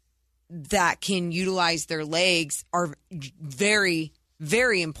quarterbacks that can utilize their legs are very,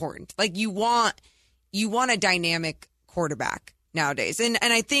 very important. You want a dynamic quarterback nowadays. And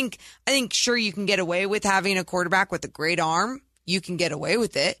I think sure you can get away with having a quarterback with a great arm. You can get away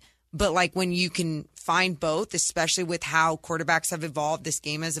with it. But when you can find both, especially with how quarterbacks have evolved, this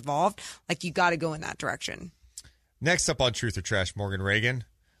game has evolved, you got to go in that direction. Next up on Truth or Trash, Morgan Reagan.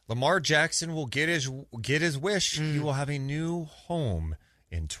 Lamar Jackson will get his wish. He will have a new home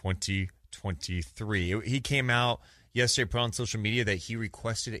in 2023. He came out yesterday, put on social media that he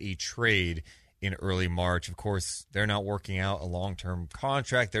requested a trade in early March. Of course, they're not working out a long-term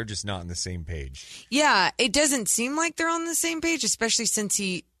contract. They're just not on the same page. Yeah, it doesn't seem like they're on the same page, especially since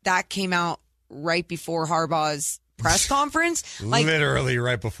that came out right before Harbaugh's press conference. Literally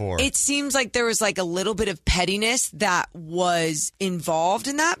right before. It seems like there was a little bit of pettiness that was involved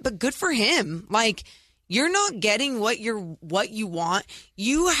in that, but good for him. You're not getting what you want.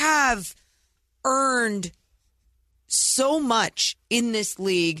 You have earned so much in this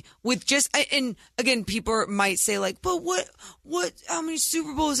league with and again, people might say but how many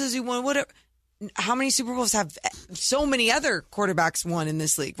Super Bowls has he won? Whatever. How many Super Bowls have so many other quarterbacks won in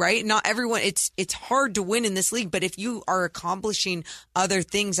this league, right? Not everyone. It's hard to win in this league, but if you are accomplishing other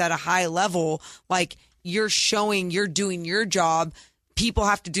things at a high level, you're showing you're doing your job, people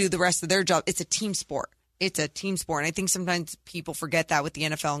have to do the rest of their job. It's a team sport. It's a team sport. And I think sometimes people forget that with the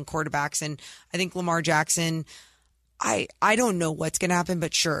NFL and quarterbacks. And I think Lamar Jackson, I don't know what's going to happen,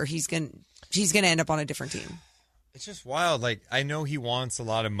 but sure, he's going to end up on a different team. It's just wild. I know he wants a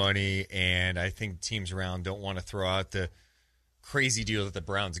lot of money, and I think teams around don't want to throw out the crazy deal that the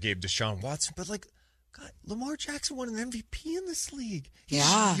Browns gave Deshaun Watson. But, God, Lamar Jackson won an MVP in this league. He's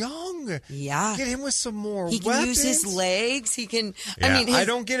young. Yeah. Get him with some more He can use his legs. He can. Yeah, I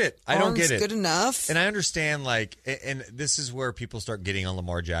don't get it. I don't get it. Good enough. And I understand, and this is where people start getting on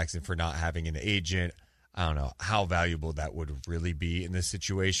Lamar Jackson for not having an agent. I don't know how valuable that would really be in this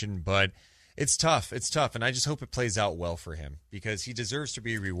situation, but It's tough. It's tough, and I just hope it plays out well for him because he deserves to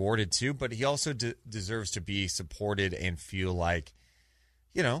be rewarded too, but he also deserves to be supported and feel like,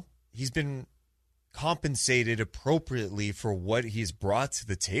 he's been compensated appropriately for what he's brought to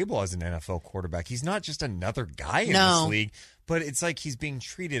the table as an NFL quarterback. He's not just another guy in this league, but it's like he's being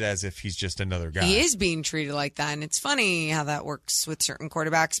treated as if he's just another guy. He is being treated like that, and it's funny how that works with certain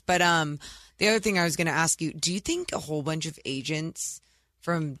quarterbacks. But the other thing I was going to ask you, do you think a whole bunch of agents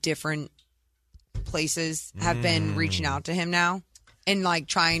from different places have been reaching out to him now and like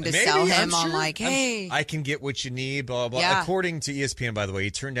trying to sell him on like, hey, I can get what you need, blah, blah. Yeah. According to ESPN, by the way,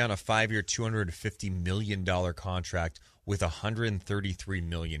 he turned down a 5-year, $250 million contract with $133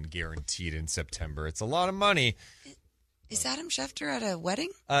 million guaranteed in September. It's a lot of money. Is Adam Schefter at a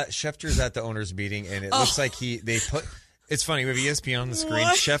wedding? Schefter's at the owners' meeting, and it looks like it's funny, we have ESPN on the screen.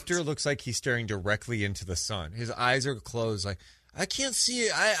 What? Schefter looks like he's staring directly into the sun. His eyes are closed, like, I can't see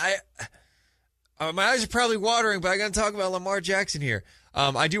it. My eyes are probably watering, but I got to talk about Lamar Jackson here.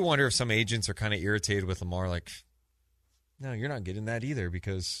 I do wonder if some agents are kind of irritated with Lamar, like, no, you're not getting that either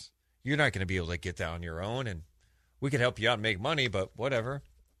because you're not going to be able to get that on your own, and we could help you out and make money, but whatever.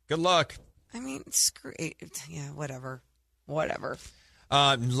 Good luck. I mean, screw it. Yeah, whatever.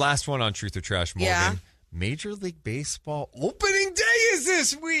 Last one on Truth or Trash, Morgan. Yeah. Major League Baseball opening day is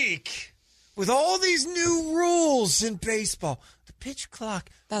this week with all these new rules in baseball. The pitch clock,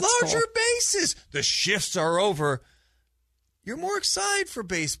 larger cool. bases, the shifts are over. You're more excited for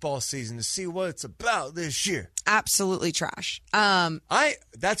baseball season to see what it's about this year. Absolutely trash.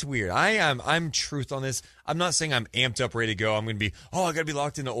 That's weird. I'm truth on this. I'm not saying I'm amped up, ready to go. I'm going to be, I got to be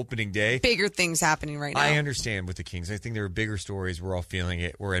locked into opening day. Bigger things happening right now. I understand with the Kings. I think there are bigger stories. We're all feeling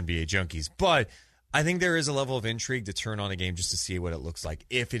it. We're NBA junkies. But I think there is a level of intrigue to turn on a game just to see what it looks like.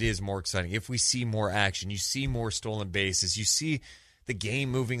 If it is more exciting, if we see more action, you see more stolen bases, you see the game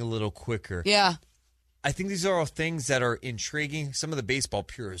moving a little quicker. Yeah. I think these are all things that are intriguing. Some of the baseball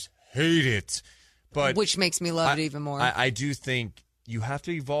purists hate it. But which makes me love it even more. I do think you have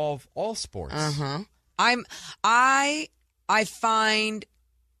to evolve all sports. I find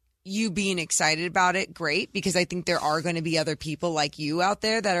you being excited about it great because I think there are going to be other people like you out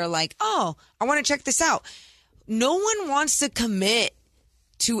there that are like, oh, I want to check this out. No one wants to commit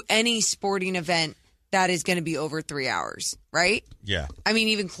to any sporting event that is going to be over 3 hours, right? Yeah. I mean,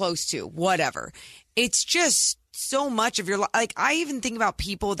 even close to, whatever. It's just so much of your life. Like, I even think about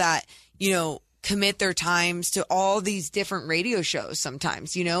people that, commit their times to all these different radio shows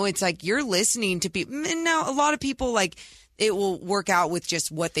sometimes. It's like you're listening to people. And now a lot of people, like, it will work out with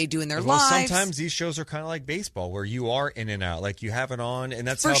just what they do in their lives. Sometimes these shows are kind of like baseball where you are in and out. Like, you have it on, and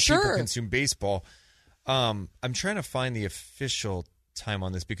that's For how sure. people consume baseball. I'm trying to find the official time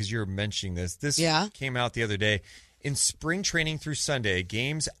on this because you're mentioning this. This came out the other day. In spring training through Sunday,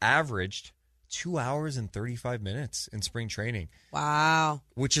 games averaged 2 hours and 35 minutes in spring training. Wow.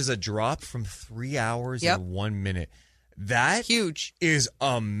 Which is a drop from 3 hours and 1 minute. That huge is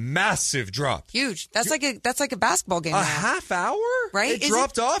a massive drop. Huge. That's like a basketball game. A half hour? Right? It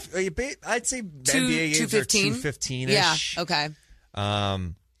dropped off. I'd say NBA games are 2:15-ish. Yeah. Okay.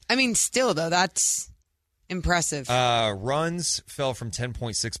 I mean, still though, that's impressive. Runs fell from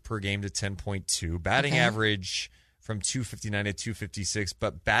 10.6 per game to 10.2. Batting average from 259 to 256,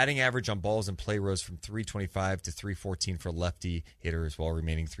 but batting average on balls in play rose from 325 to 314 for lefty hitters, while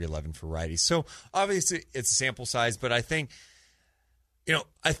remaining 311 for righties. So obviously it's a sample size, but I think,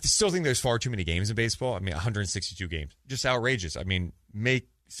 I still think there's far too many games in baseball. I mean, 162 games, just outrageous. I mean,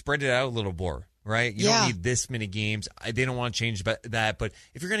 spread it out a little more. Right? You don't need this many games. They don't want to change that. But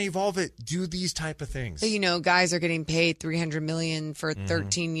if you're going to evolve it, do these type of things. So, guys are getting paid $300 million for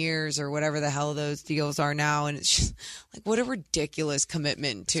 13 years or whatever the hell those deals are now. And it's just like, what a ridiculous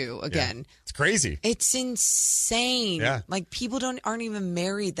commitment to, again. Yeah. It's crazy. It's insane. Yeah. Like, people aren't even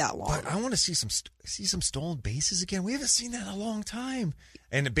married that long. But I want to see some stolen bases again. We haven't seen that in a long time.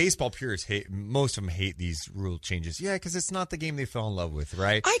 And the baseball purists most of them hate these rule changes. Yeah, because it's not the game they fell in love with,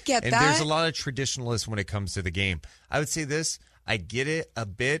 right? I get and that. And there's a lot of traditionalists when it comes to the game. I would say this, I get it a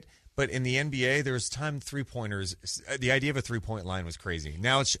bit, but in the NBA, there was time three-pointers. The idea of a three-point line was crazy.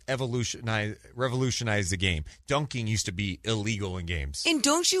 Now it's revolutionized the game. Dunking used to be illegal in games. And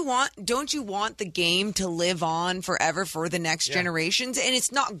don't you want the game to live on forever for the next generations? And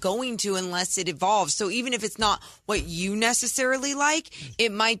it's not going to unless it evolves. So even if it's not what you necessarily like,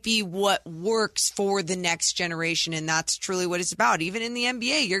 it might be what works for the next generation. And that's truly what it's about. Even in the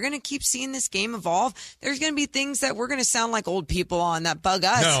NBA, you're going to keep seeing this game evolve. There's going to be things that we're going to sound like old people on that bug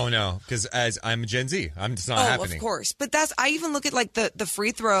us. No. No, because as I'm Gen Z, I'm just not happening. Of course. But I even look at like the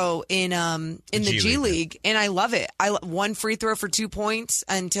free throw in the G League, and I love it. One free throw for 2 points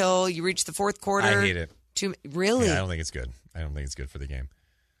until you reach the fourth quarter. I hate it. Really? Yeah, I don't think it's good. I don't think it's good for the game.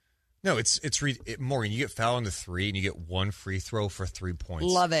 No, Morgan, you get fouled into 3 and you get 1 free throw for 3 points.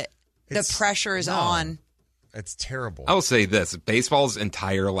 Love it. The pressure is on. It's terrible. I will say this. Baseball's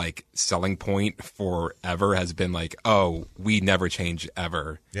entire selling point forever has been we never change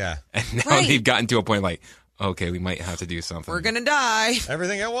ever. Yeah. And now they've gotten to a point okay, we might have to do something. We're going to die.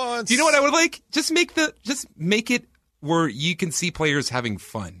 Everything at once. Do you know what I would like? Just make it where you can see players having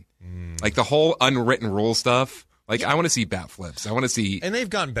fun. Like the whole unwritten rule stuff. I want to see bat flips. I want to see... And they've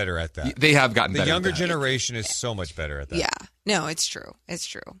gotten better at that. They have gotten better The younger at that. generation is so much better at that. Yeah. No, it's true. It's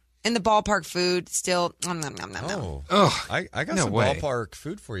true. And the ballpark food still... Oh. I got no some way. ballpark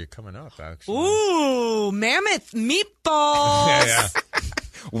food for you coming up, actually. Ooh, mammoth meatballs. Yeah.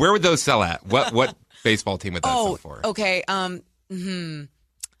 Where would those sell at? What baseball team would that sell for? Okay. I'm going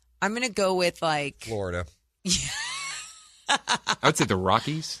to go with Florida. I would say the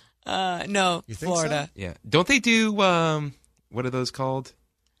Rockies. No, You think Florida. So? Yeah. Don't they do, what are those called?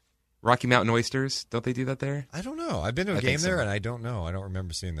 Rocky Mountain oysters? Don't they do that there? I don't know. I've been to a I game think so. there, and I don't know. I don't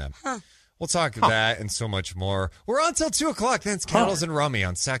remember seeing that. We'll talk that and so much more. We're on till 2 o'clock. Then it's Cattles and Rummy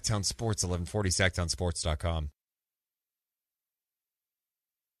on Sacktown Sports, 1140, sacktownsports.com.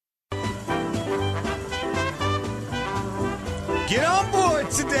 Get on board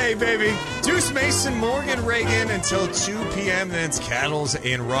today, baby. Deuce, Mason, Morgan, Reagan until 2 p.m. Then it's Cattles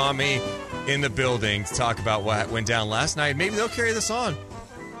and Rami in the building to talk about what went down last night. Maybe they'll carry this on.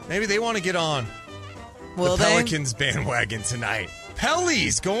 Maybe they want to get on Will the they? Pelicans bandwagon tonight.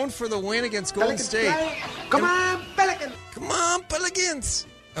 Pellies going for the win against Golden State. Come on, Pelicans. Come on, Pelicans.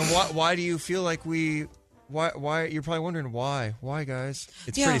 And why do you feel like why you're probably wondering why? Why, guys?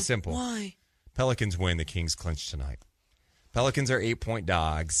 It's pretty simple. Why? Pelicans win, the Kings clinch tonight. Pelicans are 8-point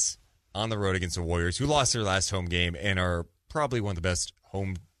dogs on the road against the Warriors, who lost their last home game and are probably one of the best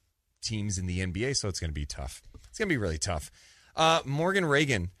home teams in the NBA, so it's going to be tough. It's going to be really tough. Morgan,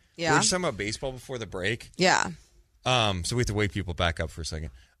 Reagan, we were just talking about baseball before the break. Yeah. So we have to wake people back up for a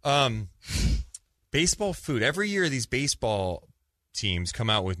second. Baseball food. Every year these baseball teams come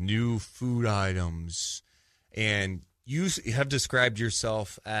out with new food items, and you have described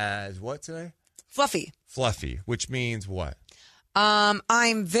yourself as what today? Fluffy. Fluffy, which means what?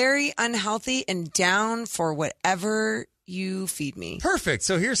 I'm very unhealthy and down for whatever you feed me. Perfect.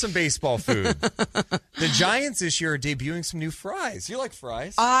 So here's some baseball food. The Giants this year are debuting some new fries. You like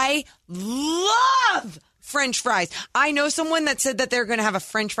fries? I love French fries. I know someone that said that they're going to have a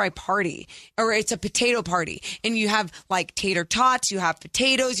French fry party, or it's a potato party, and you have tater tots, you have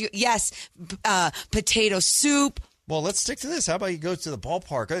potatoes, potato soup. Well, let's stick to this. How about you go to the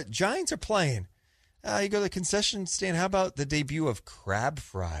ballpark? Giants are playing. You go to the concession stand. How about the debut of crab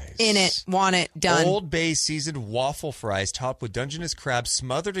fries? In it. Want it. Done. Old Bay seasoned waffle fries topped with Dungeness crab,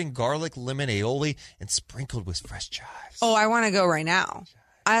 smothered in garlic lemon aioli, and sprinkled with fresh chives. Oh, I want to go right now.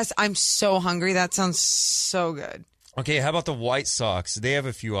 I'm so hungry. That sounds so good. Okay, how about the White Sox? They have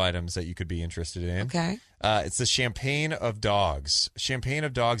a few items that you could be interested in. Okay. It's the Champagne of Dogs. Champagne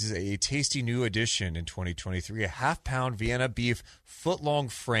of Dogs is a tasty new addition in 2023. A half-pound Vienna beef foot-long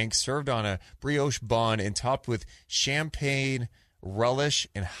frank served on a brioche bun and topped with champagne relish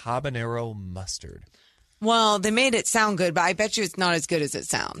and habanero mustard. Well, they made it sound good, but I bet you it's not as good as it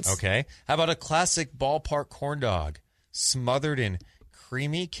sounds. Okay. How about a classic ballpark corn dog smothered in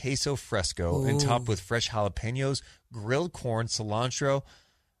creamy queso fresco and topped with fresh jalapenos, grilled corn, cilantro.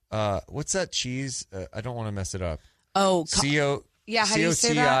 What's that cheese? I don't want to mess it up. Oh, yeah. How do you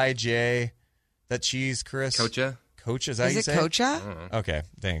say that? Cotij. That cheese, Chris. Kocha. Kocha. Is that how you say Kocha? it? Okay.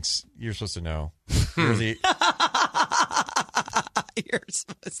 Thanks. You're supposed to know. You're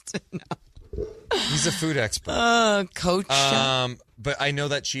supposed to know. He's a food expert. Kocha. But I know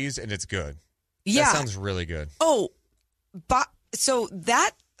that cheese and it's good. Yeah. That sounds really good. Oh, but so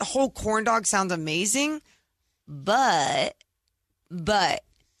that whole corn dog sounds amazing, but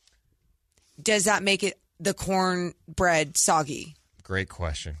does that make it the cornbread soggy? Great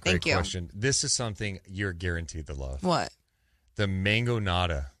question. Thank you. Question. This is something you're guaranteed to love. What? The mango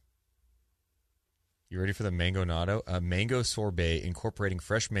nata. You ready for the mango nata? A mango sorbet incorporating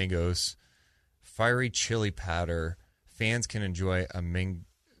fresh mangoes, fiery chili powder. Fans can enjoy a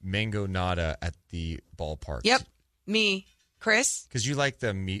mango nata at the ballpark. Yep. Me. Chris? Because you like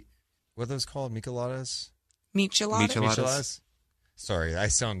the meat. What are those called? Micheladas? Micheladas? Sorry, I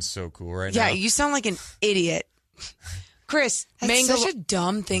sound so cool right now. Yeah, you sound like an idiot. Chris, That's such a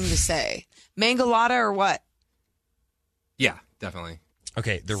dumb thing to say. Mangolada or what? Yeah, definitely.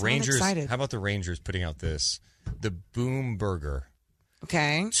 Okay, the So Rangers. excited. How about the Rangers putting out this? The Boom Burger.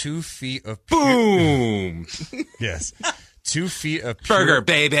 Okay. 2 feet of Boom. Yes. 2 feet of pure, Burger,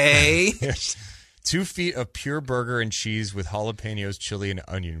 baby. 2 feet of pure burger and cheese with jalapenos, chili, and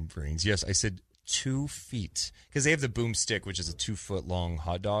onion rings. Yes, I said 2 feet because they have the Boom Stick, which is a 2-foot long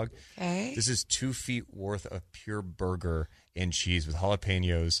hot dog. Okay. This is 2 feet worth of pure burger and cheese with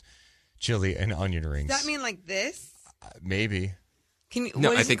jalapenos, chili, and onion rings. Does that mean like this? Maybe. Can you? No,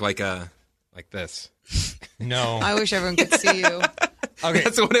 what I is think like this. No. I wish everyone could see you. Okay.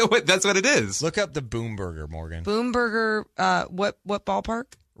 That's what it is. Look up the Boom Burger, Morgan. Boom Burger. What ballpark?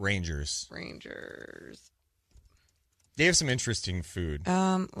 Rangers. They have some interesting food.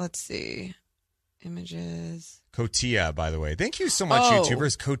 Let's see. Images. Cotija, by the way. Thank you so much, Oh.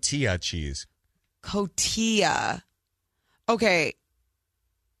 YouTubers. Cotija cheese. Cotija. Okay.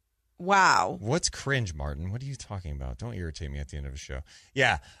 Wow. What's cringe, Martin? What are you talking about? Don't irritate me at the end of a show.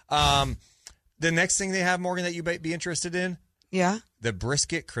 Yeah. The next thing they have, Morgan, that you might be interested in, Yeah. the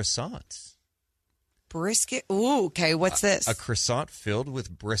brisket croissants. Brisket. Ooh. Okay. What's this? A croissant filled with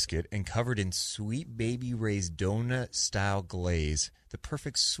brisket and covered in sweet baby raised donut-style glaze. The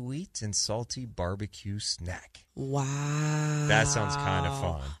perfect sweet and salty barbecue snack. Wow. That sounds kind of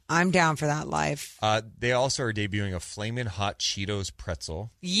fun. I'm down for that life. They also are debuting a Flamin' Hot Cheetos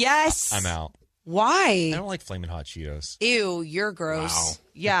pretzel. Yes. I'm out. Why? I don't like Flamin' Hot Cheetos. Ew, you're gross. Wow.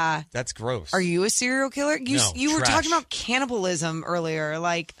 Yeah. That's gross. Are you a serial killer? No, You were trash. talking about cannibalism earlier.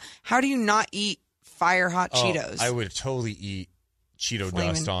 Like, how do you not eat fire hot Cheetos? I would totally eat Cheeto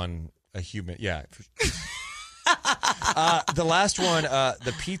Flamin'. dust on a human. Yeah. The last one,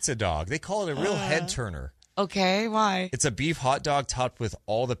 the pizza dog. They call it a real head turner. Okay, why? It's a beef hot dog topped with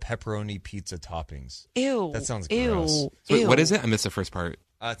all the pepperoni pizza toppings. Ew. That sounds Ew. gross. Wait, what is it? I missed the first part.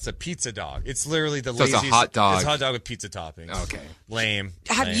 It's a pizza dog. It's literally the So it's a laziest. hot dog. It's a hot dog with pizza toppings. Okay. Lame.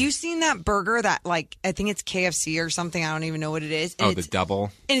 Have Lame. you seen that burger that, like, I think it's KFC or something. I don't even know what it is. And Oh, the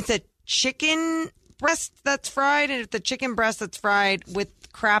double. And it's a chicken breast that's fried, and it's a chicken breast that's fried with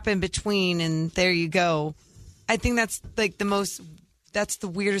crap in between, and there you go. I think that's like that's the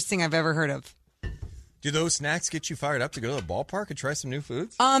weirdest thing I've ever heard of. Do those snacks get you fired up to go to the ballpark and try some new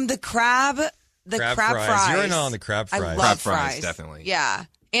foods? The crab fries. You're in on the crab fries. I love Crab fries, definitely. Yeah.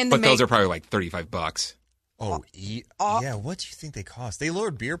 And the But those are probably like $35. Oh, yeah. What do you think they cost? They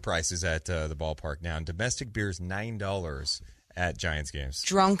lowered beer prices at the ballpark now. And domestic beer is $9 at Giants games.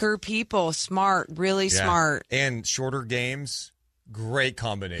 drunker people, smart, really Yeah. smart. And shorter games, great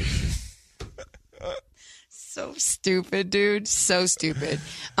combination. So stupid, dude. So stupid.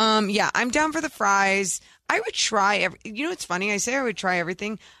 Yeah, I'm down for the fries. I would try you know what's funny? I say I would try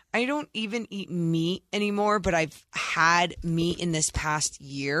everything. I don't even eat meat anymore, but I've had meat in this past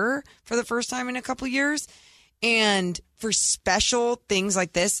year for the first time in a couple years. And for special things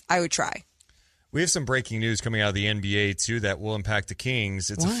like this, I would try. We have some breaking news coming out of the NBA, too, that will impact the Kings.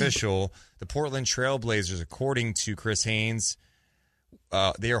 It's official. The Portland Trailblazers, according to Chris Haynes,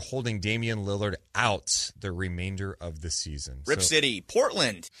 they are holding Damian Lillard out the remainder of the season. Rip City,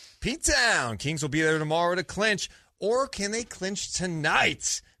 Portland. P-Town. Kings will be there tomorrow to clinch. Or can they clinch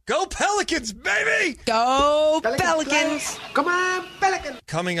tonight? Go Pelicans, baby! Go Pelicans! Come on, Pelicans!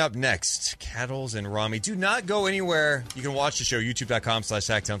 Coming up next, Cattles and Rami. Do not go anywhere. You can watch the show,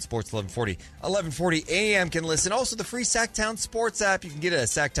 youtube.com/Sacktown Sports 1140. 1140 a.m. can listen. Also, the free Sacktown Sports app. You can get it at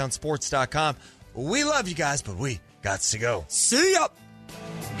sacktownsports.com. We love you guys, but we got to go. See ya!